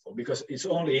beautiful, because it's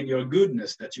only in your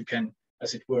goodness that you can,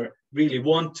 as it were, really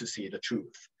want to see the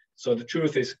truth. So the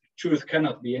truth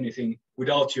cannot be anything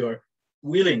without your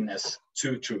willingness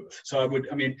to truth. So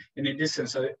and in this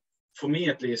sense, for me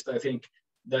at least, I think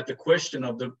that the question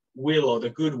of the will or the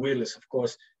good will is, of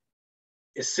course,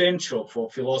 essential for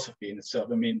philosophy in itself.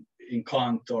 In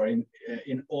Kant or in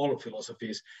all of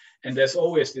philosophies. And there's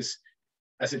always this,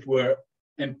 as it were,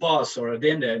 impasse or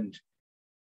addendum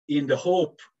in the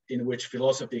hope in which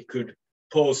philosophy could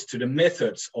pose to the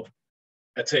methods of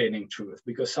attaining truth,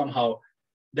 because somehow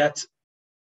that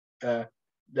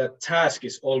task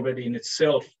is already in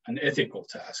itself an ethical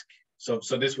task. So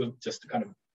this was just a kind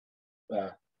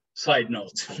of side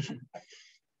note.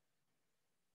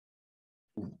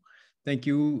 Thank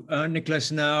you,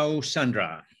 Niklas. Now,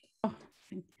 Sandra. Oh,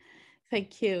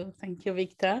 thank you,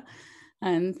 Victor.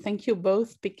 And thank you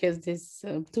both, because these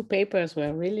two papers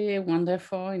were really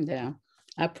wonderful in their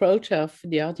approach of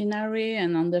the ordinary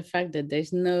and on the fact that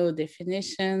there's no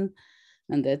definition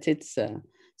and that it's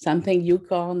something you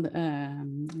call,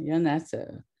 Jônadas,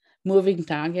 a moving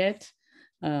target.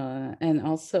 And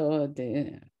also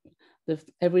the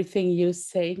everything you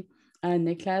say,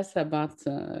 Niklas, about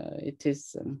it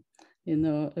is,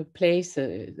 a place,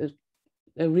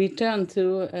 a return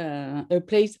to a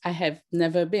place I have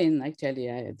never been,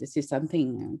 actually. This is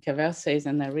something Cavell says,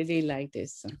 and I really like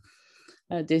this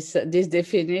this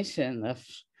definition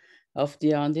of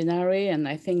the ordinary. And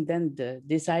I think then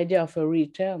this idea of a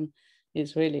return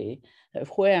is really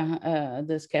where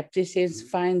the skepticism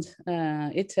finds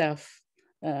itself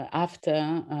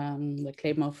after the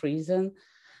claim of reason,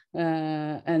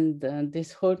 and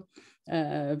this whole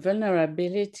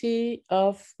vulnerability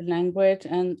of language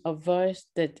and of voice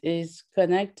that is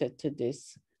connected to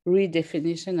this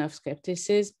redefinition of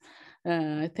skepticism.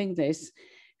 I think there's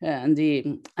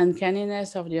the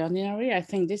uncanniness of the ordinary. I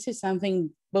think this is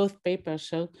something both papers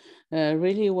show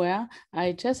really well.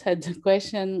 I just had a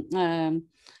question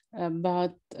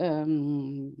about,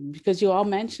 because you all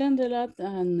mentioned a lot,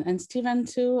 and Stephen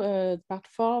too, part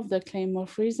 4 of the claim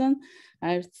of reason.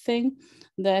 I think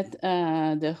that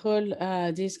the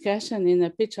whole discussion in a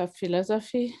pitch of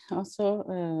philosophy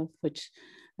also, which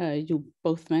you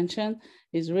both mentioned,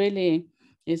 is really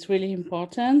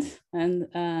important. And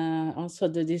also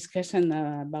the discussion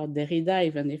about Derrida,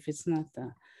 even if it's not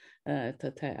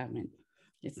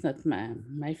it's not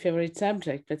my favorite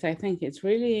subject, but I think it's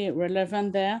really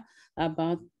relevant there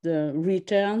about the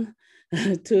return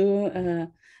to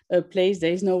a place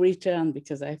there is no return,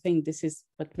 because I think this is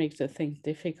what makes the thing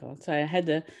difficult. So I had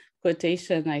a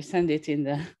quotation, I sent it in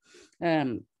the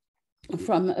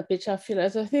from a pitch of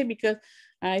philosophy, because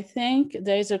I think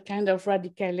there is a kind of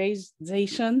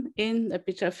radicalization in the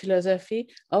picture of philosophy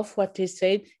of what is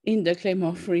said in the claim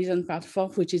of reason part 4,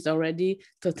 which is already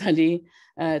totally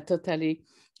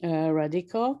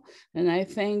radical. And I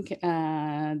think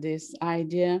this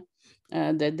idea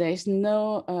that there is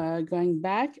no going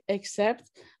back except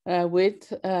with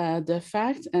the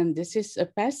fact, and this is a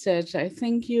passage I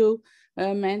think you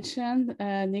mentioned,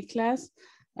 Niklas,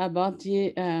 about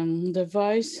the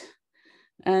voice,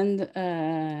 and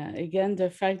again, the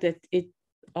fact that it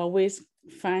always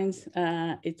finds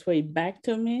its way back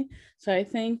to me. So I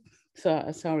think,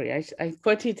 so sorry, I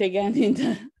quote it again in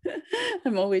the,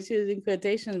 I'm always using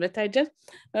quotation, but I just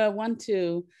want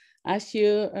to ask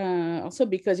you also,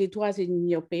 because it was in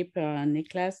your paper,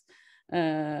 Niklas,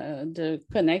 the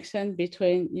connection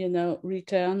between, you know,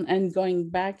 return and going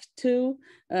back to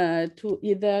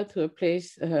either to a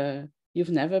place you've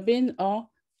never been, or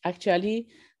actually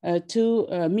to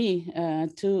me,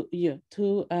 to you,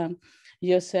 to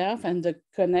yourself, and the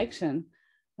connection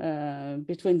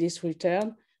between this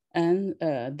return and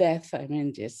death. I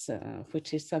mean, this,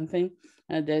 which is something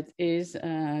that is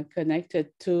connected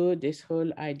to this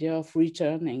whole idea of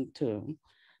returning to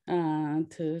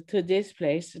this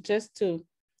place. Just to,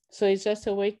 so it's just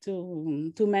a way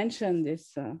to mention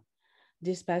this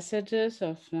these passages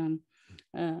of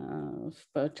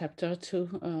chapter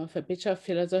 2 of A Picture of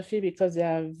Philosophy, because they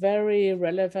are very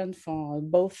relevant for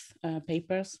both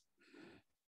papers.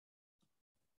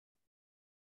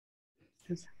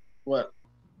 Well,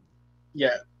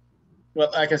 yeah.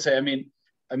 Well, I can say,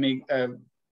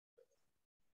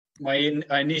 my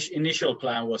initial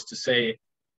plan was to say,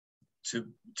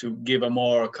 to give a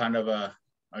more kind of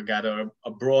I gather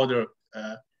a broader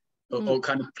or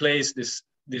kind of place this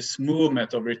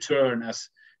movement of return as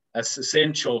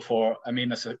essential for,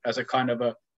 as a kind of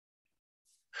a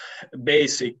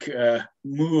basic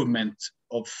movement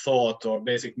of thought, or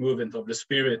basic movement of the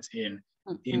spirit in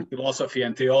philosophy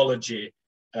and theology.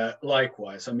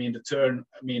 Likewise,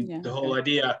 the whole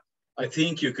idea, I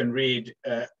think you can read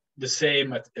the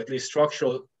same, at least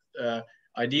structural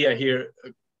idea here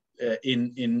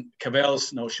in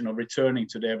Cavell's notion of returning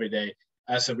to the everyday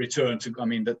as a return to,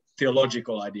 the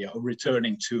theological idea of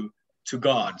returning to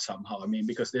God somehow.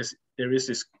 Because there is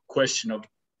this question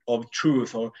of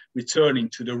truth, or returning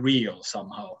to the real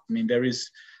somehow.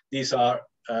 These are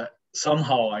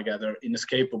somehow, I gather,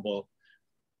 inescapable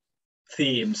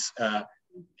themes,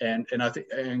 and I think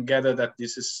and gather that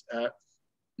this is,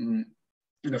 and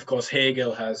of course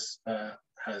Hegel has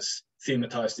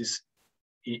thematized this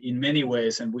in many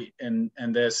ways, and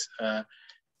there's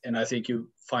and I think you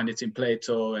find it in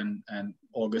Plato and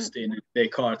Augustine and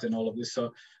Descartes and all of this.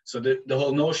 So the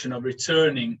whole notion of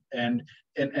returning, and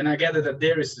I gather that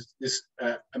there is this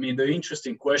the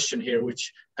interesting question here,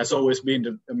 which has always been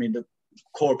the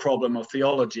core problem of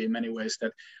theology in many ways,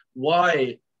 that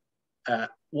why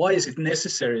is it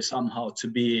necessary somehow to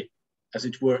be, as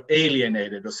it were,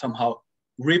 alienated, or somehow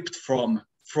ripped from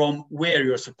where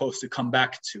you're supposed to come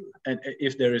back to, and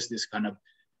if there is this kind of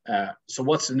so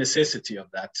what's the necessity of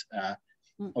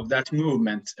that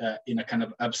movement in a kind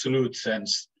of absolute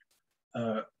sense?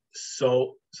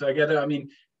 So I gather,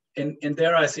 and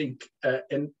there I think,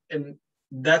 and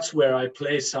that's where I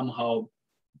place somehow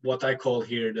what I call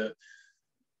here the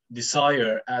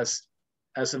desire as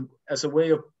a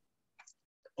way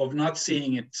of not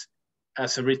seeing it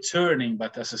as a returning,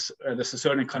 but as a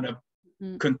certain kind of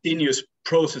continuous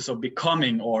process of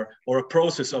becoming, or a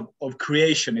process of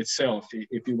creation itself,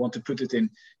 if you want to put it in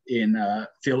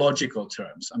theological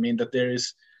terms.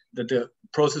 That the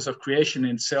process of creation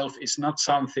itself is not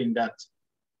something that,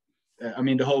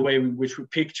 the whole way in which we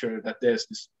picture that there's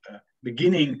this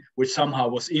beginning which somehow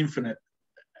was infinite,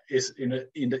 is in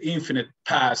the infinite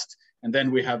past, and then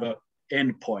we have a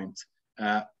end point.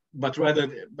 But rather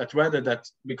that,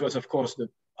 because of course the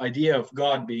idea of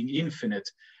God being infinite,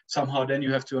 somehow then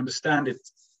you have to understand it,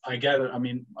 I gather,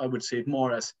 I would say it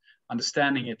more as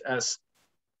understanding it as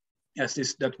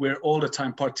this, that we're all the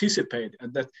time participate,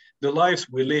 and that the lives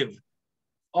we live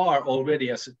are already,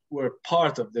 as it were,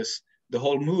 part of this, the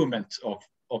whole movement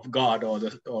of God, or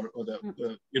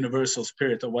the universal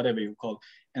spirit, or whatever you call it.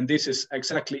 And this is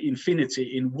exactly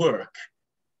infinity in work,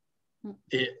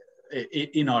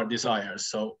 in our desires.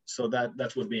 So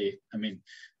that would be,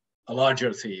 a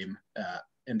larger theme,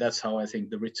 and that's how I think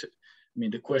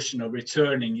the question of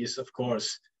returning is, of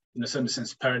course, in a certain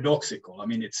sense, paradoxical.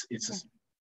 It's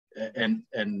and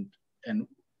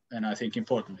I think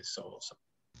importantly so also.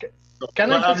 Okay.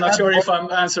 I'm not sure if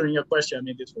I'm answering your question.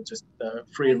 This was just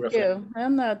free reflection.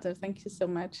 Thank you. No, thank you so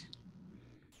much.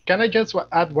 can I just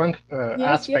add one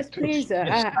Yes, aspect? please. Yes.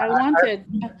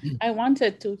 I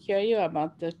wanted to hear you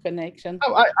about the connection.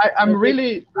 Oh,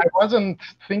 I wasn't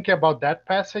thinking about that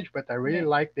passage, but I really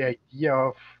like the idea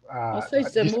of also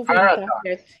it's the this moving paradox.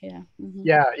 target. Yeah. Mm-hmm.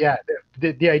 Yeah.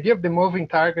 The idea of the moving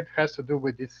target has to do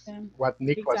with this. What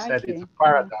Niklas said is a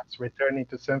paradox, returning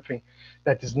to something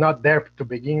that is not there to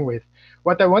begin with.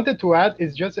 What I wanted to add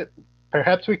is just that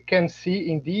perhaps we can see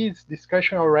in this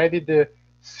discussion already the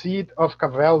seed of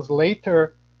Cavell's later,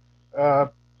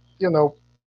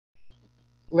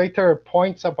 later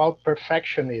points about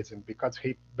perfectionism, because he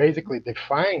basically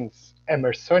defines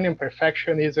Emersonian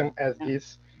perfectionism as this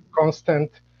constant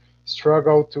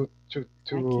struggle to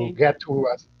get to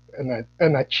an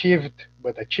unachieved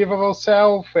but achievable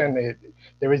self, and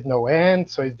there is no end.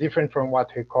 So it's different from what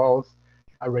he calls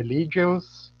a religious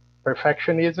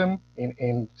perfectionism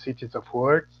in Cities of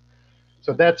Words. So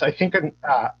that's, I think,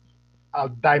 a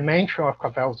dimension of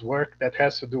Cavell's work that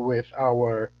has to do with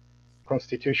our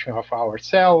constitution of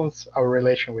ourselves, our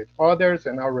relation with others,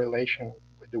 and our relation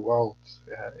with the world.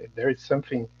 There is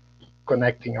something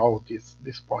connecting all these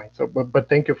points. So, but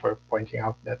thank you for pointing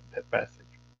out that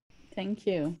passage. Thank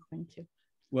you.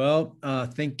 Well,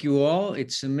 thank you all.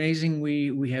 It's amazing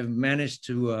we have managed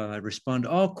to respond to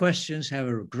all questions, have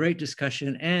a great discussion,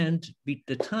 and beat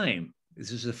the time.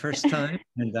 This is the first time,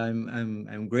 and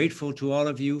I'm grateful to all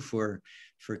of you for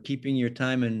keeping your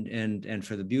time and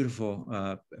for the beautiful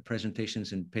presentations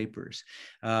and papers.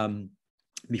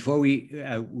 Before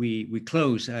we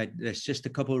close, there's just a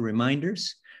couple of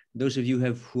reminders. Those of you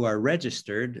who are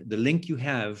registered, the link you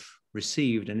have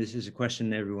received, and this is a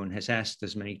question everyone has asked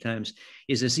us many times,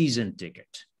 is a season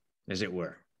ticket, as it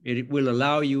were. It will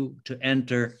allow you to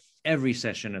enter every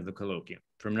session of the colloquium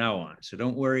from now on. So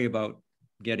don't worry about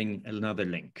getting another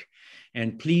link.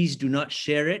 And please do not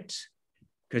share it,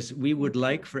 because we would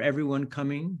like for everyone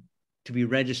coming to be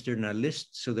registered in our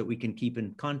list so that we can keep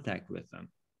in contact with them,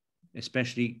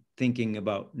 especially thinking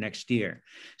about next year.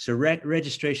 So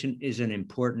registration is an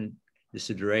important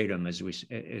desideratum, as we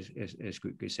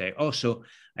say. Also,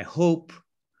 I hope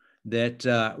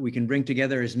that we can bring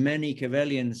together as many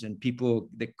Cavellians and people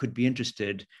that could be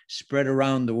interested spread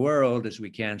around the world as we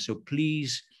can. So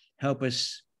please help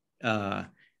us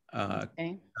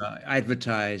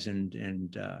advertise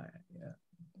and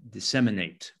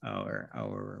disseminate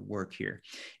our work here.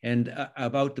 And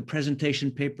about the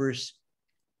presentation papers,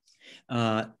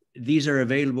 these are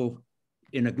available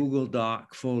in a Google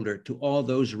Doc folder to all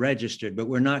those registered, but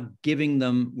we're not giving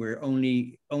them. We're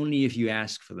only if you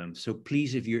ask for them. So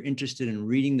please, if you're interested in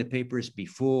reading the papers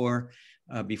beforehand,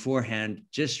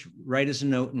 just write us a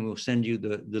note and we'll send you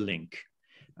the link.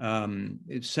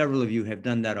 Several of you have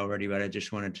done that already, but I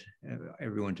just wanted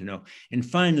everyone to know. And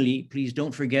finally, please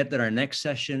don't forget that our next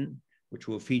session, which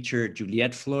will feature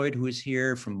Juliette Floyd, who is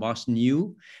here from Boston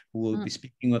U, who will be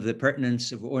speaking of the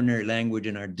pertinence of ordinary language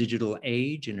in our digital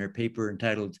age, in her paper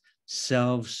entitled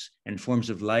Selves and Forms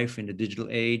of Life in the Digital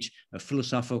Age, a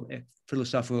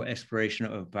philosophical exploration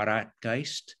of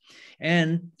Baratgeist.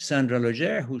 And Sandra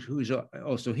Loger, who's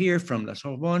also here from La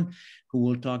Sorbonne, who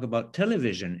will talk about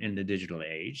television in the digital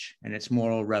age and its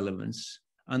moral relevance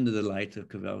under the light of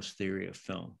Cavell's theory of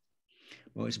film.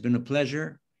 Well, it's been a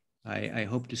pleasure. I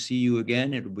hope to see you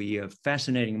again. It will be a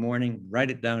fascinating morning.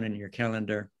 Write it down in your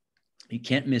calendar. You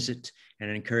can't miss it, and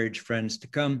encourage friends to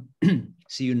come.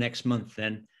 See you next month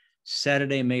then,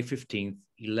 Saturday, May 15th,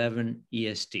 11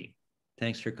 EST.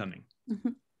 Thanks for coming.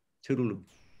 Toodaloo.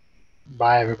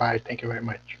 Bye, everybody. Thank you very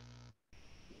much.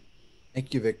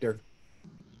 Thank you, Victor.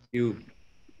 You.